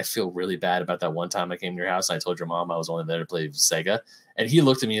about it, and I feel really bad about that one time I came to your house and I told your mom I was only there to play Sega." And he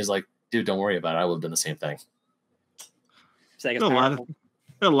looked at me and was like, "Dude, don't worry about it. I would have done the same thing." Sega's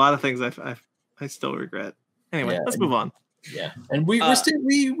a lot of things I still regret. Anyway, let's move on. Yeah, and we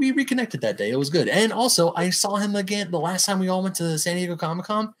reconnected that day. It was good. And also, I saw him again the last time we all went to San Diego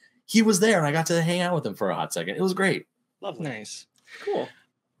Comic-Con. He was there, and I got to hang out with him for a hot second. It was great. Lovely. Nice. Cool.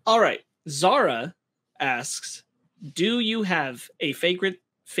 All right. Zara asks, do you have a favorite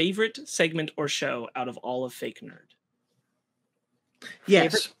segment or show out of all of Fake Nerd? Yes.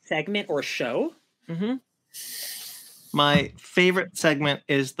 Favorite segment or show? Mm-hmm. My favorite segment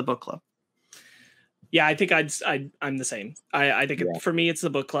is the book club. Yeah, I think I'm the same. I think for me, it's the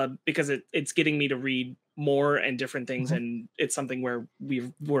book club because it's getting me to read more and different things. And it's something where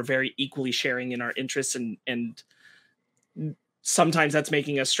we're very equally sharing in our interests and sometimes that's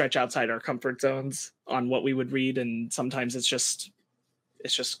making us stretch outside our comfort zones on what we would read. And sometimes it's just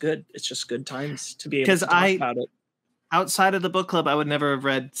good. It's just good times to be able to talk about it. Outside of the book club, I would never have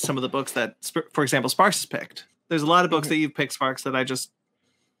read some of the books that, for example, Sparks has picked. There's a lot of books that you've picked, Sparks, that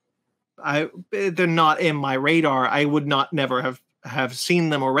they're not in my radar. I would not never have seen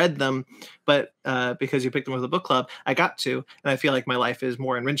them or read them, but because you picked them with the book club, I got to, and I feel like my life is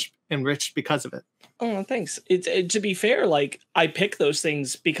more enriched because of it. Oh, thanks. To be fair, like I pick those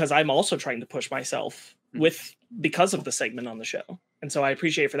things because I'm also trying to push myself because of the segment on the show. And so I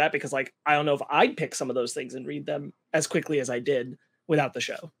appreciate for that because like, I don't know if I'd pick some of those things and read them as quickly as I did without the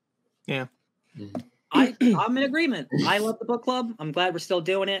show. Yeah. I'm in agreement. I love the book club. I'm glad we're still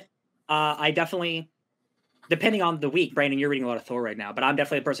doing it. I definitely, depending on the week, Brandon, you're reading a lot of Thor right now, but I'm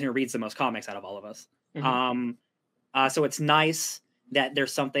definitely the person who reads the most comics out of all of us. So it's nice that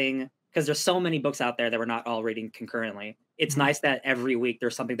there's something, because there's so many books out there that we're not all reading concurrently. It's nice that every week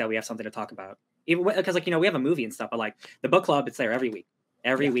there's something that we have something to talk about. Even because, like, we have a movie and stuff, but like the book club, it's there every week.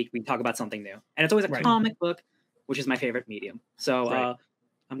 Every week we talk about something new, and it's always a comic book, which is my favorite medium. So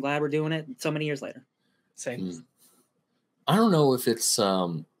I'm glad we're doing it so many years later. Same. I don't know if it's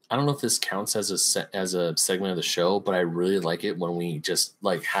I don't know if this counts as a segment of the show, but I really like it when we just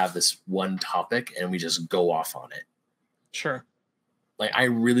like have this one topic and we just go off on it. Sure. Like I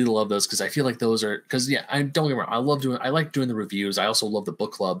really love those because I feel like those are I don't get me wrong, I like doing the reviews. I also love the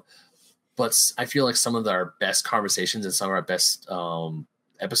book club, but I feel like some of our best conversations and some of our best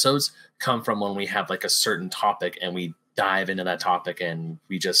episodes come from when we have like a certain topic and we dive into that topic and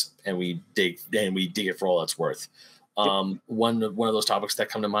we dig it for all it's worth. One of those topics that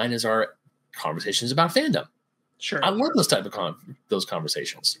come to mind is our conversations about fandom. Sure. I love those type of those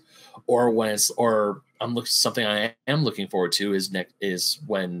conversations. Or when it's something I am looking forward to is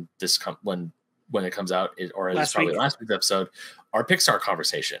when it comes out last week's episode, our Pixar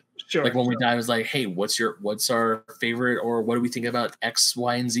conversation. Sure. Like when we dive, is like, hey, what's our favorite, or what do we think about X,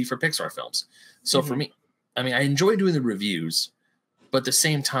 Y, and Z for Pixar films? So for me, I mean, I enjoy doing the reviews, but at the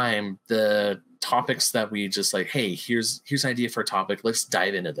same time, the topics that we just like, hey, here's an idea for a topic, let's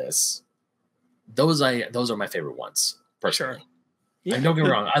dive into this. Those are my favorite ones personally. Sure. Yeah. And don't get me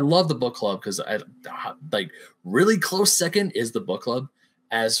wrong, I love the book club because I like really close second is the book club.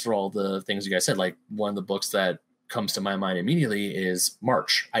 As for all the things you guys said, like one of the books that comes to my mind immediately is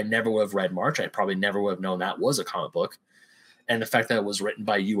March. I never would have read March. I probably never would have known that was a comic book. And the fact that it was written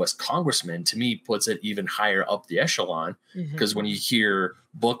by U.S. congressmen, to me, puts it even higher up the echelon. Because when you hear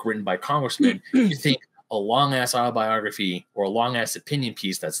book written by congressmen, you think a long-ass autobiography or a long-ass opinion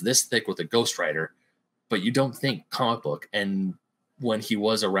piece that's this thick with a ghostwriter, but you don't think comic book. And when he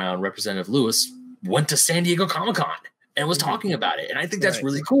was around, Representative Lewis went to San Diego Comic-Con and was talking about it. And I think that's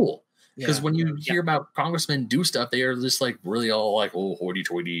really cool. Because when you hear about congressmen do stuff, they are just like really all like, oh,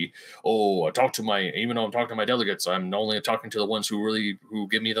 hoity-toity. Oh, even though I'm talking to my delegates, I'm only talking to the ones who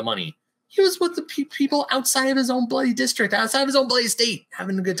give me the money. He was with the people outside of his own bloody district, outside of his own bloody state,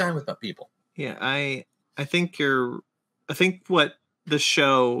 having a good time with the people. Yeah, I think where the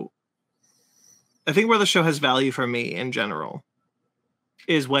show has value for me in general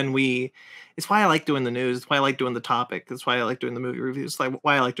is when it's why I like doing the news. It's why I like doing the topic. It's why I like doing the movie reviews. It's like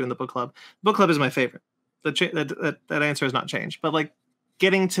why I like doing the book club. Book club is my favorite. That answer has not changed. But like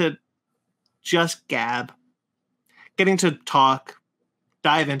getting to just gab, getting to talk,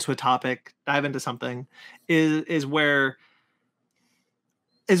 dive into a topic, dive into something is where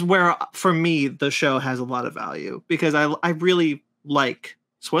for me the show has a lot of value because I really like,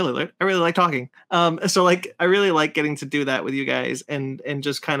 spoiler alert, I really like talking. So like I really like getting to do that with you guys and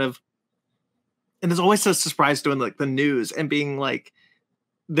just kind of. And it's always a surprise doing like the news and being like,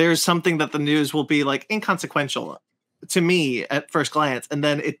 there's something that the news will be like inconsequential to me at first glance. And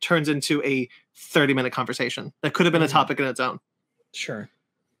then it turns into a 30-minute conversation that could have been a topic in its own. Sure.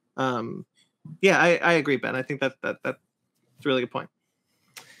 Yeah, I agree, Ben. I think that's a really good point.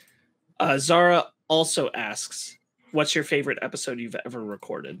 Zara also asks, what's your favorite episode you've ever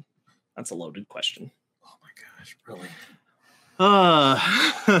recorded? That's a loaded question. Oh my gosh, really?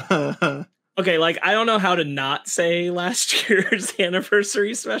 Okay, like I don't know how to not say last year's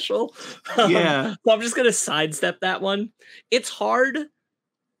anniversary special. Yeah. So I'm just gonna sidestep that one. It's hard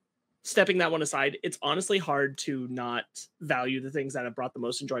stepping that one aside. It's honestly hard to not value the things that have brought the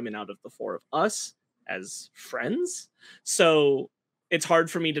most enjoyment out of the four of us as friends. So it's hard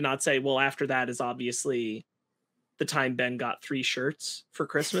for me to not say, well, after that is obviously the time Ben got 3 shirts for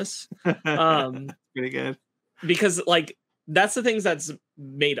Christmas. Pretty good. Because like that's the things that's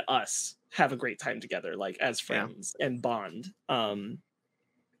made us have a great time together, like as friends and bond.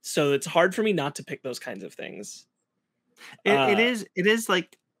 So it's hard for me not to pick those kinds of things. It is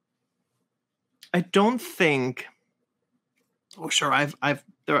like, I don't think. Oh, sure.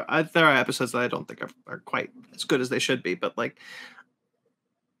 There are episodes that I don't think are quite as good as they should be, but like,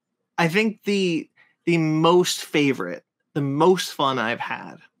 I think the most favorite, the most fun I've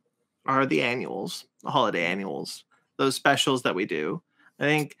had are the annuals, the holiday annuals, those specials that we do.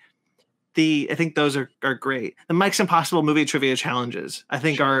 I think those are great. The Mike's Impossible movie trivia challenges, I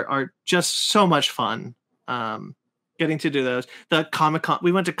think are just so much fun. Getting to do those. The Comic-Con,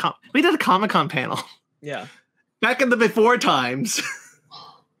 we did a Comic-Con panel. Yeah. Back in the before times.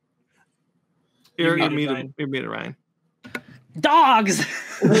 You're muted, Ryan. Dogs.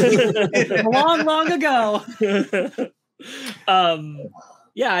 long ago.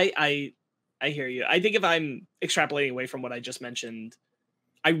 Yeah, I hear you. I think if I'm extrapolating away from what I just mentioned,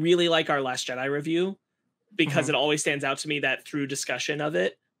 I really like our Last Jedi review because it always stands out to me that through discussion of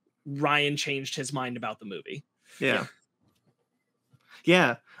it, Ryan changed his mind about the movie. Yeah.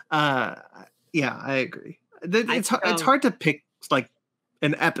 Yeah. Yeah, I agree. It's hard to pick like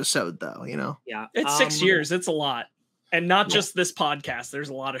an episode though, you know? Yeah. It's 6 years. It's a lot. And not just this podcast. There's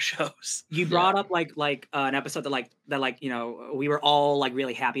a lot of shows. You brought up like an episode that you know, we were all like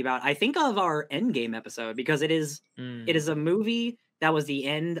really happy about. I think of our Endgame episode because it is a movie that was the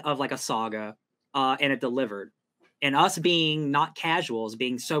end of like a saga, and it delivered. And us being not casuals,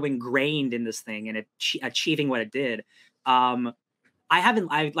 being so ingrained in this thing and achieving what it did. I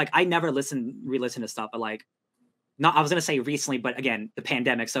never re-listened to stuff, but like, not, I was gonna say recently, but again, the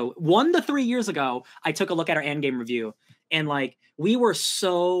pandemic. So 1 to 3 years ago, I took a look at our Endgame review, and like we were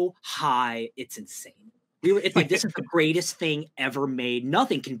so high, it's insane. It's like this is the greatest thing ever made.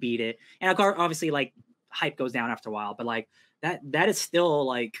 Nothing can beat it. And obviously, like hype goes down after a while, but like that is still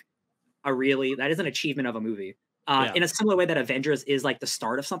like that is an achievement of a movie. In a similar way that Avengers is like the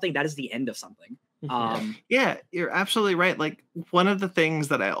start of something, that is the end of something. Yeah, you're absolutely right. Like one of the things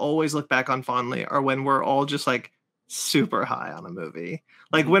that I always look back on fondly are when we're all just like super high on a movie.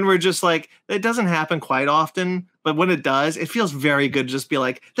 Like when we're just like, it doesn't happen quite often, but when it does, it feels very good to just be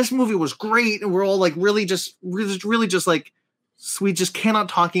like, this movie was great. And we're all like really just like, we just cannot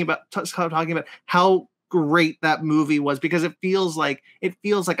stop talking about how great that movie was because it feels like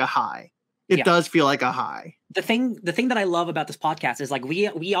a high. It does feel like a high. The thing that I love about this podcast is like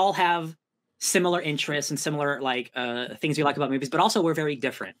we all have similar interests and similar like things we like about movies, but also we're very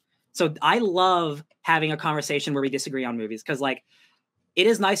different. So I love having a conversation where we disagree on movies because like it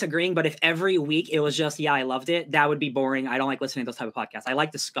is nice agreeing, but if every week it was just I loved it, that would be boring. I don't like listening to those type of podcasts. I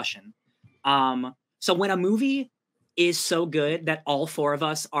like discussion. So when a movie is so good that all 4 of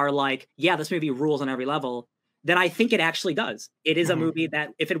us are like, yeah, this movie rules on every level, then I think it actually does. It is a movie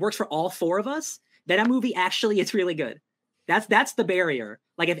that if it works for all 4 of us, then a movie actually is really good. That's the barrier.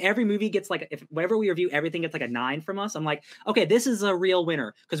 Like if every movie gets like, if whenever we review everything gets like a 9 from us, I'm like, okay, this is a real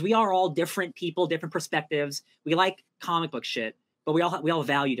winner because we are all different people, different perspectives. We like comic book shit, but we all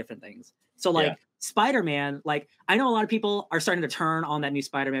value different things. So like Spider-Man, like I know a lot of people are starting to turn on that new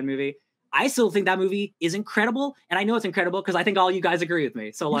Spider-Man movie. I still think that movie is incredible, and I know it's incredible because I think all you guys agree with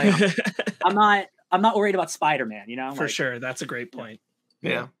me. So like, I'm not worried about Spider-Man, you know? For sure. That's a great point.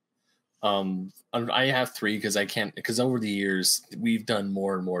 Yeah. I have 3 because over the years we've done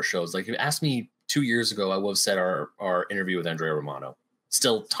more and more shows. Like if you asked me 2 years ago, I would have said our interview with Andrea Romano,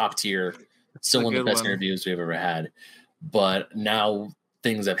 still top tier, still one of the best interviews we've ever had. But now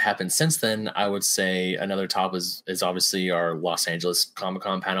things that have happened since then, I would say another top is obviously our Los Angeles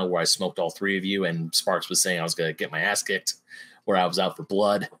Comic-Con panel where I smoked all 3 of you, and Sparks was saying I was gonna get my ass kicked, where I was out for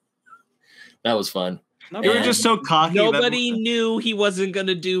blood. That was fun. You were just so cocky. Nobody knew he wasn't going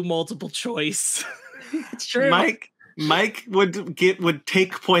to do multiple choice. It's true. Mike would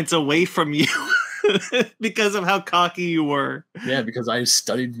take points away from you because of how cocky you were. Yeah, because I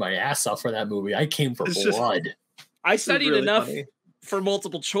studied my ass off for that movie. I came for blood. I studied really enough for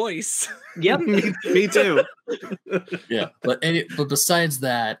multiple choice. Yep. Me too. Yeah, but besides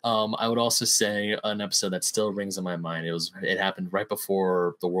that, I would also say an episode that still rings in my mind. It happened right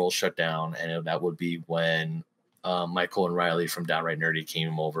before the world shut down, and that would be when Michael and Riley from Downright Nerdy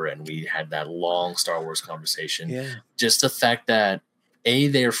came over and we had that long Star Wars conversation. Yeah. Just the fact that A,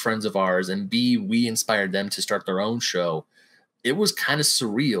 they're friends of ours, and B, we inspired them to start their own show. It was kind of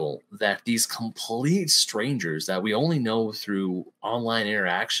surreal that these complete strangers that we only know through online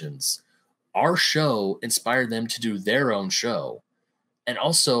interactions, our show inspired them to do their own show. And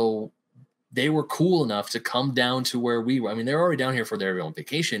also, they were cool enough to come down to where we were. I mean, they're already down here for their own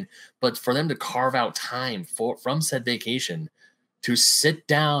vacation, but for them to carve out time from said vacation to sit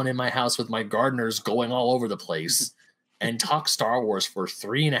down in my house with my gardeners going all over the place and talk Star Wars for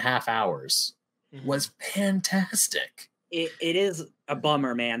 3.5 hours was fantastic. It is a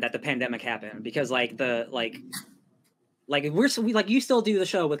bummer, man, that the pandemic happened, because like you still do the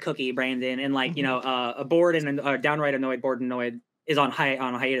show with Cookie, Brandon, and like, you know, a bored and downright annoyed, bored and annoyed is on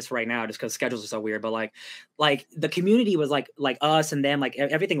hiatus right now just because schedules are so weird. But like the community was like us and them, like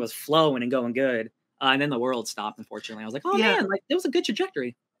everything was flowing and going good. And then the world stopped, unfortunately. I was like, oh man, like it was a good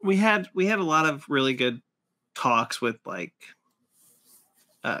trajectory. We had a lot of really good talks with like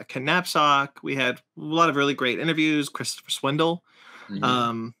Ken Knapsack. We had a lot of really great interviews. Christopher Swindle,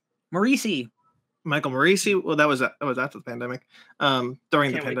 Morrissey, Michael Morrissey. Well, that was after the pandemic.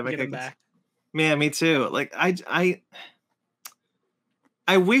 During the pandemic, I guess. Yeah, me too. Like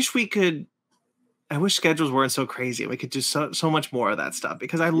I wish we could. I wish schedules weren't so crazy. We could do so much more of that stuff,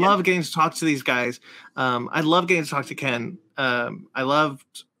 because I love getting to talk to these guys. I love getting to talk to Ken. I love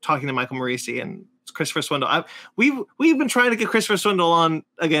talking to Michael Morrissey and Christopher Swindle. We've been trying to get Christopher Swindle on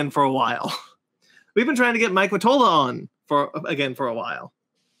again for a while. We've been trying to get Mike Matola on for a while.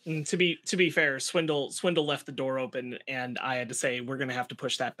 And to be fair, Swindle left the door open, and I had to say we're gonna have to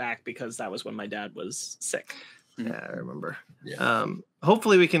push that back because that was when my dad was sick. Yeah, I remember. Yeah.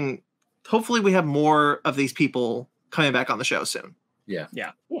 Hopefully we have more of these people coming back on the show soon. Yeah.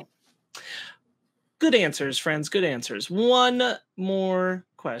 Good answers, friends. Good answers. One more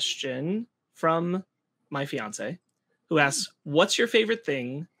question from my fiance, who asks, "What's your favorite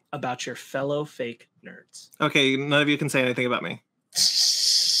thing about your fellow fake nerds?" Okay, none of you can say anything about me.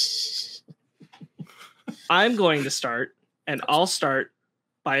 I'm going to start, and I'll start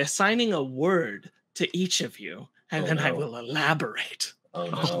by assigning a word to each of you, and then I will elaborate. Oh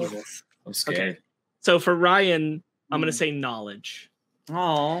no. I'm scared. Okay. So for Ryan, I'm going to say knowledge.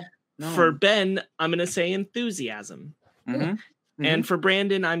 Oh, no. For Ben, I'm going to say enthusiasm. And for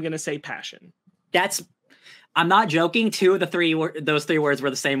Brandon, I'm going to say passion. I'm not joking. Two of those three words were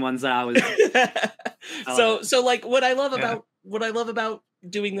the same ones that I was. So like what I love about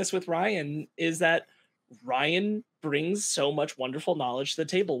doing this with Ryan is that Ryan brings so much wonderful knowledge to the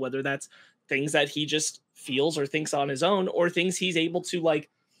table, whether that's things that he just feels or thinks on his own, or things he's able to like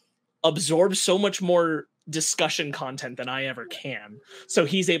absorb so much more discussion content than I ever can. So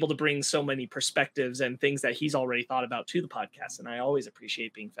he's able to bring so many perspectives and things that he's already thought about to the podcast. And I always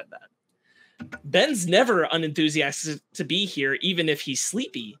appreciate being fed that. Ben's never unenthusiastic to be here, even if he's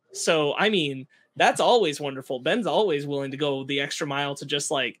sleepy. So, I mean, that's always wonderful. Ben's always willing to go the extra mile to just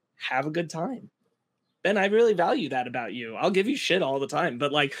like have a good time. Ben, I really value that about you. I'll give you shit all the time,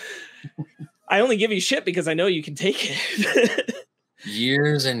 but like, I only give you shit because I know you can take it.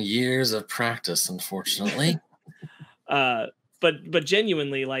 Years and years of practice, unfortunately. But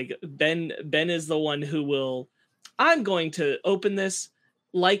genuinely, like Ben is the one who will. I'm going to open this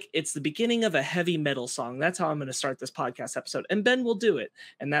like it's the beginning of a heavy metal song. That's how I'm going to start this podcast episode, and Ben will do it,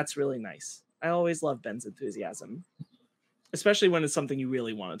 and that's really nice. I always love Ben's enthusiasm, especially when it's something you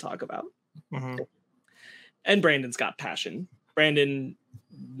really want to talk about. And Brandon's got passion. Brandon,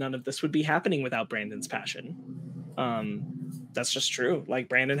 none of this would be happening without Brandon's passion. That's just true. Like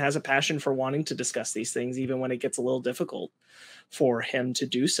Brandon has a passion for wanting to discuss these things, even when it gets a little difficult for him to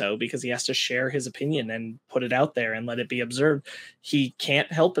do so, because he has to share his opinion and put it out there and let it be observed. He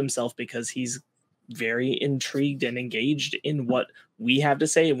can't help himself because he's very intrigued and engaged in what we have to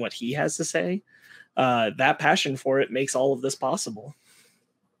say and what he has to say. That passion for it makes all of this possible.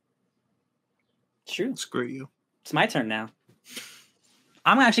 True. Screw you. It's my turn now.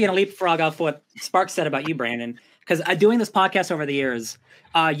 I'm actually going to leapfrog off what Sparks said about you, Brandon, because doing this podcast over the years,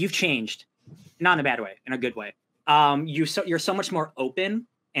 you've changed, not in a bad way, in a good way. You're so much more open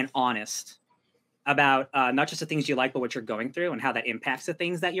and honest about not just the things you like, but what you're going through and how that impacts the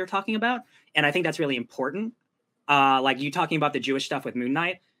things that you're talking about. And I think that's really important. Like you talking about the Jewish stuff with Moon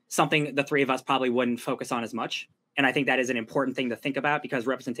Knight, something the three of us probably wouldn't focus on as much. And I think that is an important thing to think about because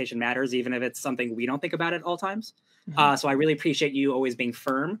representation matters, even if it's something we don't think about at all times. So I really appreciate you always being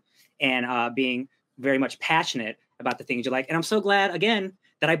firm and being very much passionate about the things you like. And I'm so glad, again,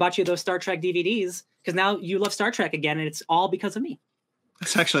 that I bought you those Star Trek DVDs because now you love Star Trek again, and it's all because of me.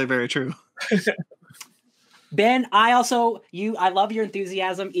 That's actually very true. Ben, I love your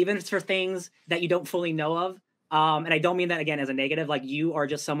enthusiasm, even for things that you don't fully know of. And I don't mean that again as a negative. Like, you are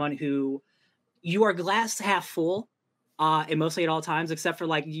just someone who you are glass half full, and mostly at all times, except for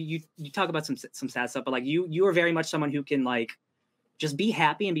like you talk about some sad stuff, but like you are very much someone who can like just be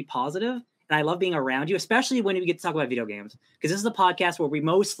happy and be positive. And I love being around you, especially when we get to talk about video games, because this is a podcast where we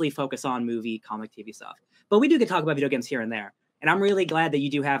mostly focus on movie, comic, TV stuff, but we do get to talk about video games here and there. And I'm really glad that you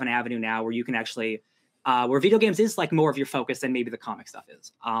do have an avenue now where you can actually, where video games is like more of your focus than maybe the comic stuff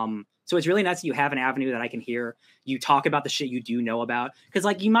is. So it's really nice that you have an avenue that I can hear you talk about the shit you do know about. Because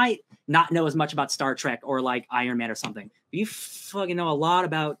like you might not know as much about Star Trek or like Iron Man or something, but you fucking know a lot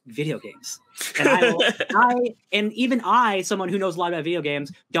about video games. And and even I, someone who knows a lot about video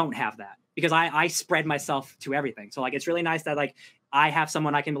games, don't have that because I spread myself to everything. So like it's really nice that like I have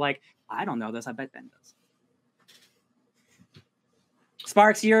someone I can be like, I don't know this, I bet Ben does.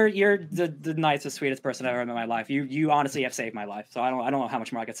 Sparks, you're the nicest, sweetest person I've ever met in my life. You honestly have saved my life. So I don't know how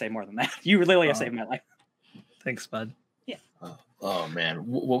much more I could say more than that. You literally have saved my life. Thanks, bud. Yeah. Oh man,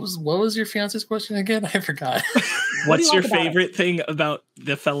 what was your fiance's question again? I forgot. What's your favorite thing about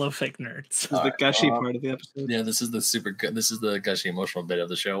the fellow fake nerds? This is the gushy part of the episode. Yeah, this is the super good. This is the gushy emotional bit of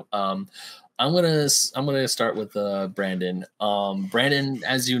the show. I'm gonna start with Brandon. Brandon,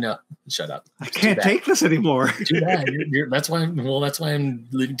 as you know, shut up. I can't take this anymore. Too bad. That's why I'm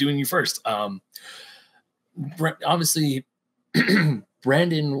doing you first. Obviously,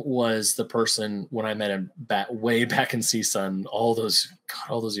 Brandon was the person when I met him way back in CSUN all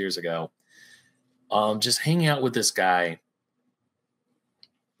those years ago. Just hanging out with this guy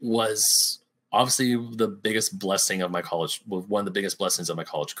was obviously the biggest blessing of my college, one of the biggest blessings of my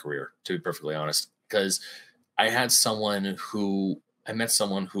college career, to be perfectly honest, because I met someone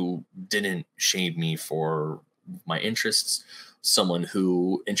who didn't shame me for my interests, someone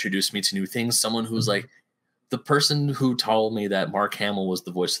who introduced me to new things, someone who's like the person who told me that Mark Hamill was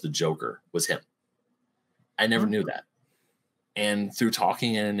the voice of the Joker was him. I never knew that. And through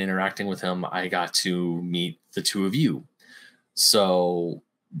talking and interacting with him, I got to meet the two of you. So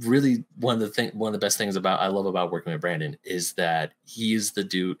really one of the best things I love about working with Brandon is that he's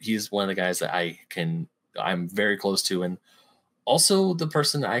one of the guys that I'm very close to, and also the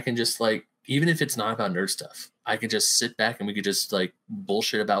person that I can just like, even if it's not about nerd stuff, I can just sit back and we could just like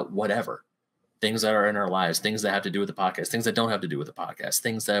bullshit about whatever things that are in our lives, things that have to do with the podcast, things that don't have to do with the podcast,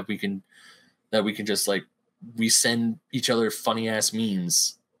 things that we can just like, we send each other funny ass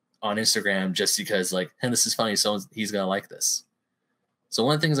memes on Instagram just because like, hey, this is funny, so he's gonna like this. So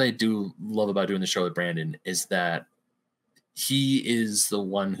one of the things I do love about doing the show with Brandon is that he is the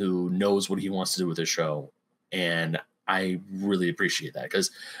one who knows what he wants to do with the show. And I really appreciate that,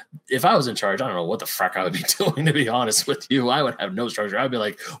 because if I was in charge, I don't know what the fuck I would be doing, to be honest with you. I would have no structure. I'd be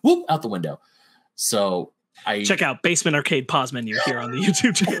like, whoop, out the window. So check out Basement Arcade pause menu here on the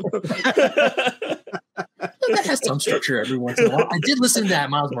YouTube channel. That has some structure every once in a while. I did listen to that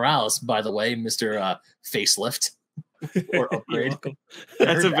Miles Morales, by the way, Mr. Facelift or Upgrade.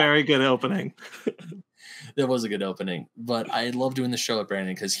 That's a very good opening. That was a good opening, but I love doing the show with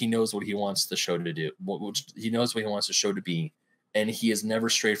Brandon because he knows what he wants the show to do. He knows what he wants the show to be, and he has never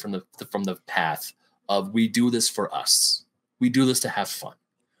strayed from the path of we do this for us. We do this to have fun.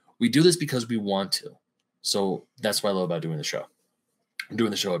 We do this because we want to. So that's what I love about doing the show. I'm doing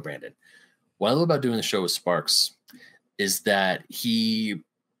the show with Brandon. What I love about doing the show with Sparks is that he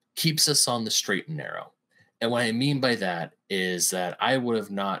keeps us on the straight and narrow. And what I mean by that is that I would have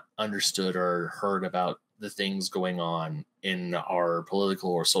not understood or heard about the things going on in our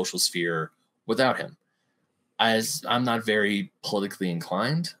political or social sphere without him. As I'm not very politically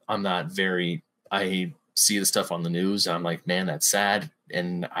inclined, I see the stuff on the news and I'm like, man, that's sad.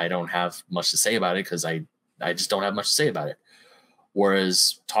 And I don't have much to say about it because I just don't have much to say about it.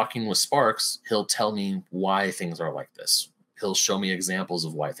 Whereas talking with Sparks, he'll tell me why things are like this. He'll show me examples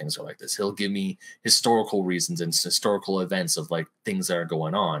of why things are like this. He'll give me historical reasons and historical events of like things that are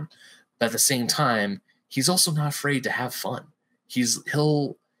going on. But at the same time, he's also not afraid to have fun.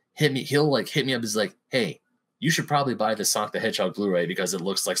 He'll hit me up as like, hey, you should probably buy the Sonic the Hedgehog Blu-ray because it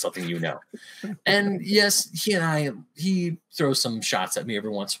looks like something you know. And yes, he throws some shots at me every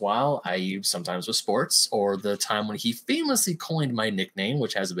once in a while, i.e. sometimes with sports, or the time when he famously coined my nickname,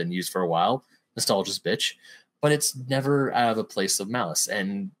 which hasn't been used for a while, Nostalgia's Bitch. But it's never out of a place of malice.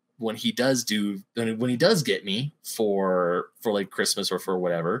 And when he does get me for like Christmas or for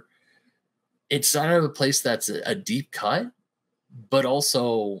whatever, it's out of a place that's a deep cut, but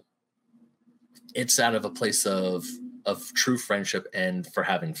also it's out of a place of true friendship and for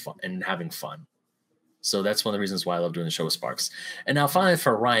having fun. So that's one of the reasons why I love doing the show with Sparks. And now finally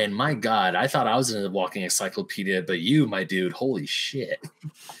for Ryan, my God, I thought I was in a walking encyclopedia, but you, my dude, holy shit.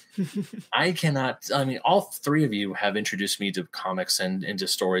 I mean, all three of you have introduced me to comics and into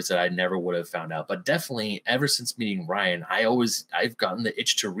stories that I never would have found out. But definitely, ever since meeting Ryan, I've gotten the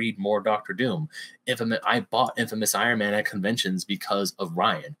itch to read more Doctor Doom. I bought Infamous Iron Man at conventions because of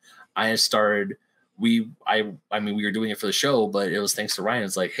Ryan. We were doing it for the show, but it was thanks to Ryan.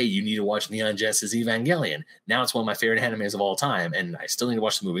 It's like, hey, you need to watch Neon Genesis Evangelion. Now it's one of my favorite animes of all time, and I still need to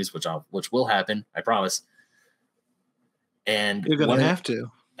watch the movies, which will happen, I promise. And you're gonna have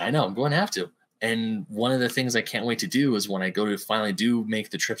to. I know, I'm going to have to. And one of the things I can't wait to do is when I go to finally do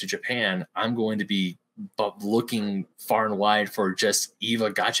make the trip to Japan, I'm going to be looking far and wide for just EVA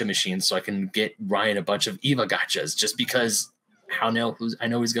gacha machines so I can get Ryan a bunch of EVA gachas just because I know he's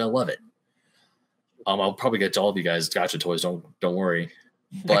going to love it. I'll probably get to all of you guys gacha toys. Don't worry.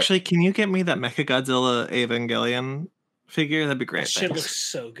 But actually, can you get me that Mechagodzilla Evangelion figure? That'd be great. That shit looks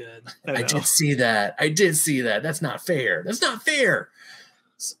so good. I did see that. That's not fair.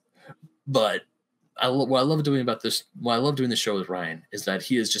 But what I love doing the show with Ryan is that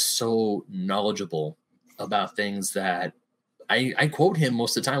he is just so knowledgeable about things that I quote him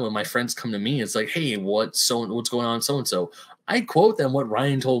most of the time when my friends come to me. It's like, hey, what's going on so and so? I quote them what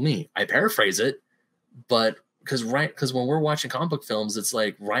Ryan told me. I paraphrase it, but because when we're watching comic book films, it's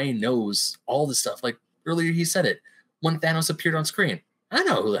like Ryan knows all the stuff. Like earlier, he said it when Thanos appeared on screen. I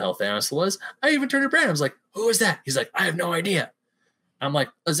know who the hell Thanos was. I even turned to Brandon. I was like, who is that? He's like, I have no idea. I'm like,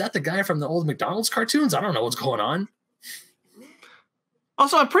 is that the guy from the old McDonald's cartoons? I don't know what's going on.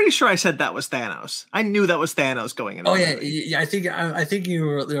 Also, I'm pretty sure I said that was Thanos. I knew that was Thanos going in. Oh yeah. I think you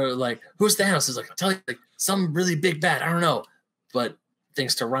were like, who's Thanos? Is like, I'll tell you, like some really big bad. I don't know, but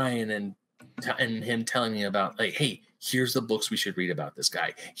thanks to Ryan and him telling me about like, hey, here's the books we should read about this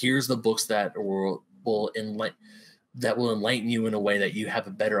guy. Here's the books that will enlighten you in a way that you have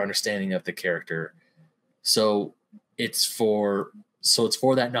a better understanding of the character. So it's for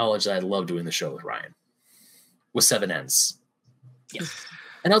that knowledge that I love doing the show with Ryan with 7 N's. Yeah.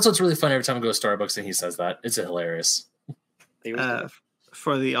 And also it's really fun every time I go to Starbucks and he says that. It's hilarious.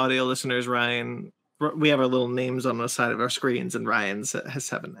 For the audio listeners, Ryan, we have our little names on the side of our screens and Ryan's has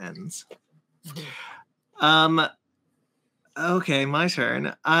 7 N's. Okay, my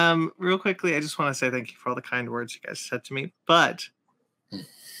turn. Real quickly, I just want to say thank you for all the kind words you guys said to me, but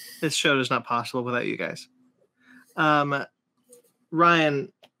this show is not possible without you guys.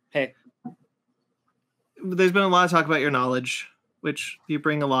 Ryan, hey, there's been a lot of talk about your knowledge, which you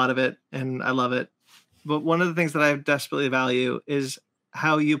bring a lot of it, and I love it. But one of the things that I desperately value is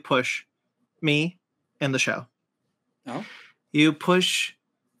how you push me and the show. Oh, you push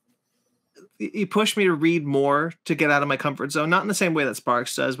me to read more, to get out of my comfort zone, not in the same way that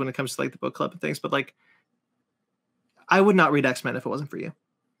Sparks does when it comes to like the book club and things, but like I would not read X-Men if it wasn't for you.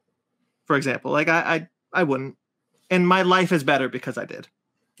 For example, like I wouldn't. And my life is better because I did.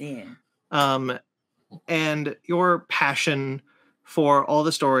 yeah. And your passion for all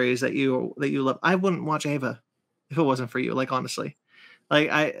the stories that you love. I wouldn't watch Ava if it wasn't for you. Like, honestly,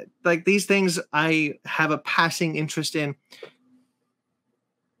 like these things I have a passing interest in.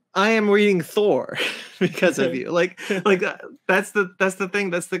 I am reading Thor because of you. Like that's the thing.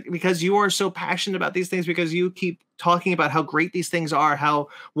 Because you are so passionate about these things, because you keep talking about how great these things are, how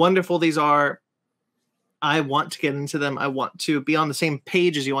wonderful these are. I want to get into them. I want to be on the same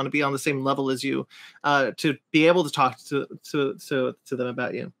page as you, want to be on the same level as you, to be able to talk to them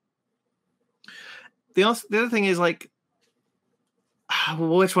about you. The other thing is, like,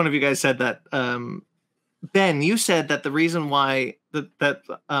 which one of you guys said that? Ben, you said that the reason why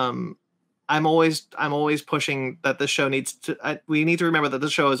I'm always pushing that this show needs to. We need to remember that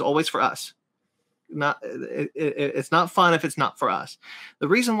this show is always for us. It's not fun if it's not for us. The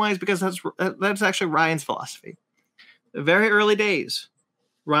reason why is because that's actually Ryan's philosophy. The very early days,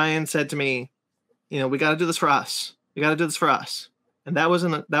 Ryan said to me, we got to do this for us. We got to do this for us. And that was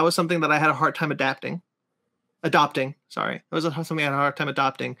something that I had a hard time adopting. Sorry. It was something I had a hard time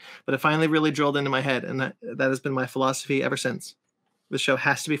adopting, but it finally really drilled into my head. And that has been my philosophy ever since. The show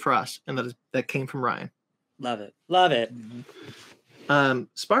has to be for us. And that came from Ryan. Love it. Love it.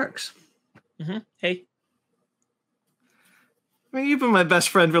 Sparks. Mm-hmm. Hey. I mean, you've been my best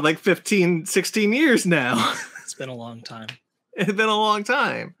friend for like 15, 16 years now. It's been a long time. It's been a long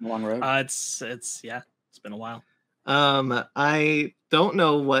time. Long road. It's been a while. I don't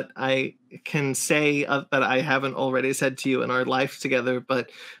know what I can say that I haven't already said to you in our life together,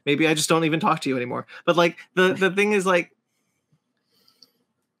 but maybe I just don't even talk to you anymore. But like the thing is, like,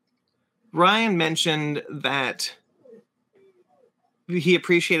 Ryan mentioned that he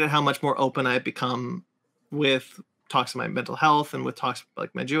appreciated how much more open I've become with talks of my mental health and with talks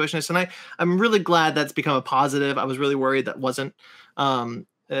like my Jewishness. And I'm really glad that's become a positive. I was really worried that wasn't.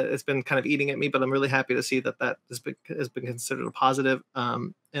 It's been kind of eating at me, but I'm really happy to see that has been considered a positive.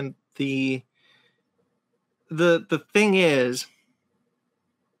 And the thing is,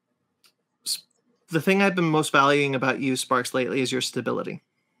 the thing I've been most valuing about you, Sparks, lately is your stability.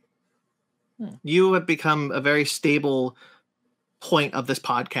 You have become a very stable point of this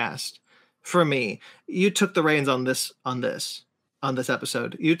podcast for me. You took the reins on this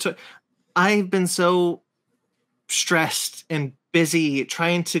episode. I've been so stressed and busy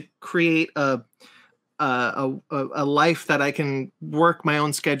trying to create a life that I can work my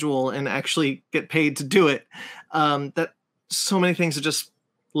own schedule and actually get paid to do it. That so many things have just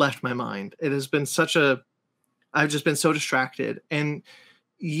left my mind. It has been I've just been so distracted, and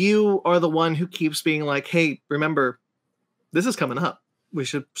you are the one who keeps being like, hey, remember, this is coming up. We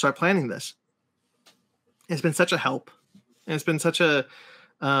should start planning this. It's been such a help. And it's been such I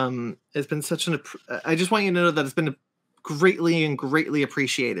just want you to know that it's been greatly and greatly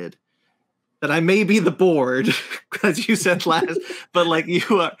appreciated. That I may be the board, as you said last, but like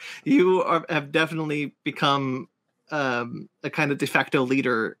you have definitely become a kind of de facto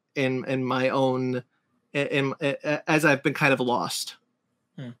leader in my own, as I've been kind of lost.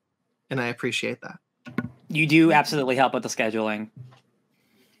 And I appreciate that. You do absolutely help with the scheduling,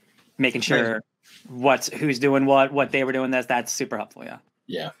 making sure who's doing what they were doing this. That's super helpful.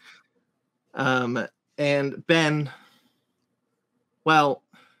 Yeah. And Ben, well,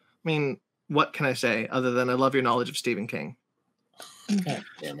 I mean, what can I say other than I love your knowledge of Stephen King? God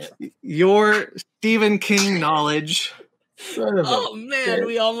damn it. Your Stephen King knowledge. Oh man,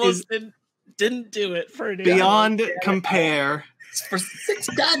 we almost didn't do it for beyond compare. For 6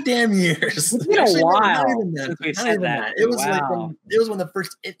 goddamn years. It's been a while since we've said that. It was it was when the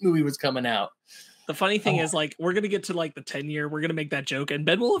first It movie was coming out. The funny thing is, like, we're gonna get to like the 10 year. We're gonna make that joke, and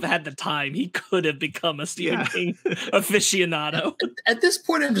Ben will have had the time. He could have become a Stephen King aficionado. At this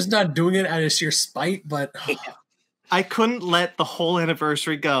point, I'm just not doing it out of sheer spite. But I couldn't let the whole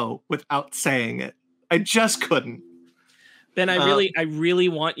anniversary go without saying it. I just couldn't. Ben, I really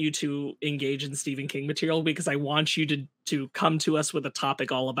want you to engage in Stephen King material because I want you to come to us with a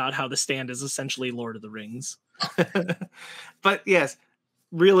topic all about how The Stand is essentially Lord of the Rings. But yes,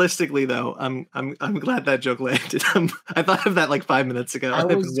 realistically though, I'm glad that joke landed. I thought of that like 5 minutes ago.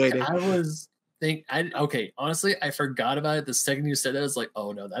 Okay, honestly, I forgot about it the second you said that. I was like,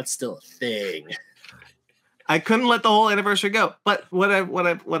 oh no, that's still a thing. I couldn't let the whole anniversary go. But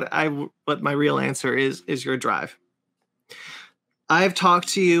what my real answer is your drive. I've talked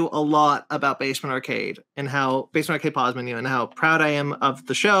to you a lot about Basement Arcade and how Basement Arcade Pause Menu and how proud I am of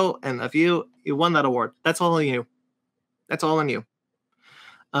the show and of you. You won that award. That's all on you. That's all on you.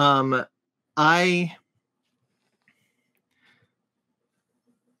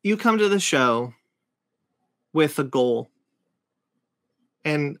 You come to the show with a goal.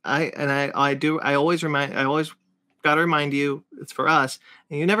 And I always got to remind you it's for us,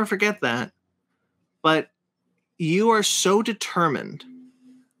 and you never forget that. But you are so determined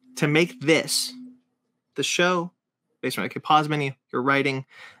to make this, the show, Basement Arcade Pause Menu, your writing,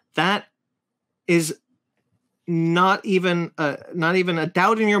 that is not even a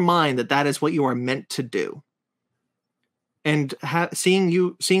doubt in your mind that is what you are meant to do. And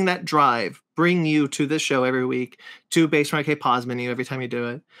seeing that drive bring you to this show every week, to Basement Arcade Pause Menu every time you do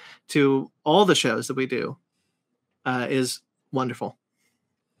it, to all the shows that we do, is wonderful.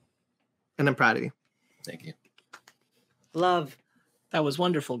 And I'm proud of you. Thank you. Love. That was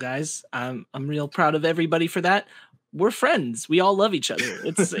wonderful, guys. I'm real proud of everybody for that. We're friends. We all love each other.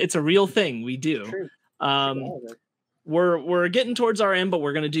 It's a real thing. We do. We're getting towards our end, but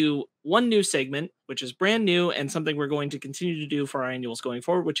we're going to do one new segment, which is brand new and something we're going to continue to do for our annuals going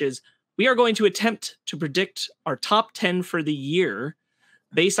forward, which is we are going to attempt to predict our top 10 for the year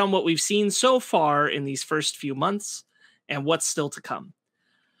based on what we've seen so far in these first few months and what's still to come.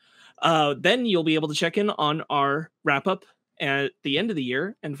 Then you'll be able to check in on our wrap up at the end of the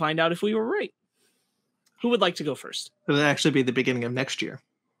year and find out if we were right. Who would like to go first? It'll actually be the beginning of next year.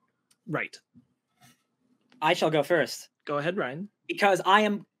 Right. I shall go first. Go ahead, Ryan. Because I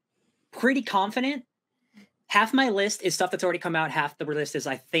am pretty confident. Half my list is stuff that's already come out. Half the list is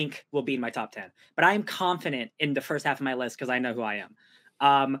I think will be in my top 10. But I am confident in the first half of my list because I know who I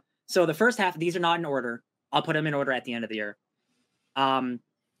am. So the first half, these are not in order. I'll put them in order at the end of the year.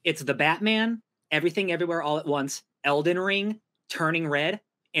 It's The Batman, Everything Everywhere All at Once, Elden Ring, Turning Red,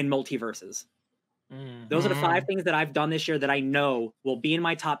 and Multiverses. Those are the 5 things that I've done this year that I know will be in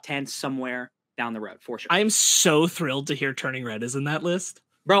my top 10 somewhere down the road, for sure. I am so thrilled to hear Turning Red is in that list.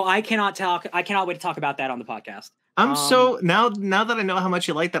 Bro, I cannot wait to talk about that on the podcast. I'm so now that I know how much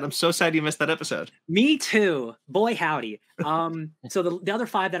you like that, I'm so sad you missed that episode. Me too. Boy, howdy. So the other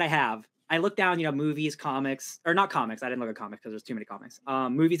 5 that I have, I looked down, movies, comics, or not comics. I didn't look at comics because there's too many comics.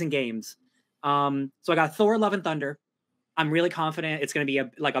 Movies and games. So I got Thor: Love and Thunder. I'm really confident it's going to be a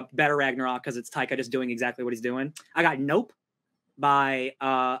better Ragnarok because it's Taika just doing exactly what he's doing. I got Nope by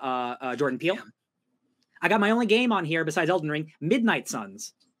Jordan Peele. Yeah. I got my only game on here besides Elden Ring, Midnight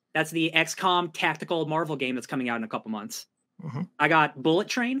Suns. That's the XCOM tactical Marvel game that's coming out in a couple months. Mm-hmm. I got Bullet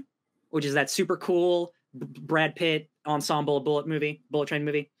Train, which is that super cool Brad Pitt ensemble Bullet Train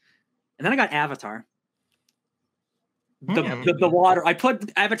movie. And then I got Avatar. The water. I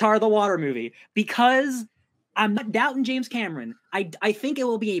put Avatar the water movie because I'm not doubting James Cameron. I think it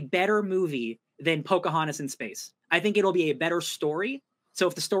will be a better movie than Pocahontas in space. I think it'll be a better story. So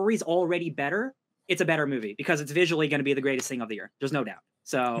if the story's already better, it's a better movie because it's visually going to be the greatest thing of the year. There's no doubt.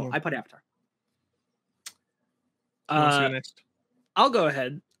 So I put Avatar. I'll go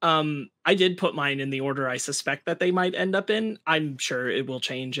ahead. I did put mine in the order I suspect that they might end up in. I'm sure it will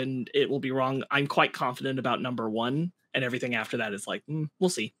change and it will be wrong. I'm quite confident about number 1, and everything after that is like, we'll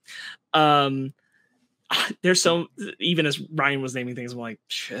see. There's even as Ryan was naming things, I'm like,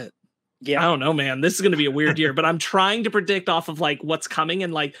 shit. Yeah, I don't know, man. This is going to be a weird year, but I'm trying to predict off of like what's coming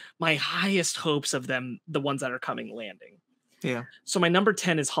and like my highest hopes of them, the ones that are coming, landing. Yeah. So my number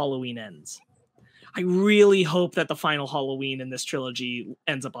 10 is Halloween Ends. I really hope that the final Halloween in this trilogy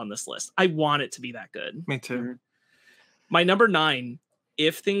ends up on this list. I want it to be that good. Me too. Mm-hmm. My number 9,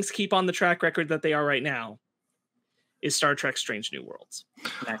 if things keep on the track record that they are right now, is Star Trek Strange New Worlds.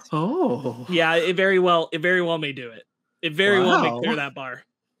 Oh. Yeah, it very well may do it. It very well may clear that bar.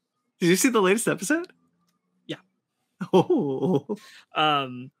 Did you see the latest episode? Yeah. Oh.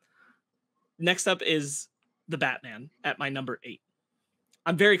 Next up is The Batman at my number 8.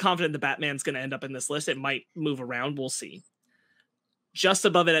 I'm very confident the Batman's going to end up in this list. It might move around. We'll see. Just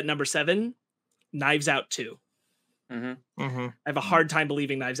above it at number 7, Knives Out 2. Mm-hmm. Mm-hmm. I have a hard time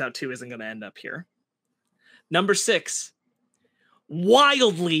believing Knives Out 2 isn't going to end up here. Number 6,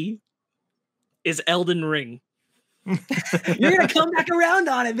 wildly, is Elden Ring. You're going to come back around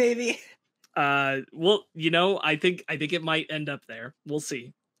on it, baby. Well, I think it might end up there. We'll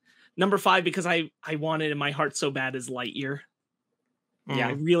see. Number 5, because I want it in my heart so bad, is Lightyear. Yeah,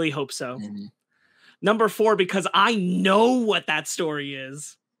 I really hope so. Mm-hmm. Number 4, because I know what that story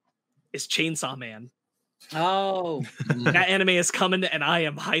is Chainsaw Man. Oh. That anime is coming, and I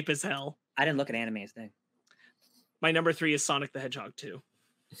am hype as hell. I didn't look at animes thing. My number 3 is Sonic the Hedgehog 2.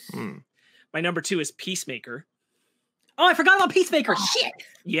 My number 2 is Peacemaker. Oh, I forgot about Peacemaker. Shit.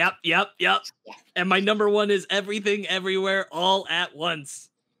 Yep. And my number 1 is Everything Everywhere All at Once.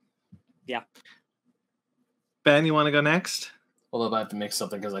 Yeah. Ben, you want to go next? Well, I have to make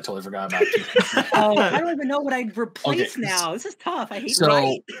something because I totally forgot about it. I don't even know what I'd replace now. This is tough. I hate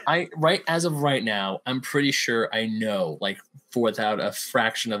right as of right now, I'm pretty sure I know, like, without a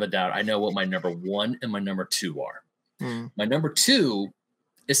fraction of a doubt, I know what my number 1 and my number 2 are. My number 2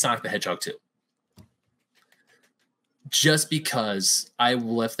 is Sonic the Hedgehog 2. Just because I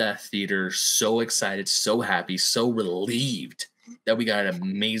left that theater so excited, so happy, so relieved that we got an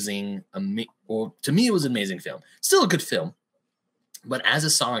amazing, well, to me, it was an amazing film. Still a good film. But as a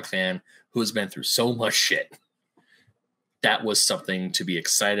Sonic fan who has been through so much shit, that was something to be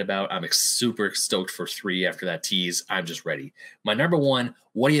excited about. I'm super stoked for 3 after that tease. I'm just ready. My number 1,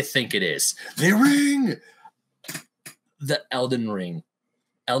 what do you think it is? The Ring! The Elden Ring.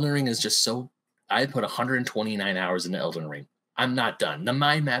 Elden Ring is just so... I put 129 hours into Elden Ring. I'm not done. The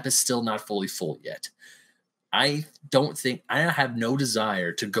mind map is still not fully full yet. I have no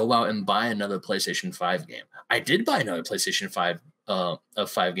desire to go out and buy another PlayStation 5 game. I did buy another PlayStation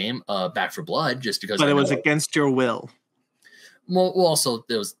 5 game, Back 4 Blood, just because. But it was against your will. Well, also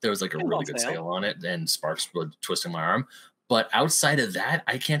there was like a really good sale on it, and Sparks was twisting my arm. But outside of that,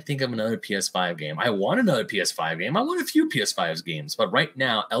 I can't think of another PS5 game. I want another PS5 game. I want a few PS5 games, but right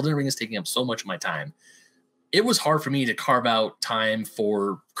now, Elden Ring is taking up so much of my time. It was hard for me to carve out time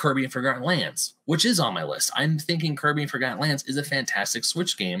for Kirby and Forgotten Lands, which is on my list. I'm thinking Kirby and Forgotten Lands is a fantastic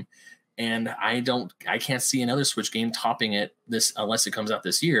Switch game, and I can't see another Switch game topping it unless it comes out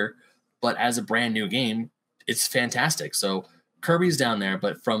this year. But as a brand new game, it's fantastic. So Kirby's down there,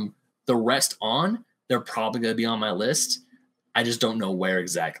 but from the rest on, they're probably going to be on my list. I just don't know where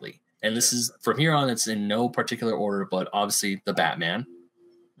exactly. And this is from here on, it's in no particular order, but obviously the Batman.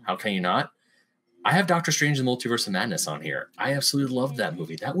 How can you not? I have Doctor Strange and the Multiverse of Madness on here. I absolutely loved that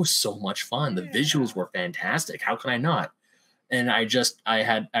movie. That was so much fun. The visuals were fantastic. How can I not? And I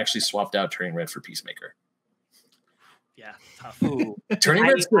had actually swapped out Turning Red for Peacemaker. Yeah, tough. Ooh. Turning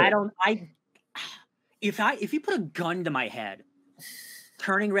I, Red's good. I don't. If you put a gun to my head,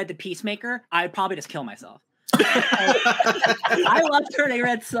 Turning Red to Peacemaker, I'd probably just kill myself. I love Turning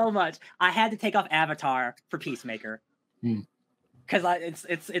Red so much. I had to take off Avatar for Peacemaker because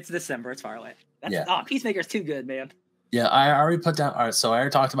it's December. It's far away. Peacemaker's too good, man. Yeah, I already put down. All right, so I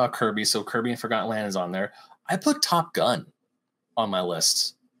already talked about Kirby. So Kirby and Forgotten Land is on there. I put Top Gun on my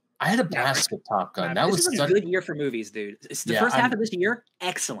list. I had a blast with Top Gun. That This was is a good year for movies, dude. It's the first half of this year,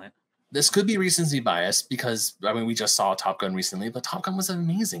 excellent. This could be recency bias because we just saw Top Gun recently, but Top Gun was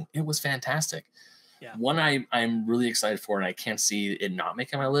amazing. It was fantastic. Yeah. One I'm really excited for, and I can't see it not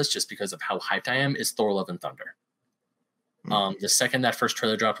making my list just because of how hyped I am, is Thor: Love and Thunder. The second that first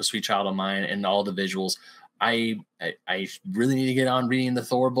trailer dropped with Sweet Child of Mine and all the visuals, I really need to get on reading the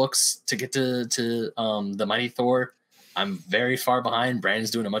Thor books to get to the Mighty Thor. I'm very far behind.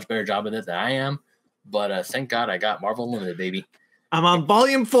 Brandon's doing a much better job of it than I am, but thank God I got Marvel Unlimited, baby. I'm on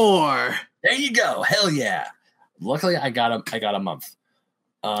volume 4. There you go. Hell yeah. Luckily, I got a month.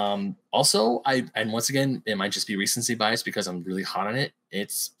 Also, and once again, it might just be recency bias because I'm really hot on it.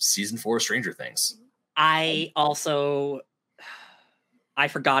 It's season 4 of Stranger Things. I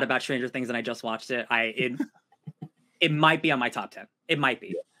forgot about Stranger Things and I just watched it. It might be on my top 10. It might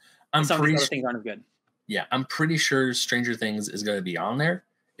be. Some of these other things aren't as good. Yeah, I'm pretty sure Stranger Things is going to be on there.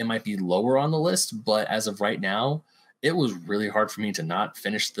 It might be lower on the list, but as of right now, it was really hard for me to not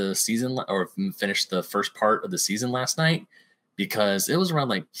finish the season or finish the first part of the season last night because it was around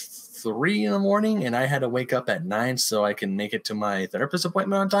like 3 a.m. and I had to wake up at 9 so I can make it to my therapist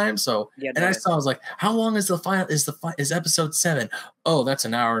appointment on time. So, I was like, how long is the final? Is episode 7? Oh, that's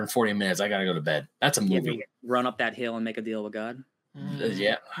an hour and 40 minutes. I got to go to bed. That's a movie. Run up that hill and make a deal with God.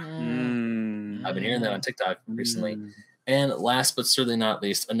 Yeah. I've been hearing that on TikTok recently. And last but certainly not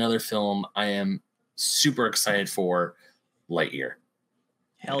least, another film I am super excited for, Lightyear.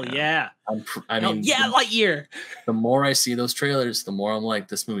 Hell yeah. Lightyear. The more I see those trailers, the more I'm like,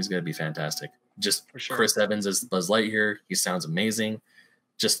 this movie's going to be fantastic. Just for sure. Chris Evans as Buzz Lightyear. He sounds amazing.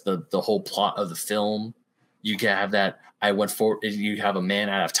 Just the whole plot of the film. You can have that. You have a man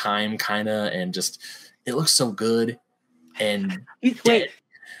out of time kind of, and just, it looks so good. And wait,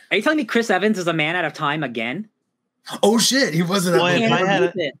 are you telling me Chris Evans is a man out of time again? Oh shit, he wasn't.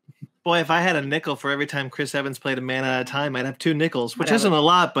 If I had a nickel for every time Chris Evans played a man at a time, I'd have 2 nickels, which isn't a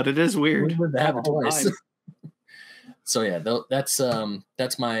lot, but it is weird. So yeah, that's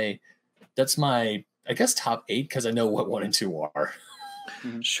my I guess top 8 because I know what 1 and 2 are.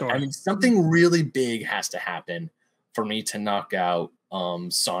 Sure. I mean, something really big has to happen for me to knock out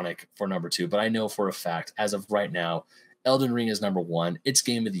Sonic for number 2, but I know for a fact as of right now, Elden Ring is number 1. It's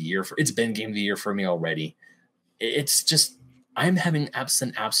game of the year it's been game of the year for me already. It's just, I'm having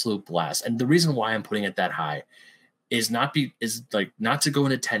an absolute blast. And the reason why I'm putting it that high is not to go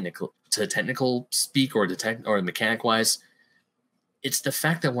into technical speak or mechanic wise. It's the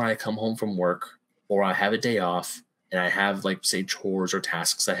fact that when I come home from work or I have a day off and I have say chores or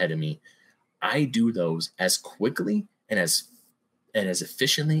tasks ahead of me, I do those as quickly and as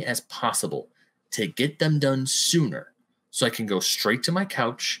efficiently as possible to get them done sooner so I can go straight to my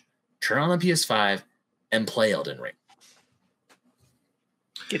couch, turn on the PS5 and play Elden Ring.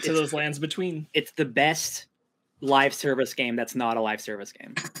 Get to those lands between. It's the best live service game that's not a live service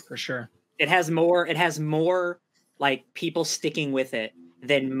game. For sure. It has more people sticking with it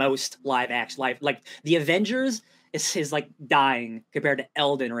than most live the Avengers is dying compared to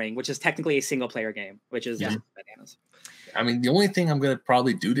Elden Ring, which is technically a single player game, which is bananas. I mean, the only thing I'm going to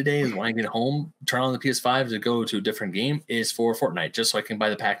probably do today is when I get home, turn on the PS5 to go to a different game is for Fortnite, just so I can buy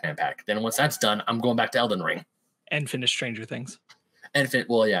the Pac-Man pack. Then once that's done, I'm going back to Elden Ring. And finish Stranger Things. I have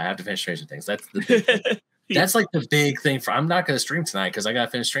to finish Stranger Things. That's the big thing. That's the big thing I'm not going to stream tonight because I got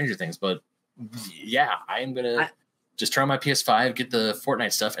to finish Stranger Things. But yeah, I am going to just turn on my PS5, get the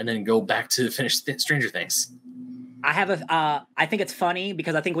Fortnite stuff, and then go back to finish Stranger Things. I think it's funny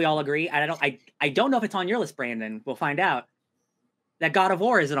because I think we all agree. I don't know if it's on your list, Brandon. We'll find out. That God of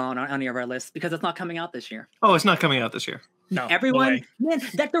War isn't on any of our lists because it's not coming out this year. Oh, it's not coming out this year. No. Everyone, man,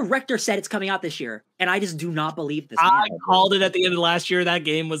 that director said it's coming out this year, and I just do not believe this. I called it at the end of last year. That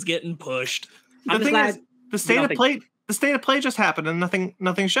game was getting pushed. The state of play just happened and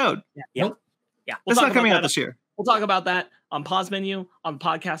nothing showed. Yeah. It's not coming out this year. We'll talk about that on Pause Menu on the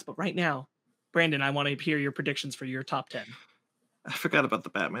podcast. But right now, Brandon, I want to hear your predictions for your top 10. I forgot about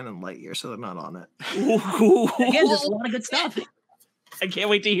the Batman and Lightyear, so they're not on it. Again, there's a lot of good stuff. I can't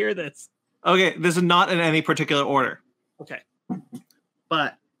wait to hear this. Okay, this is not in any particular order. Okay.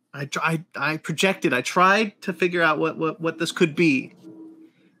 But I tried to figure out what this could be.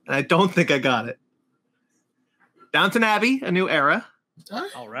 And I don't think I got it. Downton Abbey, A New Era.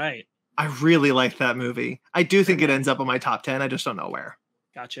 All right. I really like that movie. I do think it ends up on my top 10. I just don't know where.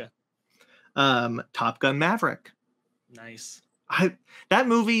 Gotcha. Top Gun Maverick. Nice. That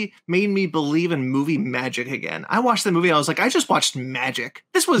movie made me believe in movie magic again. I watched the movie and I was like, I just watched magic.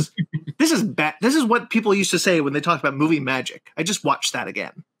 This is bad. This is what people used to say when they talked about movie magic. I just watched that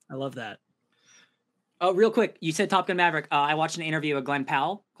again. I love that. Oh, real quick, you said Top Gun Maverick. I watched an interview with Glenn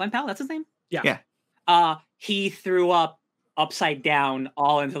Powell. Glenn Powell, that's his name? Yeah. He threw up upside down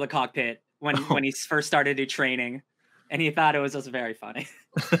all into the cockpit when he first started to do training, and he thought it was just very funny.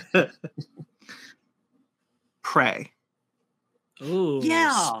 Prey. Ooh,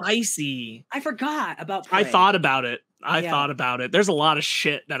 Yeah. spicy. I forgot about Prey. I thought about it. I Yeah. thought about it. There's a lot of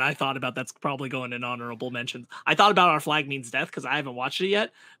shit that I thought about that's probably going in honorable mentions. I thought about Our Flag Means Death because I haven't watched it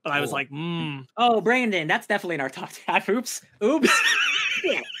yet, but I was like, Oh, Brandon, that's definitely in our top 10. Oops.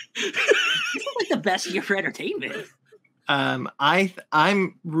 Yeah. This is like the best year for entertainment.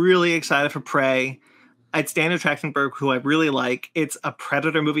 I'm really excited for Prey. It's Daniel Trachtenberg, who I really like. It's a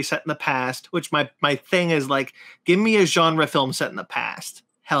Predator movie set in the past, which my thing is like, give me a genre film set in the past.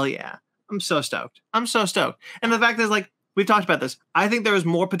 Hell yeah. I'm so stoked. And the fact is, like, we've talked about this. I think there is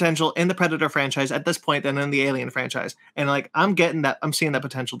more potential in the Predator franchise at this point than in the Alien franchise. And like, I'm seeing that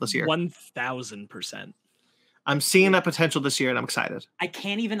potential this year. 1000%. I'm seeing that potential this year and I'm excited. I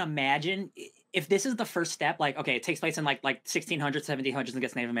can't even imagine if this is the first step. Like, okay, it takes place in like 1600s, 1700s and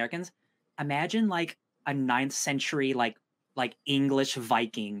gets Native Americans. Imagine like a 9th century like English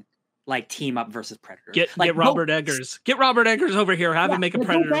Viking like team up versus Predator. Get like Robert Eggers. Get Robert Eggers over here. Have him make a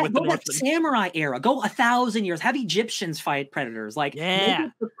Predator with the Northmen. Northmen. Samurai era. Go 1,000 years. Have Egyptians fight Predators. Like, make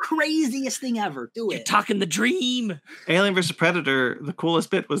it the craziest thing ever. Do it. You're talking the dream. Alien versus Predator. The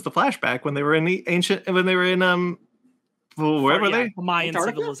coolest bit was the flashback when they were in the where were they? Mayan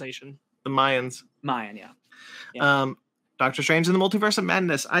Antarctica? civilization. The Mayans. Mayan, yeah. Doctor Strange in the Multiverse of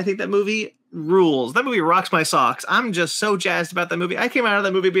Madness. I think that movie rules. That movie rocks my socks. I'm just so jazzed about that movie. I came out of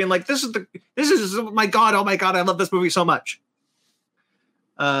that movie being like, this is oh my god, I love this movie so much.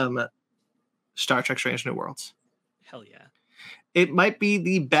 Star Trek Strange New Worlds. Hell yeah. It might be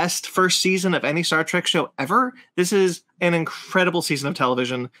the best first season of any Star Trek show ever. This is an incredible season of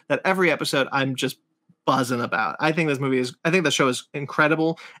television that every episode I'm just buzzing about. I think the show is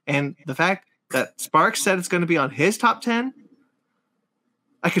incredible. And the fact that Sparks said it's going to be on his top 10,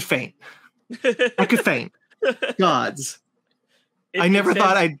 I could faint. Gods. I never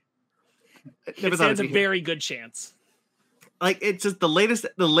thought I'd a very good chance. Like, it's just the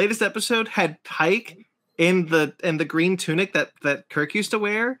latest episode had Pike in the green tunic that Kirk used to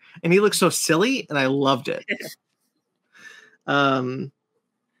wear, and he looked so silly, and I loved it. I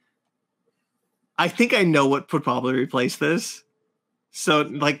think I know what would probably replace this. So,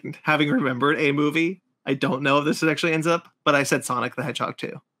 like, having remembered a movie, I don't know if this actually ends up, but I said Sonic the Hedgehog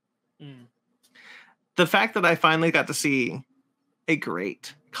 2. The fact that I finally got to see a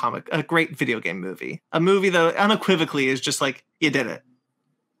great video game movie, a movie that unequivocally is just like, you did it.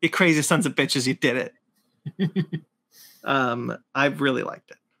 You crazy sons of bitches, you did it. I really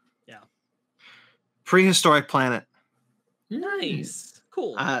liked it. Yeah. Prehistoric Planet. Nice.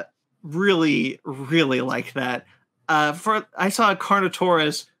 Cool. Really, really like that. I saw a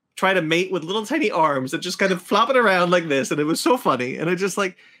Carnotaurus try to mate with little tiny arms and just kind of flop it around like this, and it was so funny. And it just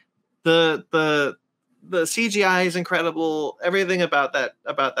like the CGI is incredible. Everything about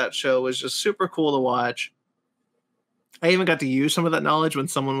that show was just super cool to watch. I even got to use some of that knowledge when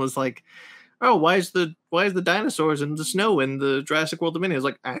someone was like, "Oh, why is the dinosaurs in the snow in the Jurassic World Dominion?" I was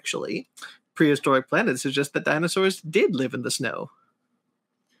like, actually, Prehistoric Planet suggests that dinosaurs did live in the snow.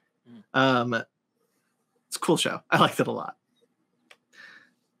 It's a cool show. I liked it a lot.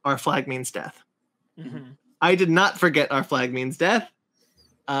 Our Flag Means Death. Mm-hmm. I did not forget Our Flag Means Death.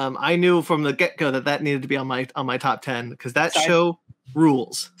 I knew from the get-go that needed to be on my top 10 because that show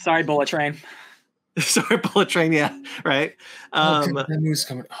rules. Sorry, Bullet Train. Sorry, Bullet Train. Yeah, right. That movie's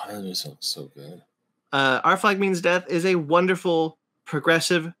coming. Oh, that movie sounds so good. Our Flag Means Death is a wonderful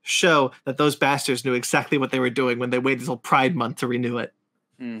progressive show that those bastards knew exactly what they were doing when they waited until Pride Month to renew it.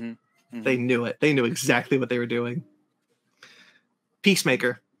 Mm-hmm. Mm-hmm. They knew it. They knew exactly what they were doing.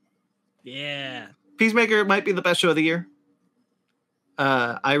 Peacemaker. Yeah. Peacemaker might be the best show of the year.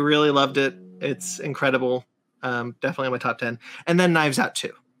 I really loved it. It's incredible. Definitely on my top 10. And then Knives Out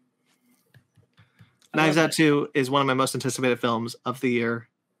 2. Knives Out 2 is one of my most anticipated films of the year,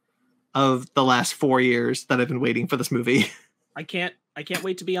 of the last 4 years that I've been waiting for this movie. I can't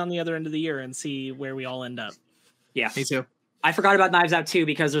wait to be on the other end of the year and see where we all end up. Yeah. Me too. I forgot about Knives Out too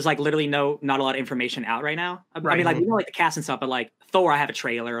because there's like literally not a lot of information out right now. I mean, like we know like the cast and stuff, but like Thor, I have a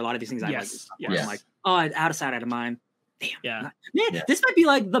trailer. A lot of these things I like. I'm like, oh, out of sight, out of mind. Damn. Yeah. Man, this might be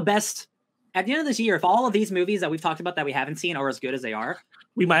like the best. At the end of this year, if all of these movies that we've talked about that we haven't seen are as good as they are,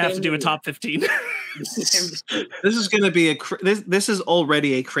 we might have to do a top 15. This is going to be this is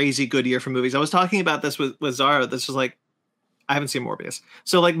already a crazy good year for movies. I was talking about this with Zara. This was like, I haven't seen Morbius.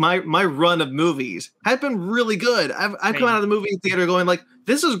 So like my run of movies have been really good. I've come out of the movie theater going like,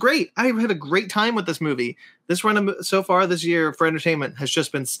 this is great. I had a great time with this movie. This run of, so far this year for entertainment has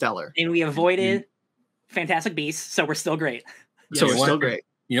just been stellar. And we avoided Fantastic Beasts, so we're still great. So we're still great.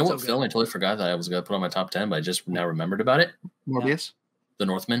 You know what film I totally forgot that I was going to put on my top 10, but I just now remembered about it? Morbius? The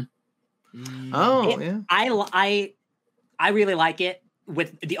Northman. Oh, yeah. I really like it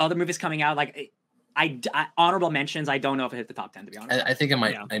with the other movies coming out. Like, I honorable mentions. I don't know if it hit the top 10, to be honest. I think it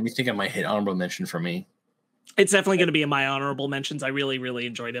might. I think it might hit honorable mention for me. It's definitely going to be in my honorable mentions. I really, really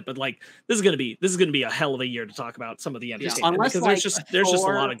enjoyed it, but like this is going to be a hell of a year to talk about some of the entertainment because there's just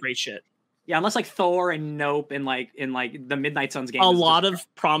a lot of great shit. Yeah, unless like Thor and Nope and like the Midnight Suns game. A lot of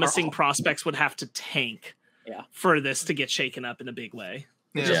promising prospects would have to tank for this to get shaken up in a big way.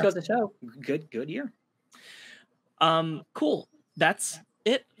 It just goes to show. Good year. Cool. That's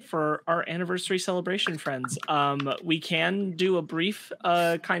it for our anniversary celebration, friends. We can do a brief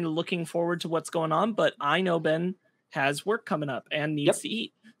kind of looking forward to what's going on, but I know Ben has work coming up and needs to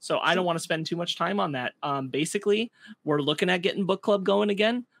eat. So I don't want to spend too much time on that. Basically, we're looking at getting book club going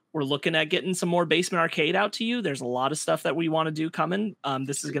again. We're looking at getting some more Basement Arcade out to you. There's a lot of stuff that we want to do coming.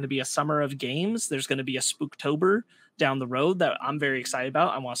 This is going to be a summer of games. There's going to be a Spooktober down the road that I'm very excited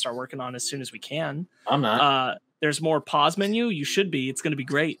about. I want to start working on as soon as we can. I'm not. There's more pause menu. You should be. It's going to be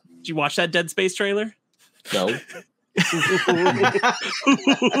great. Did you watch that Dead Space trailer? No.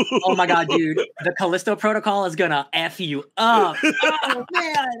 Oh my God, dude. The Callisto Protocol is going to F you up. Oh,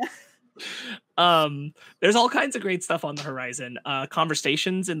 man. There's all kinds of great stuff on the horizon.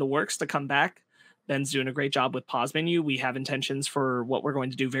 Conversations in the works to come back. Ben's doing a great job with pause menu. We have intentions for what we're going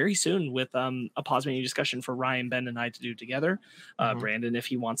to do very soon with a pause menu discussion for Ryan, Ben, and I to do together. Brandon, if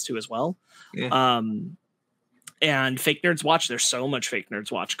he wants to as well. Yeah. And Fake Nerds Watch. There's so much Fake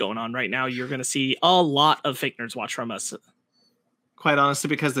Nerds Watch going on right now. You're going to see a lot of Fake Nerds Watch from us. Quite honestly,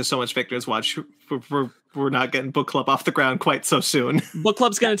 because there's so much Fake Nerds Watch, we're not getting book club off the ground quite so soon. Book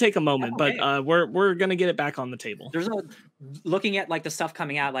club's going to take a moment, but we're going to get it back on the table. There's looking at like the stuff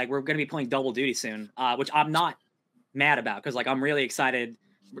coming out, like we're going to be playing Double Duty soon, which I'm not mad about because like I'm really excited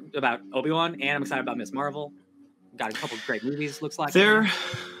about Obi-Wan and I'm excited about Ms. Marvel. Got a couple of great movies. Looks like there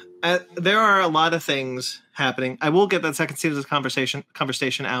are a lot of things happening. I will get that second season of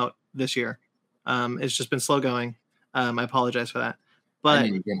conversation out this year. It's just been slow going. I apologize for that.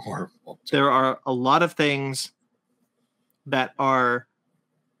 But there are a lot of things that are,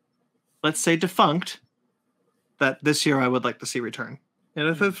 let's say, defunct that this year I would like to see return. And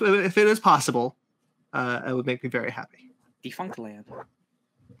if it is possible, it would make me very happy. Defunct land.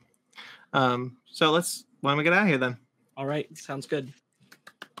 So why don't we get out of here then? All right. Sounds good.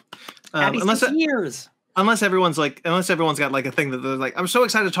 Unless everyone's got like a thing that they're like, I'm so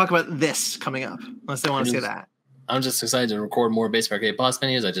excited to talk about this coming up. Unless they want to say that. I'm just excited to record more Basement Arcade pause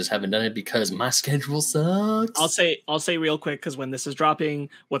menus. I just haven't done it because my schedule sucks. I'll say real quick because when this is dropping,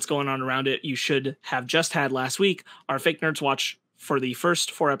 what's going on around it, you should have just had last week. Our Fake Nerds Watch for the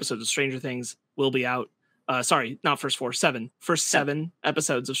first 4 episodes of Stranger Things will be out. Sorry, not first 4, 7. First 7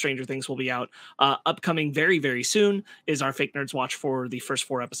 episodes of Stranger Things will be out. Upcoming very, very soon is our Fake Nerds Watch for the first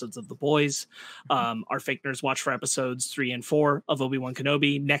 4 episodes of The Boys. Our Fake Nerds Watch for episodes 3 and 4 of Obi-Wan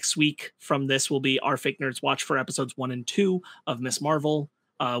Kenobi. Next week from this will be our Fake Nerds Watch for episodes 1 and 2 of Ms. Marvel.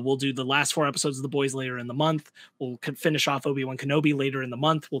 We'll do the last 4 episodes of The Boys later in the month. We'll finish off Obi-Wan Kenobi later in the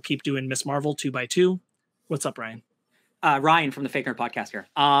month. We'll keep doing Ms. Marvel 2 by 2. What's up, Ryan? Ryan from the Fake Nerd Podcast here.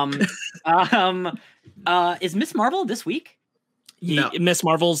 Is Ms. Marvel this week? No. Ms.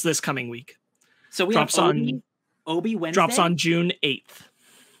 Marvel's this coming week. So we drops have Obi Wednesday. Drops on June 8th.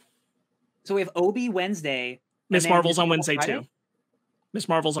 So we have Obi Wednesday. Ms. Marvel's on Wednesday too. Ms.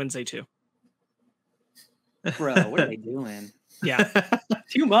 Marvel's on Wednesday too. Bro, what are they doing? Yeah.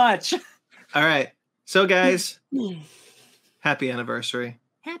 Too much. All right. So guys, happy anniversary.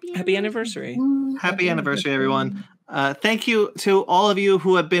 Happy anniversary. Happy anniversary, everyone. Thank you to all of you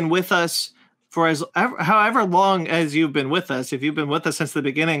who have been with us for however long as you've been with us. If you've been with us since the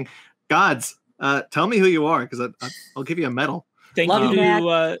beginning, gods, tell me who you are because I'll give you a medal.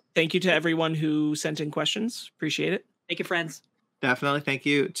 Thank you to everyone who sent in questions. Appreciate it. Thank you, friends. Definitely. Thank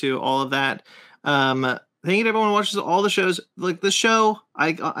you to all of that. Thank you to everyone who watches all the shows. Like the show,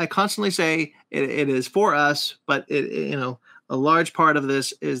 I constantly say it is for us, but a large part of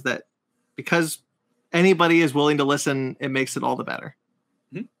this is that because anybody is willing to listen, it makes it all the better.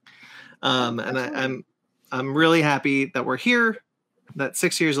 And I'm really happy that we're here, that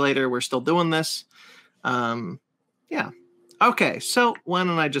 6 years later we're still doing this. Yeah. Okay, so why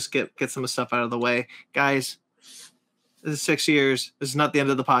don't I just get some stuff out of the way, guys? This is 6 years. This is not the end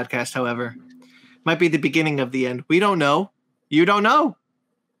of the podcast, however. Might be the beginning of the end. We don't know. You don't know.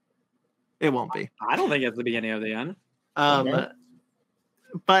 It won't be. I don't think it's the beginning of the end.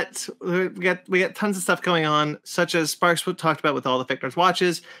 But we got tons of stuff going on, such as Sparks talked about with all the Fake Nerds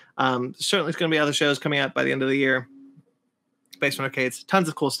watches. Certainly, there's going to be other shows coming out by the end of the year. Basement Arcades, tons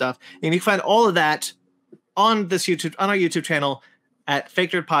of cool stuff, and you can find all of that on our YouTube channel at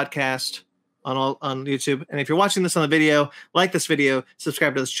Fake Nerd Podcast on YouTube. And if you're watching this on the video, like this video,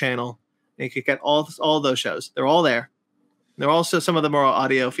 subscribe to this channel, and you can get all those shows. They're all there. There are also some of them are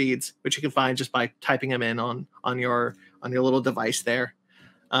audio feeds, which you can find just by typing them in on your little device there.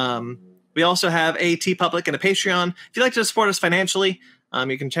 We also have a TeePublic and a Patreon. If you'd like to support us financially,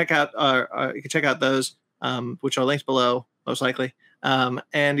 you can check out those, which are linked below, most likely.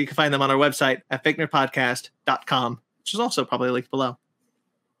 And you can find them on our website at fakenerdpodcast.com, which is also probably linked below.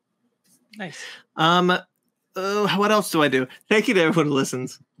 Nice. What else do I do? Thank you to everyone who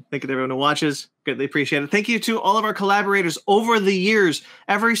listens. Thank you to everyone who watches. Greatly appreciate it. Thank you to all of our collaborators over the years.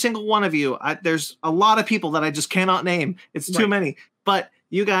 Every single one of you. There's a lot of people that I just cannot name. It's too many. But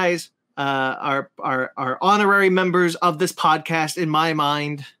you guys are honorary members of this podcast in my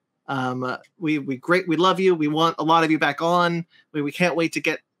mind. We love you. We want a lot of you back on. We can't wait to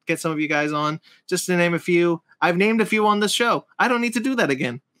get some of you guys on. Just to name a few. I've named a few on this show. I don't need to do that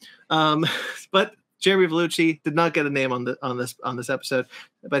again. But Jeremy Vellucci did not get a name on this episode,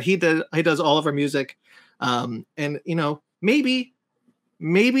 but he does all of our music. And maybe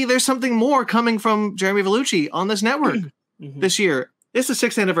there's something more coming from Jeremy Vellucci on this network this year. It's the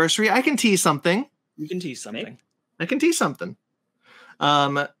 6th anniversary. I can tease something. You can tease something. Maybe. I can tease something.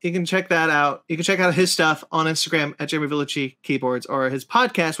 You can check that out. You can check out his stuff on Instagram at Jeremy Vellucci Keyboards, or his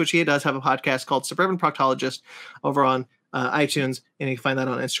podcast, which he does have a podcast called Suburban Proctologist over on iTunes, and you can find that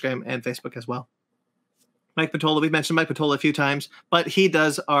on Instagram and Facebook as well. Mike Patola, we've mentioned Mike Patola a few times, but he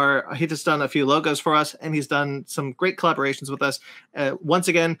just done a few logos for us, and he's done some great collaborations with us. Once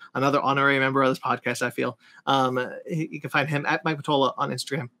again, another honorary member of this podcast, I feel. You can find him at Mike Patola on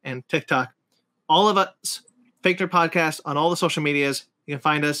Instagram and TikTok. All of us, Fake Nerd Podcast, on all the social medias. You can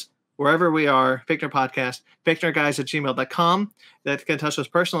find us wherever we are, Fake Nerd Podcast, fakenerdguys@gmail.com. That can get in touch with us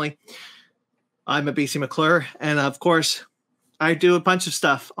personally. I'm a BC McClure, and of course, I do a bunch of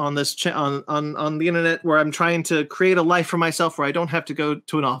stuff on this on the internet where I'm trying to create a life for myself where I don't have to go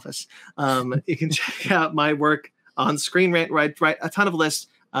to an office. You can check out my work on Screen Rant, where I write a ton of lists.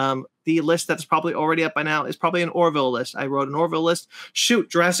 The list that's probably already up by now is probably an Orville list. I wrote an Orville list.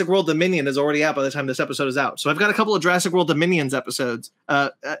 Shoot, Jurassic World Dominion is already out by the time this episode is out. So I've got a couple of Jurassic World Dominions episodes,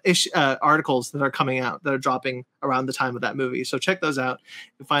 articles that are coming out that are dropping around the time of that movie. So check those out.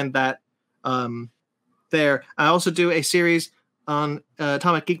 You can find that there. I also do a series on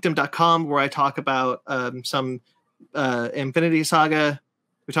atomicgeekdom.com where I talk about some Infinity Saga.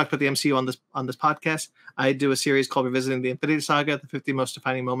 We talked about the MCU on this podcast. I do a series called Revisiting the Infinity Saga, the 50 most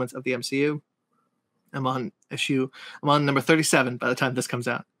defining moments of the MCU. I'm on number 37 by the time this comes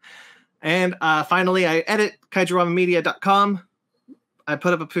out. And finally, I edit kaijuRamamedia.com. I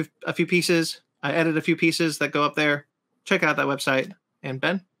put up a few pieces. I edit a few pieces that go up there. Check out that website. And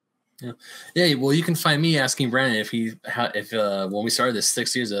Ben? Yeah. Well, you can find me asking Brandon if when we started this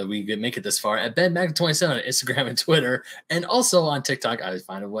 6 years ago, we could make it this far at BenMag27 on Instagram and Twitter, and also on TikTok. I always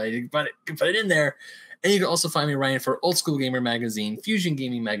find a way to put it in there. And you can also find me writing for Old School Gamer Magazine, Fusion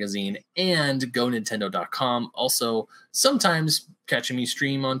Gaming Magazine, and GoNintendo.com. Also, sometimes catching me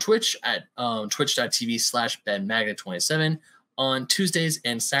stream on Twitch at twitch.tv/BenMagnet27 on Tuesdays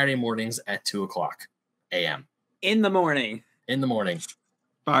and Saturday mornings at 2:00 a.m. In the morning.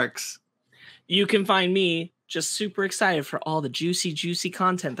 Sparks. You can find me just super excited for all the juicy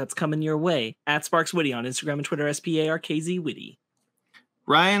content that's coming your way at Sparks Witty on Instagram and Twitter, SPARKZ Witty.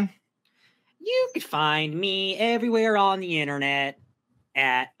 Ryan? You can find me everywhere on the internet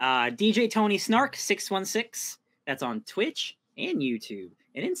at DJ Tony Snark 616. That's on Twitch and YouTube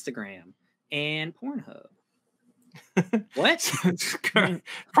and Instagram and Pornhub. What?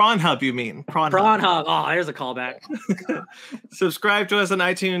 Prawnhub, you mean? Prawnhub. Oh, there's a callback. Subscribe to us on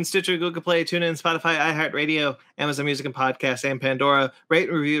iTunes, Stitcher, Google Play, TuneIn, Spotify, iHeartRadio, Amazon Music and Podcasts, and Pandora. Rate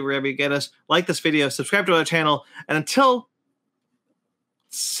and review wherever you get us. Like this video, subscribe to our channel, and until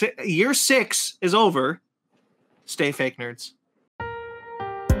year 6 is over, stay fake nerds.